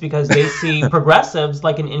think it's because they see progressives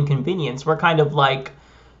like an inconvenience. We're kind of like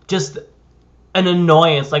just an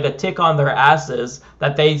annoyance, like a tick on their asses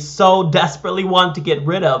that they so desperately want to get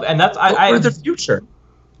rid of. And that's we're the future.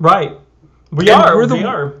 Right. We are.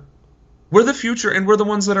 We're the future, and we're the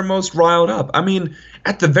ones that are most riled up. I mean,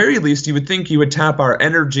 at the very least, you would think you would tap our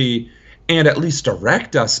energy and at least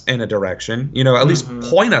direct us in a direction, at least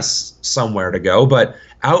point us somewhere to go. But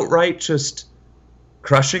outright just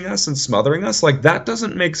crushing us and smothering us, like that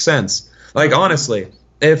doesn't make sense. Like honestly,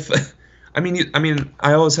 I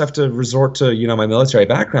always have to resort to my military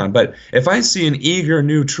background, but if I see an eager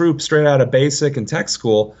new troop straight out of basic and tech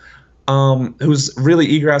school, who's really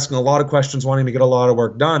eager, asking a lot of questions, wanting to get a lot of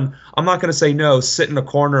work done, I'm not going to say no, sit in a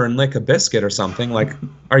corner and lick a biscuit or something. Like,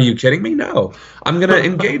 are you kidding me? No, I'm going to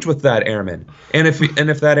engage with that airman. And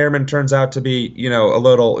if that airman turns out to be, a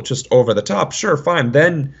little just over the top, sure, fine.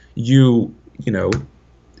 Then you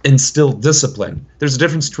instill discipline. There's a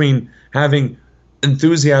difference between having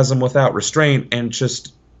enthusiasm without restraint and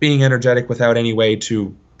just being energetic without any way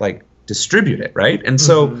to distribute it, right? And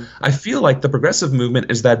so I feel like the progressive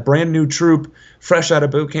movement is that brand new troop, fresh out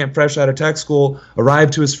of boot camp, fresh out of tech school,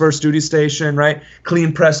 arrived to his first duty station, right?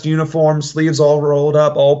 Clean pressed uniform, sleeves all rolled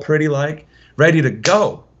up, all pretty ready to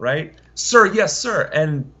go, right? Sir, yes, sir.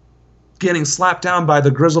 And getting slapped down by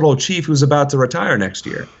the grizzled old chief who's about to retire next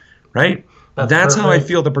year, right? That's how I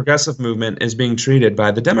feel the progressive movement is being treated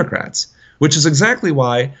by the Democrats, which is exactly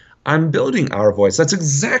why I'm building Our Voice. That's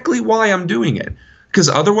exactly why I'm doing it. Because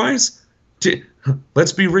otherwise,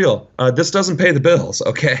 let's be real, this doesn't pay the bills,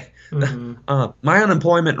 okay? My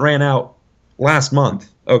unemployment ran out last month,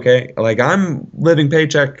 okay? I'm living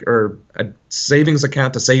paycheck or a savings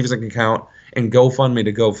account to savings account and GoFundMe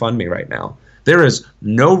to GoFundMe right now. There is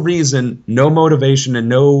no reason, no motivation, and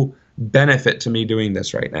no benefit to me doing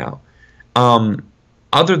this right now,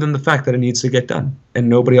 other than the fact that it needs to get done, and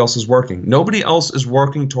nobody else is working. Nobody else is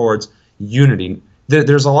working towards unity.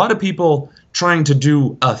 There's a lot of people trying to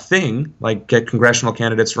do a thing, like get congressional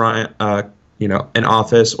candidates in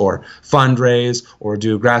office, or fundraise, or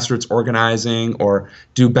do grassroots organizing, or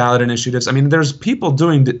do ballot initiatives. I mean, there's people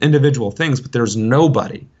doing individual things, but there's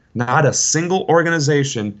nobody, not a single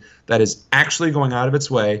organization that is actually going out of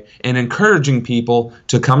its way and encouraging people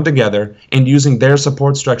to come together and using their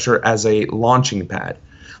support structure as a launching pad.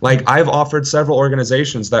 I've offered several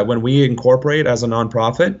organizations that when we incorporate as a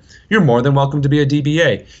nonprofit, you're more than welcome to be a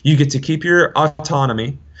DBA. You get to keep your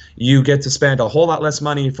autonomy, you get to spend a whole lot less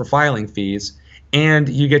money for filing fees, and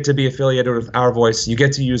you get to be affiliated with Our Voice, you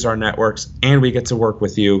get to use our networks, and we get to work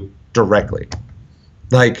with you directly.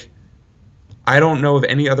 I don't know of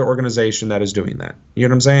any other organization that is doing that. You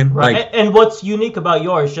know what I'm saying? Right. And what's unique about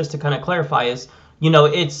yours, just to kind of clarify, is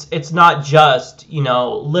it's not just,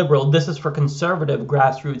 liberal. This is for conservative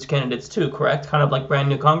grassroots candidates too, correct? Kind of like Brand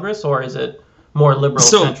New Congress, or is it more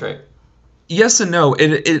liberal-centric? So, yes and no.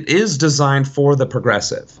 It is designed for the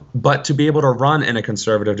progressive, but to be able to run in a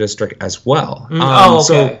conservative district as well.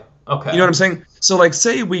 Okay. You know what I'm saying? So,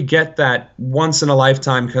 say we get that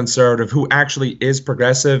once-in-a-lifetime conservative who actually is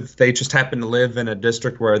progressive, they just happen to live in a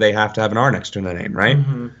district where they have to have an R next to their name, right?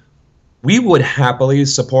 We would happily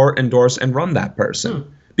support, endorse, and run that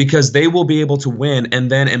person because they will be able to win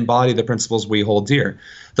and then embody the principles we hold dear.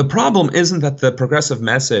 The problem isn't that the progressive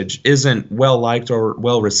message isn't well-liked or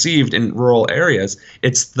well-received in rural areas.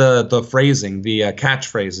 It's the phrasing, the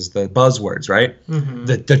catchphrases, the buzzwords, right?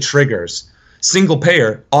 The triggers. Single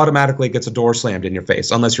payer automatically gets a door slammed in your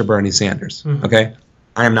face unless you're Bernie Sanders, okay?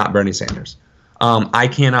 I am not Bernie Sanders. I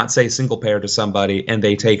cannot say single payer to somebody and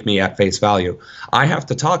they take me at face value. I have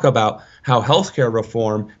to talk about how healthcare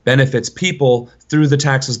reform benefits people through the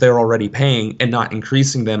taxes they're already paying and not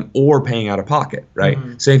increasing them or paying out of pocket, right?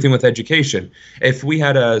 Same thing with education. If we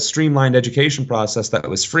had a streamlined education process that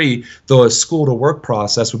was free, the school to work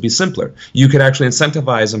process would be simpler. You could actually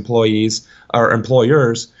incentivize employees or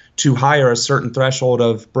employers to hire a certain threshold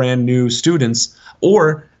of brand new students,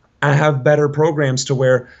 or have better programs to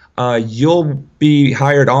where you'll be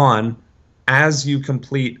hired on as you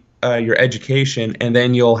complete your education, and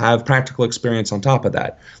then you'll have practical experience on top of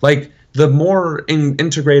that. The more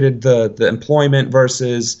integrated the employment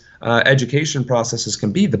versus education processes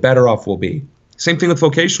can be, the better off we'll be. Same thing with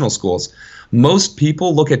vocational schools. Most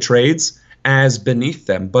people look at trades as beneath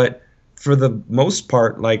them, but for the most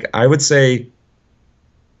part, I would say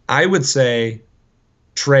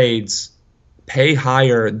trades pay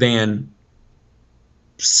higher than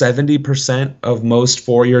 70% of most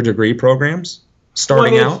four-year degree programs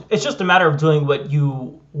starting out. It's just a matter of doing what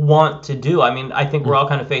you want to do. I mean, I think we're all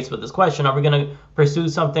kind of faced with this question. Are we going to pursue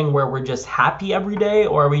something where we're just happy every day,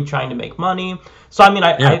 or are we trying to make money? So, I mean,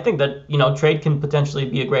 I think that, trade can potentially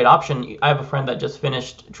be a great option. I have a friend that just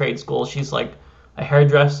finished trade school. She's like a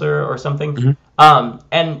hairdresser or something.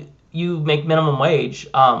 And you make minimum wage,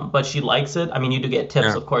 but she likes it. I mean, you do get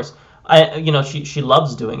tips, of course. She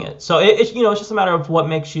loves doing it. So it's just a matter of what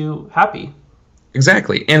makes you happy.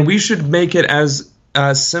 Exactly. And we should make it as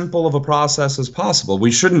simple of a process as possible.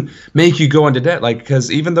 We shouldn't make you go into debt,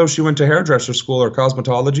 because even though she went to hairdresser school or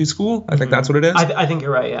cosmetology school, I think that's what it is. I think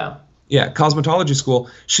you're right, yeah. Yeah, cosmetology school,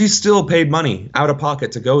 she still paid money out of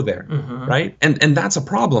pocket to go there, right? And that's a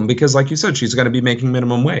problem because, like you said, she's going to be making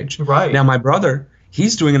minimum wage. Right. Now, my brother,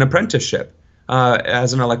 he's doing an apprenticeship.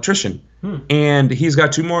 as an electrician. And he's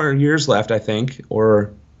got 2 more years left, I think.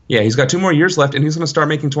 He's got 2 more years left, and he's going to start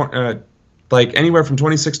making like anywhere from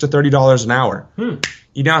 $26 to $30 an hour.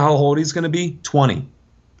 You know how old he's going to be? 20.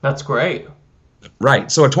 That's great.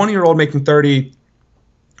 Right. So a 20-year-old making $30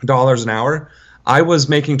 an hour. I was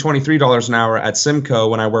making $23 an hour at Simcoe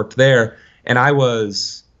when I worked there, and I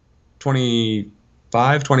was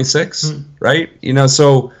 25, 26, right? You know,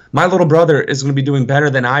 so my little brother is going to be doing better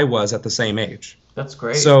than I was at the same age. That's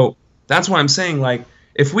great. So that's why I'm saying, like,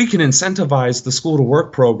 if we can incentivize the school to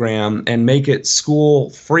work program and make it school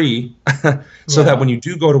free so that when you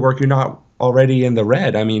do go to work, you're not already in the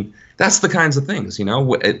red. I mean, that's the kinds of things, you know,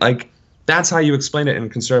 like that's how you explain it in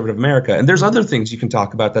conservative America. And there's other things you can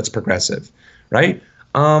talk about that's progressive, right?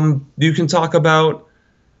 You can talk about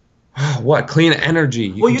clean energy.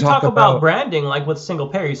 You talk about branding, like with single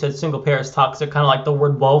payer. You said single payer is toxic, kind of like the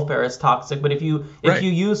word welfare is toxic. But if you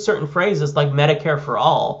use certain phrases like Medicare for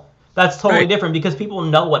all, that's totally different because people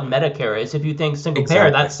know what Medicare is. If you think single payer,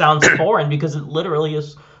 that sounds foreign because it literally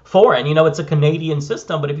is foreign. You know, it's a Canadian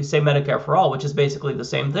system, but if you say Medicare for all, which is basically the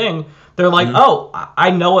same thing, they're like, oh, I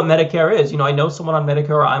know what Medicare is. You know, I know someone on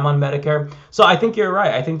Medicare or I'm on Medicare. So I think you're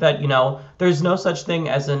right. I think that, you know, there's no such thing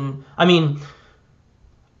as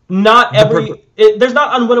not every there's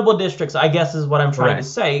not unwinnable districts, I guess is what I'm trying to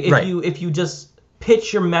say. If you just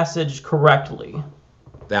pitch your message correctly.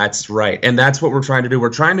 That's right. And that's what we're trying to do.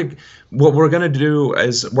 What we're going to do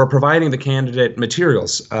is we're providing the candidate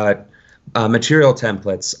materials, material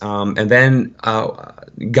templates, and then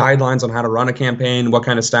guidelines on how to run a campaign, what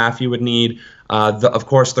kind of staff you would need, of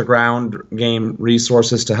course, the ground game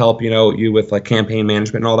resources to help, you with like campaign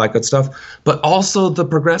management and all that good stuff, but also the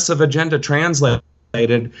progressive agenda translated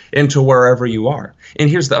into wherever you are. And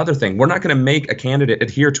here's the other thing. We're not going to make a candidate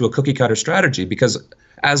adhere to a cookie cutter strategy because,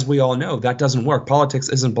 as we all know, that doesn't work. Politics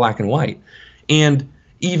isn't black and white. And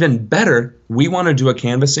even better, we want to do a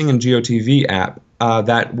canvassing and GOTV app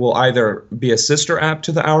that will either be a sister app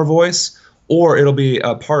to the Our Voice or it'll be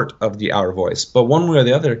a part of the Our Voice. But one way or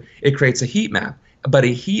the other, it creates a heat map. But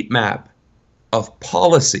a heat map of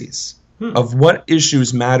policies, of what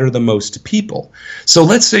issues matter the most to people. So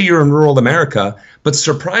let's say you're in rural America, but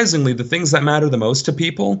surprisingly, the things that matter the most to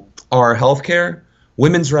people are healthcare,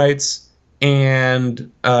 women's rights,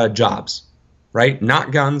 and jobs, right?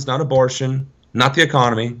 Not guns, not abortion, not the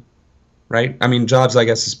economy, right? I mean, jobs, I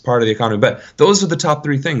guess, is part of the economy, but those are the top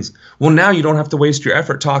 3 things. Well, now you don't have to waste your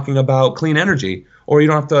effort talking about clean energy, or you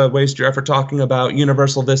don't have to waste your effort talking about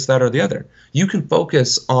universal this, that, or the other. You can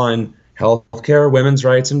focus on healthcare, women's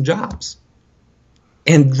rights, and jobs,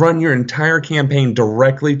 and run your entire campaign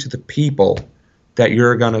directly to the people that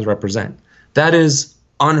you're going to represent. That is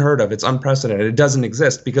unheard of. It's unprecedented. It doesn't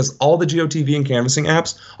exist because all the GOTV and canvassing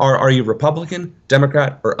apps are you Republican,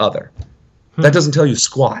 Democrat, or other? That doesn't tell you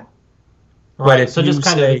squat. Right. So just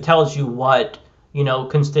kind of tells you what,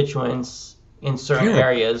 constituents in certain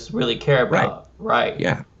areas really care about. Right.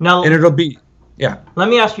 Yeah. Now, and it'll be, Let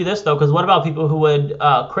me ask you this, though, because what about people who would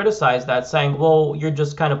criticize that, saying, well, you're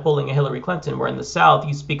just kind of pulling a Hillary Clinton, where in the South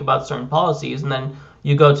you speak about certain policies, and then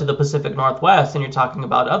you go to the Pacific Northwest and you're talking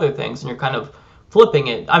about other things, and you're kind of flipping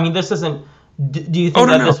it. I mean, this isn't... Do you think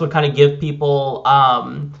this would kind of give people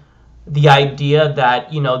the idea that,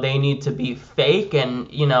 they need to be fake and,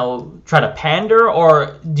 try to pander?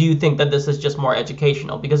 Or do you think that this is just more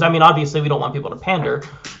educational? Because, I mean, obviously we don't want people to pander.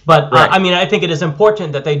 But, I think it is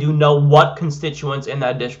important that they do know what constituents in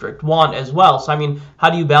that district want as well. So, I mean, how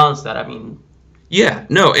do you balance that? Yeah,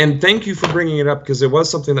 no, and thank you for bringing it up because it was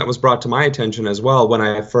something that was brought to my attention as well when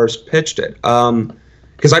I first pitched it.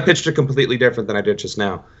 Because I pitched it completely different than I did just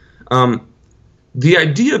now. The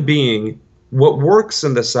idea being what works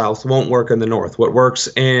in the South won't work in the North. What works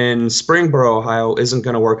in Springboro, Ohio isn't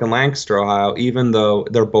going to work in Lancaster, Ohio, even though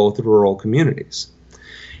they're both rural communities.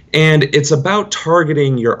 And it's about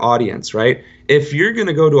targeting your audience, right? If you're going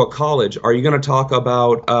to go to a college, are you going to talk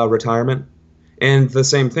about retirement? And the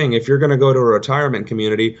same thing, if you're going to go to a retirement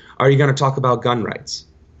community, are you going to talk about gun rights?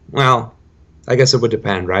 Well, I guess it would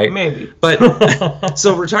depend, right? Maybe. But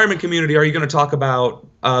so retirement community, are you going to talk about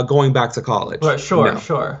going back to college? Right,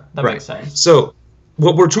 sure. That makes sense. So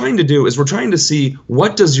what we're trying to do is we're trying to see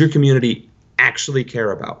what does your community actually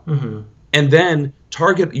care about? Mm-hmm. And then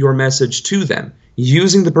target your message to them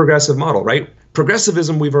using the progressive model, right?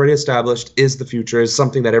 Progressivism, we've already established, is the future, is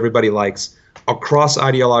something that everybody likes across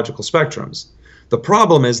ideological spectrums. The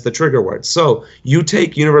problem is the trigger words. So you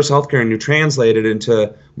take universal healthcare and you translate it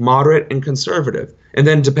into moderate and conservative. And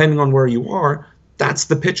then depending on where you are, that's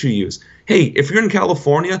the pitch you use. Hey, if you're in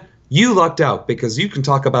California, you lucked out because you can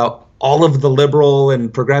talk about all of the liberal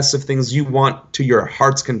and progressive things you want to your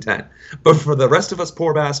heart's content. But for the rest of us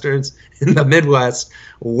poor bastards in the Midwest,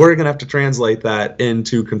 we're going to have to translate that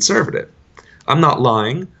into conservative. I'm not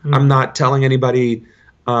lying. Mm-hmm. I'm not telling anybody,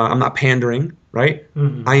 I'm not pandering, right?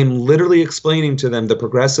 Mm-hmm. I am literally explaining to them the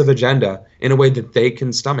progressive agenda in a way that they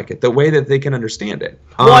can stomach it, the way that they can understand it.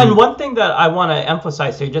 Well, and one thing that I want to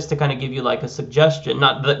emphasize here, just to kind of give you like a suggestion,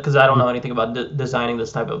 not because I don't know anything about designing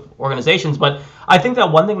this type of organizations, but I think that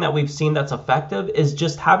one thing that we've seen that's effective is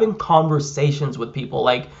just having conversations with people.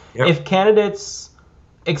 Like, if candidates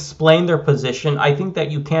explain their position, I think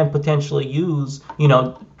that you can potentially use,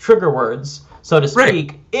 trigger words, so to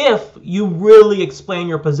speak, if you really explain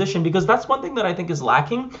your position, because that's one thing that I think is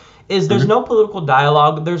lacking, is there's no political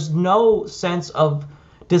dialogue, there's no sense of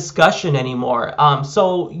discussion anymore.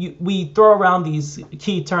 So we throw around these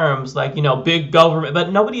key terms like, big government,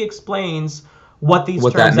 but nobody explains what these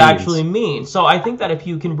terms actually mean. So I think that if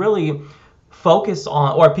you can really focus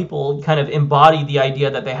on, or people kind of embody the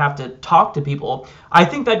idea that they have to talk to people, I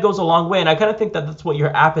think that goes a long way. And I kind of think that that's what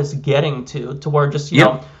your app is getting to where just,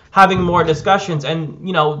 having more discussions and,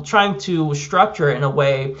 trying to structure it in a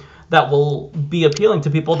way that will be appealing to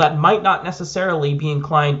people that might not necessarily be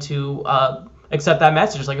inclined to accept that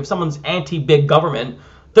message. Like if someone's anti-big government,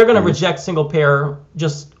 they're going to reject single payer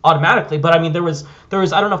just automatically. But I mean, there was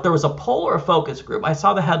I don't know if there was a poll or a focus group. I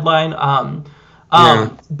saw the headline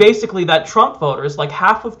basically that Trump voters, like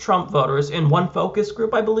half of Trump voters in one focus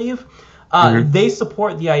group, I believe, they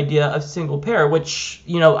support the idea of single payer, which,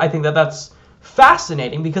 I think that's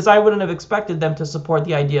fascinating because I wouldn't have expected them to support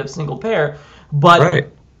the idea of single payer.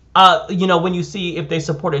 But, when you see if they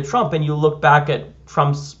supported Trump and you look back at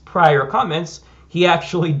Trump's prior comments, he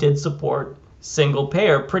actually did support single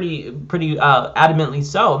payer pretty adamantly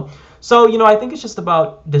so. So, I think it's just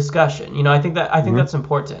about discussion. I think that's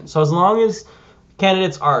important. So as long as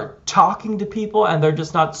candidates are talking to people and they're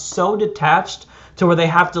just not so detached to where they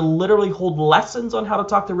have to literally hold lessons on how to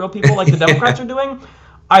talk to real people like the Democrats are doing,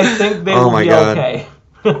 I think they will be okay.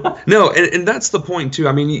 No, and that's the point, too.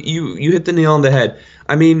 I mean, you hit the nail on the head.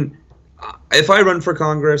 I mean, if I run for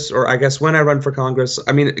Congress, or I guess when I run for Congress,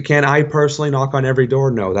 I mean, can I personally knock on every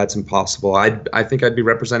door? No, that's impossible. I think I'd be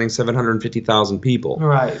representing 750,000 people.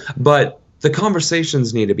 Right. But the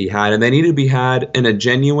conversations need to be had, and they need to be had in a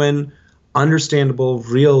genuine, understandable,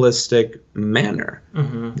 realistic manner.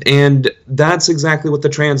 Mm-hmm. And that's exactly what the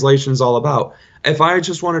translation is all about. If I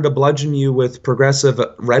just wanted to bludgeon you with progressive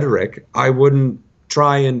rhetoric, I wouldn't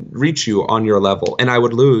try and reach you on your level, and I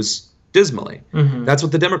would lose dismally. Mm-hmm. That's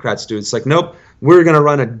what the Democrats do. It's like, nope, we're going to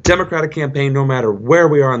run a Democratic campaign no matter where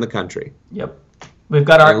we are in the country. Yep. We've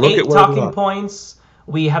got our 8 talking points.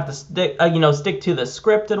 We have to stick to the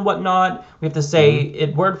script and whatnot. We have to say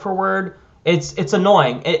it word for word. It's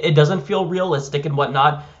annoying. It doesn't feel realistic and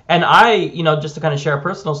whatnot. And I, just to kind of share a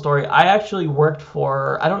personal story, I actually worked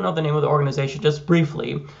for, I don't know the name of the organization, just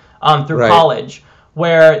briefly, through college,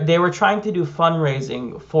 where they were trying to do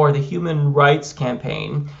fundraising for the Human Rights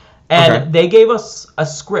Campaign. And they gave us a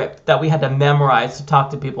script that we had to memorize to talk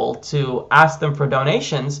to people, to ask them for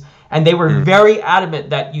donations. And they were very adamant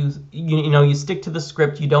that you stick to the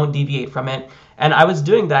script, you don't deviate from it. And I was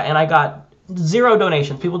doing that, and I got 0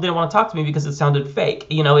 donations. People didn't want to talk to me because it sounded fake.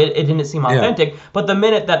 It didn't seem authentic. But the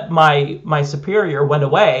minute that my superior went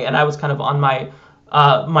away and I was kind of on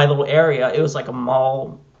my little area, it was like a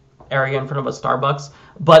mall area in front of a Starbucks.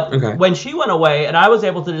 But when she went away and I was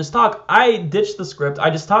able to just talk, I ditched the script. I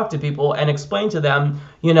just talked to people and explained to them,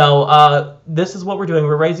 this is what we're doing.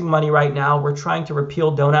 We're raising money right now. We're trying to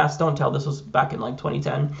repeal Don't Ask, Don't Tell. This was back in like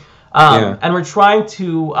 2010. And we're trying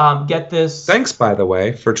to get this. Thanks, by the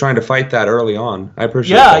way, for trying to fight that early on. I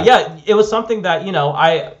appreciate that. Yeah. It was something that,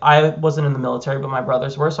 I wasn't in the military, but my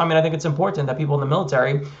brothers were. So, I think it's important that people in the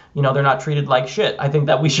military, they're not treated like shit. I think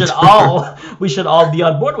that we should all be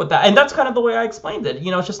on board with that. And that's kind of the way I explained it.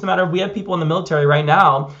 It's just a matter of, we have people in the military right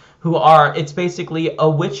now who it's basically a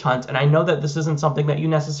witch hunt. And I know that this isn't something that you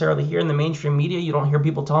necessarily hear in the mainstream media. You don't hear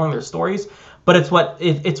people telling their stories. But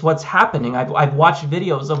it's what's happening. I've watched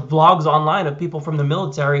videos of vlogs online of people from the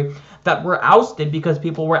military that were ousted because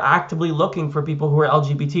people were actively looking for people who are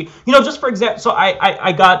LGBT. Just for example, so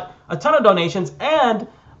I got a ton of donations, and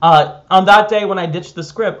on that day when I ditched the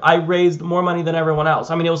script, I raised more money than everyone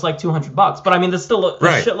else. It was like $200, but that's still a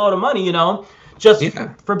shitload of money, just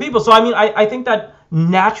for people. So I think that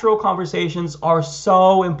natural conversations are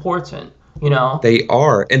so important. They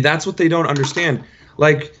are, and that's what they don't understand.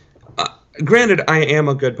 Like. Granted, I am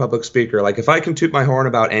a good public speaker. Like, if I can toot my horn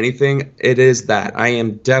about anything, it is that. I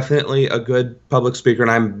am definitely a good public speaker, and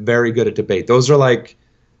I'm very good at debate. Those are, like,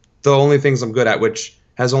 the only things I'm good at, which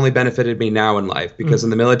has only benefited me now in life, because in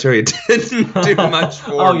the military it didn't do much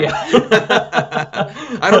for me.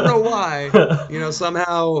 I don't know why.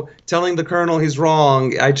 Somehow telling the colonel he's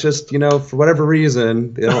wrong, I just, for whatever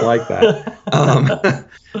reason, they don't like that.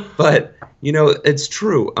 But it's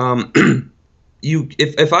true.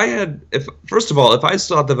 First of all, if I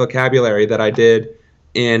still had the vocabulary that I did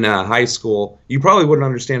in high school, you probably wouldn't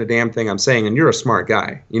understand a damn thing I'm saying, and you're a smart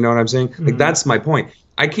guy. You know what I'm saying? Like, that's my point.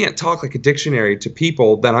 I can't talk like a dictionary to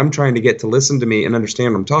people that I'm trying to get to listen to me and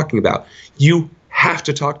understand what I'm talking about. You have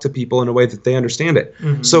to talk to people in a way that they understand it.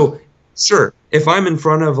 So, sure, if I'm in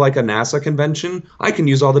front of like a NASA convention, I can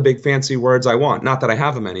use all the big fancy words I want. Not that I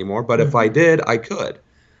have them anymore, but if I did, I could.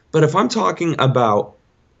 But if I'm talking about,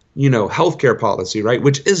 healthcare policy, right,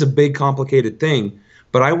 which is a big, complicated thing,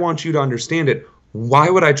 but I want you to understand it, why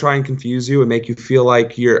would I try and confuse you and make you feel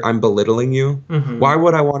like I'm belittling you? Why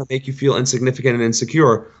would I want to make you feel insignificant and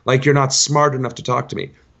insecure, like you're not smart enough to talk to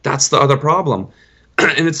me? That's the other problem.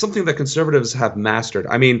 And it's something that conservatives have mastered.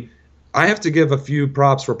 I mean, I have to give a few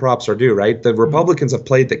props where props are due, right? The Republicans have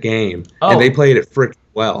played the game, and they played it freaking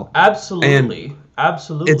well. Absolutely.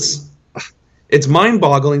 Absolutely. It's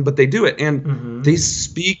mind-boggling, but they do it, and they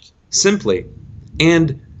speak simply.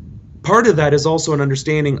 And part of that is also an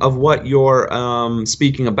understanding of what you're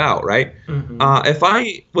speaking about, right? If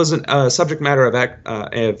I was a subject matter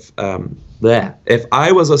if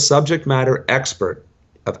I was a subject matter expert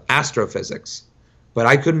of astrophysics, but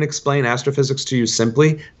I couldn't explain astrophysics to you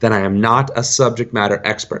simply, then I am not a subject matter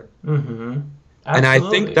expert. And I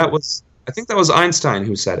think that was Einstein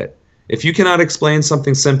who said it. If you cannot explain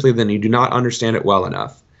something simply, then you do not understand it well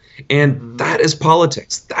enough. And that is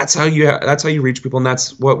politics. That's how you reach people, and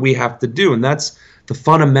that's what we have to do. And that's the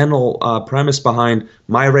fundamental premise behind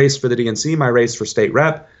my race for the DNC, my race for state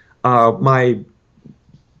rep, my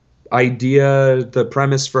idea, the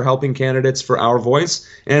premise for helping candidates for Our Voice,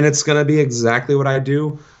 and it's going to be exactly what I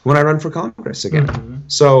do when I run for Congress again.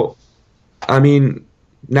 So, I mean,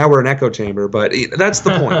 now we're an echo chamber, but that's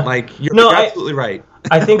the point. Like, you're absolutely right.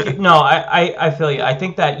 I think I feel you. I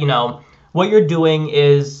think that what you're doing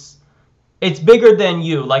it's bigger than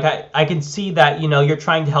you. Like, I can see that you're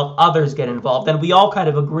trying to help others get involved, and we all kind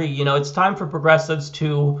of agree. It's time for progressives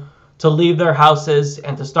to leave their houses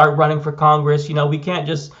and to start running for Congress. We can't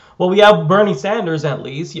just we have Bernie Sanders at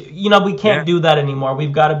least. We can't do that anymore.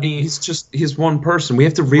 We've got to be. He's one person. We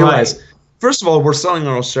have to realize, first of all,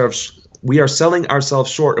 we are selling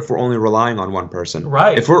ourselves short if we're only relying on one person.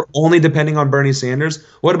 Right. If we're only depending on Bernie Sanders,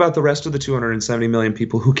 what about the rest of the 270 million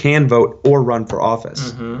people who can vote or run for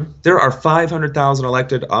office? There are 500,000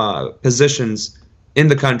 elected positions in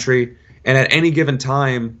the country, and at any given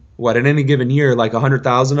time, in any given year, like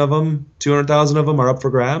 100,000 of them, 200,000 of them are up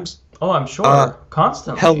for grabs? Oh, I'm sure.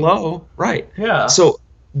 Constantly. Hello. Right. Yeah. So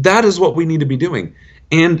that is what we need to be doing.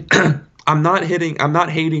 And I'm not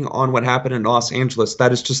hating on what happened in Los Angeles.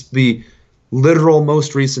 That is just the literal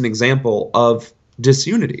most recent example of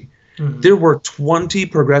disunity. There were 20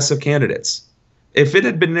 progressive candidates. If it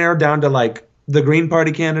had been narrowed down to like the Green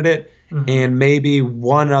Party candidate and maybe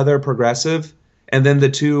one other progressive, and then the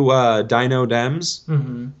two Dino Dems,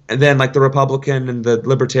 and then like the Republican and the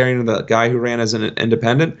Libertarian and the guy who ran as an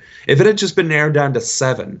independent, if it had just been narrowed down to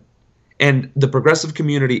 7, and the progressive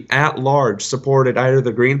community at large supported either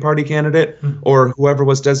the Green Party candidate or whoever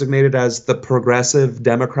was designated as the progressive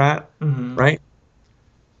Democrat, right?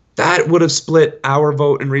 That would have split our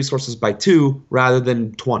vote and resources by 2 rather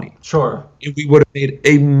than 20. Sure. And we would have made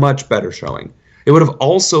a much better showing. It would have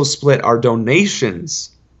also split our donations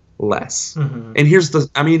less. And here's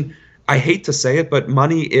I hate to say it, but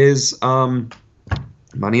money is power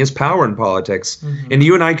in politics. And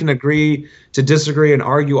you and I can agree to disagree and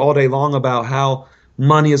argue all day long about how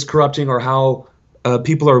money is corrupting, or how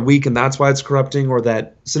people are weak and that's why it's corrupting, or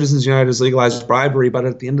that Citizens United has legalized bribery. But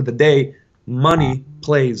at the end of the day, money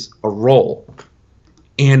plays a role.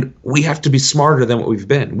 And we have to be smarter than what we've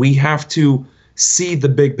been. We have to see the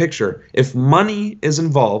big picture. If money is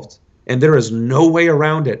involved and there is no way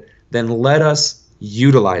around it, then let us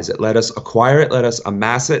utilize it. Let us acquire it. Let us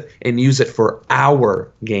amass it and use it for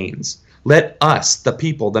our gains. Let us, the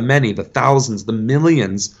people, the many, the thousands, the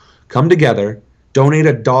millions, come together, donate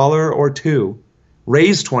 $1 or $2,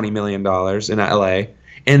 raise $20 million in LA,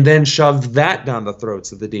 and then shove that down the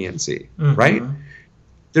throats of the DNC, right?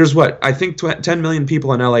 There's I think 10 million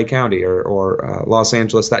people in LA County or Los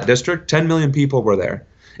Angeles, that district, 10 million people were there.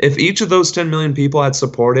 If each of those 10 million people had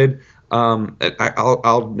supported,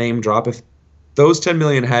 I'll name drop, if those 10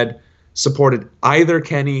 million had supported either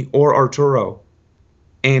Kenny or Arturo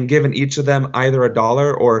and given each of them either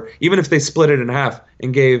 $1, or even if they split it in half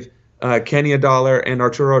and gave Kenny $1, and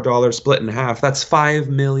Arturo $1 split in half, that's $5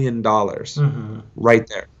 million right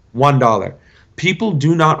there. $1. People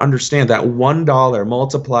do not understand that $1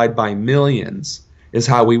 multiplied by millions is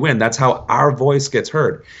how we win. That's how our voice gets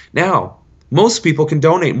heard. Now, most people can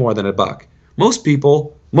donate more than $1.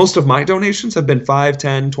 Most of my donations have been $5,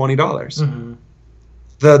 $10, $20.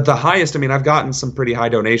 The highest, I mean, I've gotten some pretty high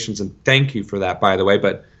donations, and thank you for that, by the way,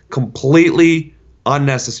 but completely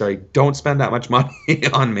unnecessary. Don't spend that much money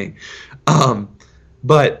on me.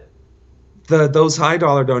 But those high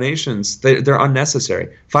dollar donations, they're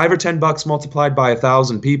unnecessary. $5 or $10 multiplied by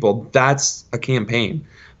 1,000 people, that's a campaign.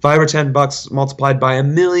 $5 or $10 multiplied by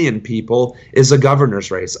 1 million people is a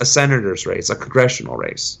governor's race, a senator's race, a congressional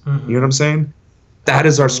race. You know what I'm saying? That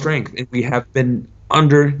is our strength, and we have been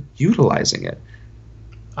underutilizing it.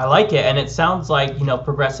 I like it, and it sounds like,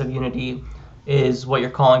 progressive unity is what you're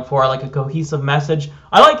calling for, like a cohesive message.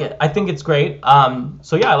 I like it. I think it's great.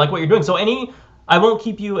 So yeah, I like what you're doing. So I won't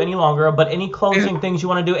keep you any longer, but any closing things you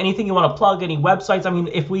want to do, anything you want to plug, any websites? I mean,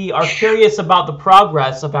 if we are curious about the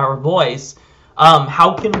progress of our voice,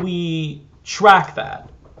 how can we track that?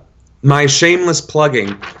 My shameless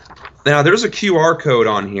plugging. Now, there's a QR code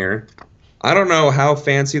on here. I don't know how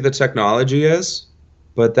fancy the technology is,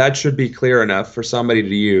 but that should be clear enough for somebody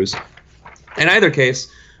to use. In either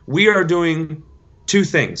case, we are doing two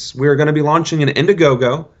things. We are going to be launching an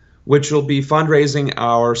Indiegogo, which will be fundraising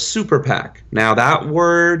our super PAC. Now,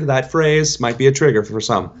 that phrase might be a trigger for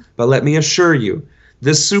some, but let me assure you,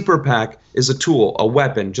 this super PAC is a tool, a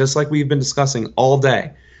weapon, just like we've been discussing all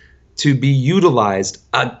day, to be utilized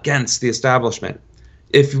against the establishment.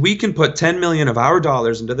 If we can put $10 million of our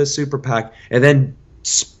dollars into this super PAC and then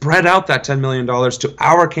spread out that $10 million to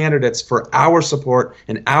our candidates for our support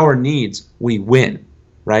and our needs, we win,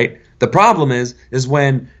 right? The problem is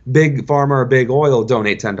when Big Pharma or Big Oil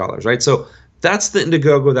donate $10, right? So that's the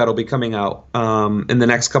Indiegogo that'll be coming out in the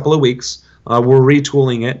next couple of weeks. We're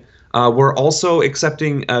retooling it. We're also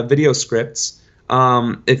accepting video scripts.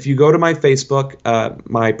 If you go to my Facebook,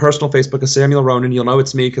 my personal Facebook is Samuel Ronan, you'll know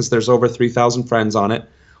it's me because there's over 3,000 friends on it.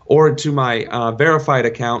 Or to my verified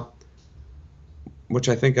account, which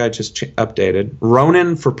I think I just updated,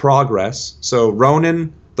 Ronan for Progress. So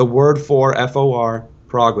Ronan, the word for F-O-R,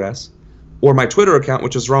 Progress. Or my Twitter account,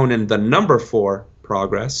 which is Ronan, the number 4,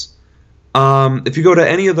 Progress. If you go to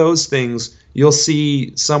any of those things, you'll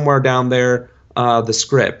see somewhere down there the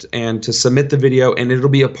script and to submit the video, and it'll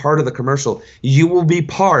be a part of the commercial. You will be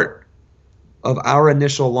part of our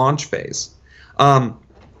initial launch phase. The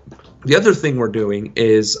other thing we're doing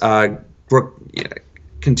is we're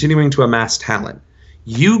continuing to amass talent.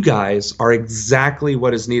 You guys are exactly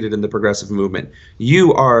what is needed in the progressive movement.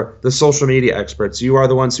 You are the social media experts. You are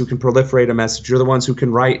the ones who can proliferate a message. You're the ones who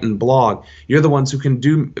can write and blog. You're the ones who can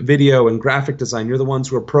do video and graphic design. You're the ones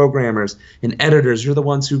who are programmers and editors. You're the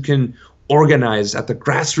ones who can organize at the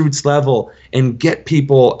grassroots level and get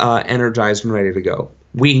people energized and ready to go.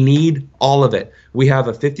 We need all of it. We have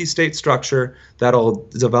a 50-state structure that'll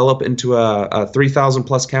develop into a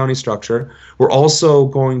 3,000-plus county structure. We're also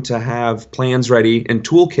going to have plans ready and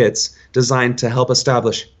toolkits designed to help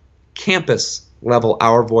establish campus-level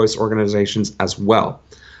Our Voice organizations as well.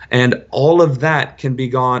 And all of that can be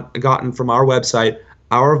gotten from our website,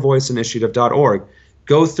 ourvoiceinitiative.org.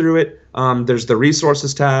 Go through it. There's the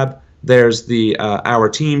resources tab. There's the Our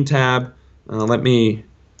Team tab. Let me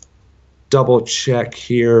double check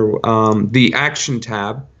here. The Action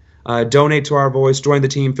tab. Donate to Our Voice, join the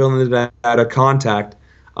team, fill in the data, contact.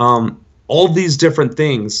 All these different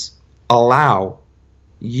things allow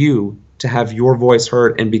you to have your voice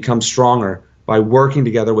heard and become stronger by working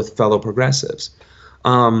together with fellow progressives.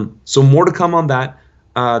 So more to come on that.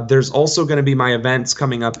 There's also going to be my events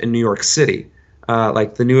coming up in New York City.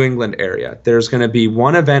 Like the New England area. There's going to be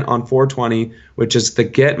one event on 420, which is the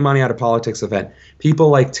Get Money Out of Politics event. People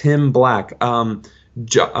like Tim Black, Jordan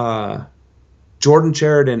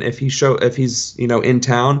Sheridan, if he's in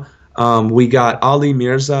town. We got Ali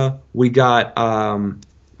Mirza. We got I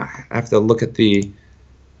have to look at the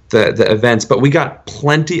events, but we got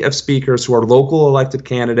plenty of speakers who are local elected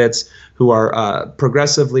candidates, who are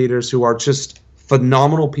progressive leaders, who are just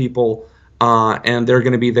phenomenal people. And they're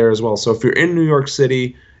going to be there as well. So if you're in New York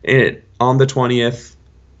City on the 20th,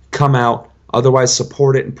 come out. Otherwise,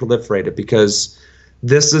 support it and proliferate it, because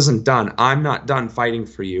this isn't done. I'm not done fighting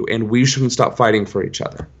for you, and we shouldn't stop fighting for each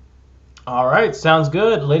other. All right, sounds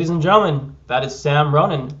good. Ladies and gentlemen, that is Sam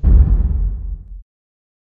Ronan.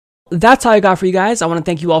 That's all I got for you guys. I want to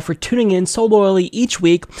thank you all for tuning in so loyally each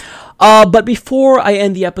week. But before I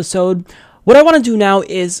end the episode, what I want to do now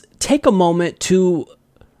is take a moment to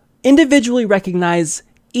individually recognize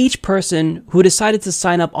each person who decided to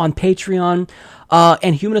sign up on Patreon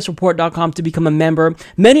and humanist.report.com to become a member,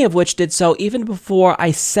 many of which did so even before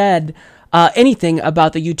I said anything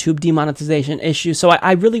about the YouTube demonetization issue. So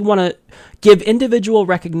I really want to give individual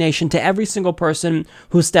recognition to every single person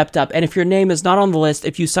who stepped up. And if your name is not on the list,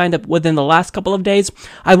 if you signed up within the last couple of days,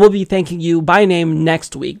 I will be thanking you by name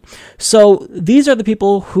next week. So these are the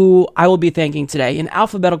people who I will be thanking today in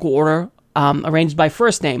alphabetical order, arranged by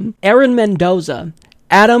first name: Aaron Mendoza,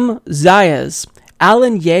 Adam Zayas,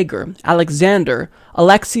 Alan Yeager, Alexander,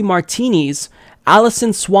 Alexi Martinez,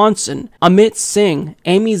 Allison Swanson, Amit Singh,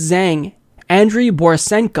 Amy Zhang, Andriy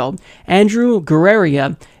Borisenko, Andrew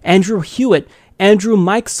Guerreria, Andrew Hewitt, Andrew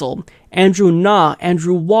Mikesel, Andrew Na,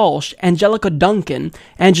 Andrew Walsh, Angelica Duncan,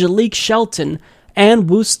 Angelique Shelton, Ann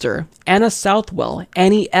Wooster, Anna Southwell,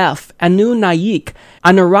 Annie F., Anu Naik,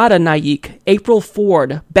 Anuradha Naik, April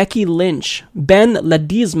Ford, Becky Lynch, Ben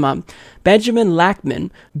Ledesma, Benjamin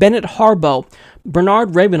Lackman, Bennett Harbo, Bernard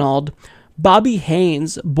Ravenald, Bobby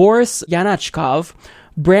Haynes, Boris Yanachkov,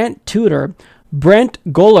 Brant Tudor, Brent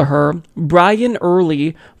Golaher, Brian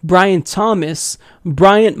Early, Brian Thomas,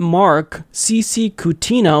 Bryant Mark, CC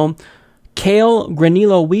Coutinho, Kale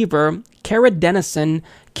Granilo Weaver, Kara Dennison,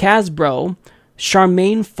 Casbro,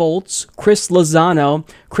 Charmaine Foltz, Chris Lozano,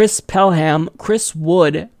 Chris Pelham, Chris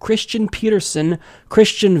Wood, Christian Peterson,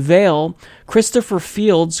 Christian Vale, Christopher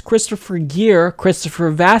Fields, Christopher Gear, Christopher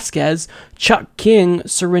Vasquez, Chuck King,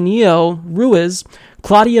 Serenio Ruiz,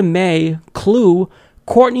 Claudia May, Clue,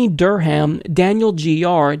 Courtney Durham, Daniel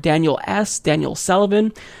GR, Daniel S., Daniel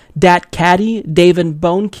Sullivan, Dat Caddy, David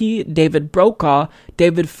Bonekey, David Brokaw,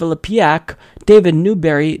 David Filipiak, David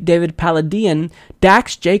Newberry, David Paladian,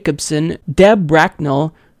 Dax Jacobson, Deb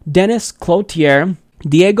Bracknell, Dennis Cloutier,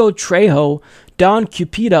 Diego Trejo, Don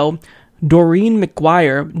Cupido, Doreen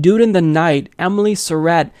McGuire, Dude in the Night, Emily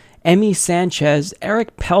Surratt, Emmy Sanchez,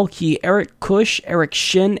 Eric Pelkey, Eric Cush, Eric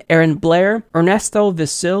Shin, Aaron Blair, Ernesto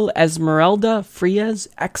Visil, Esmeralda Frias,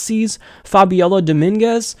 Exes, Fabiola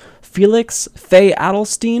Dominguez, Felix, Faye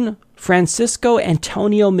Adelstein, Francisco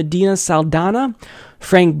Antonio Medina Saldana,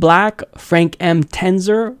 Frank Black, Frank M.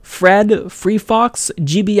 Tenzer, Fred, Free Fox,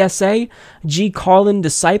 GBSA, G. Carlin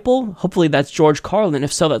Disciple, hopefully that's George Carlin,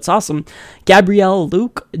 if so, that's awesome, Gabrielle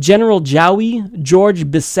Luke, General Jowie, George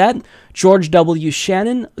Bissett, George W.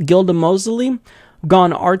 Shannon, Gilda Mosley,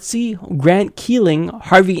 Gone Artsy, Grant Keeling,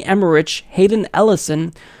 Harvey Emmerich, Hayden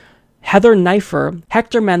Ellison, Heather Knifer,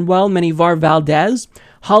 Hector Manuel Menivar Valdez,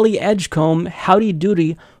 Holly Edgecombe, Howdy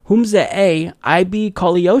Doody, Humza A, IB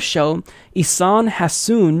Koliosho, Isan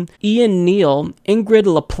Hassoun, Ian Neal, Ingrid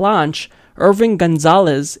LaPlanche, Irving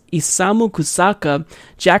Gonzalez, Isamu Kusaka,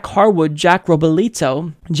 Jack Harwood, Jack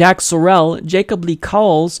Robalito, Jack Sorrell, Jacob Lee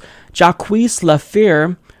Cowles, Jacquees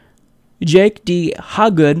Lafere, Jake D.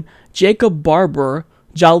 Hagood, Jacob Barber,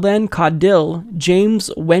 Jalen Caudill, James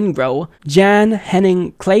Wengro, Jan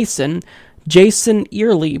Henning Clayson, Jason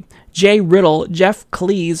Early, Jay Riddle, Jeff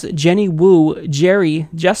Cleese, Jenny Wu, Jerry,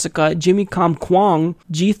 Jessica, Jimmy Com Kwong,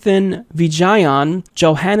 Jethan Vijayan,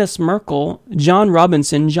 Johannes Merkel, John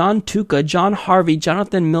Robinson, John Tuca, John Harvey,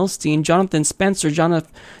 Jonathan Milstein, Jonathan Spencer,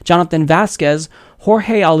 Jonathan Vasquez,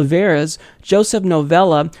 Jorge Alvarez, Joseph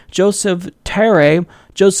Novella, Joseph Terre,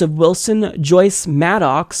 Joseph Wilson, Joyce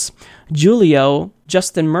Maddox, Julio,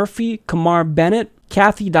 Justin Murphy, Kamar Bennett,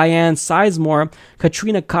 Kathy Diane Sizemore,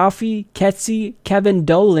 Katrina Coffey, Ketsi, Kevin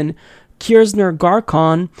Dolan, Kiersner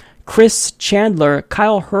Garcon, Chris Chandler,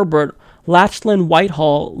 Kyle Herbert, Lachlan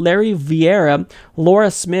Whitehall, Larry Vieira, Laura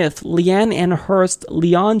Smith, Leanne Ann Hurst,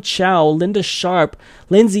 Leon Chow, Linda Sharp,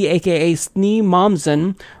 Lindsay aka Snee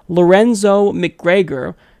Momsen, Lorenzo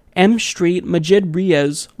McGregor, M Street, Majid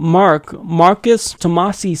Riaz, Marcus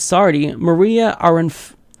Tomasi Sardi, Maria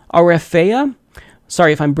Arefea,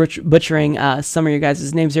 sorry if I'm butchering some of your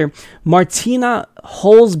guys' names here, Martina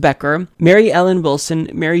Holzbecker, Mary Ellen Wilson,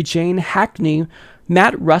 Mary Jane Hackney,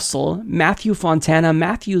 Matt Russell, Matthew Fontana,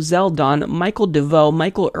 Matthew Zeldon, Michael DeVoe,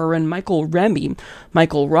 Michael Irwin, Michael Remy,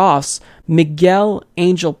 Michael Ross, Miguel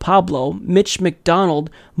Angel Pablo, Mitch McDonald,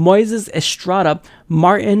 Moises Estrada,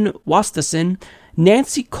 Martin Wastason,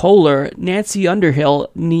 Nancy Kohler, Nancy Underhill,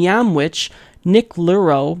 Niamwich, Nick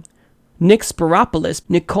Luro, Nick Spiropoulos,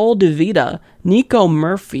 Nicole DeVita, Nico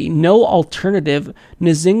Murphy, No Alternative,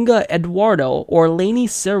 Nzinga Eduardo, Orlani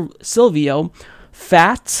Silvio,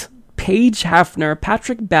 Fat, Paige Hafner,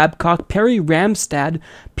 Patrick Babcock, Perry Ramstad,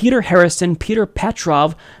 Peter Harrison, Peter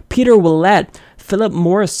Petrov, Peter Willett, Philip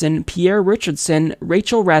Morrison, Pierre Richardson,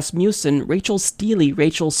 Rachel Rasmussen, Rachel Steele,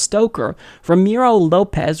 Rachel Stoker, Ramiro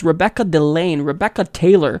Lopez, Rebecca Delane, Rebecca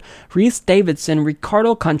Taylor, Reese Davidson,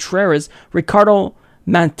 Ricardo Contreras, Ricardo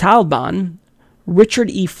Montalban, Richard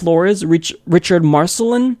E. Flores, Richard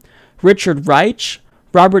Marcelin, Richard Reich,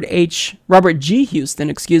 Robert G.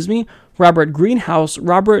 Houston, Robert Greenhouse,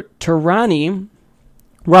 Robert Turani,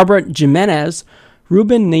 Robert Jimenez,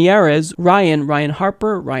 Ruben Nieres, Ryan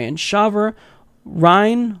Harper, Ryan Shaver,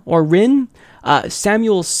 Rin,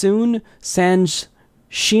 Samuel Soon, Sanj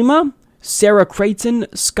Shima, Sarah Creighton,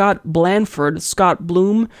 Scott Blanford, Scott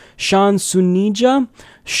Bloom, Sean Sunija,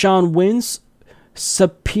 Sean Wins,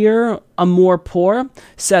 Sapir Amourpour,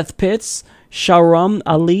 Seth Pitts, Shahram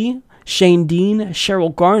Ali, Shane Dean,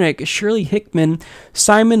 Cheryl Garnick, Shirley Hickman,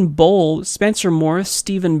 Simon Bowl, Spencer Morris,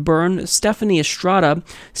 Stephen Byrne, Stephanie Estrada,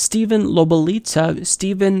 Stephen Lobolita,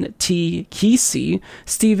 Stephen T. Kesey,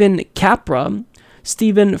 Stephen Capra,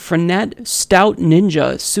 Stephen Frenette, Stout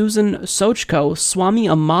Ninja, Susan Sochko, Swami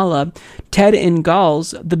Amala, Ted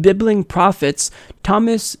Ingalls, The Bibbling Prophets,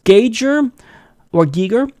 Thomas Geiger,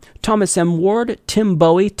 Thomas M. Ward, Tim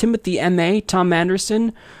Bowie, Timothy M.A., Tom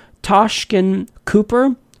Anderson, Toshkin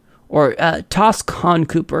Cooper, Toscon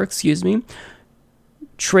Cooper,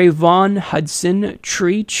 Trayvon Hudson,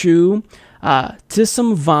 Tree Chu,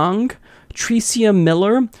 Tissam Vang, Tricia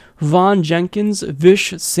Miller, Vaughn Jenkins,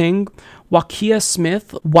 Vish Singh, Wakia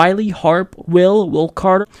Smith, Wiley Harp, Will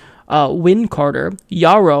Carter, Win Carter,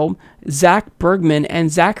 Yarrow, Zach Bergman,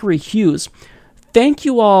 and Zachary Hughes. Thank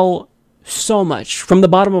you all so much from the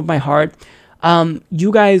bottom of my heart.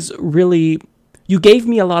 You guys really, you gave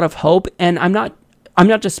me a lot of hope, and I'm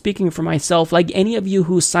not just speaking for myself. Like any of you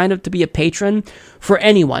who signed up to be a patron, for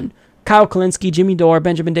anyone, Kyle Kalinske, Jimmy Dore,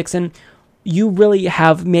 Benjamin Dixon, you really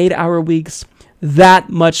have made our weeks that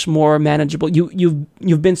much more manageable.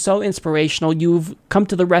 You've been so inspirational. You've come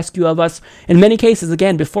to the rescue of us in many cases,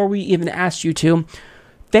 again, before we even asked you to.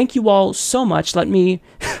 Thank you all so much. Let me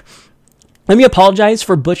apologize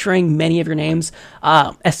for butchering many of your names.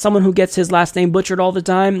 As someone who gets his last name butchered all the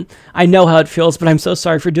time, I know how it feels, but I'm so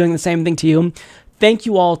sorry for doing the same thing to you. Thank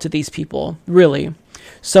you all to these people, really.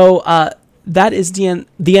 So that is the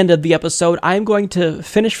end of the episode. I'm going to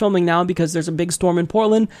finish filming now because there's a big storm in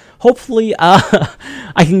Portland. Hopefully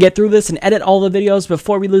I can get through this and edit all the videos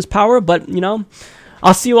before we lose power, but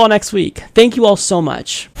I'll see you all next week. Thank you all so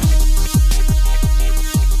much.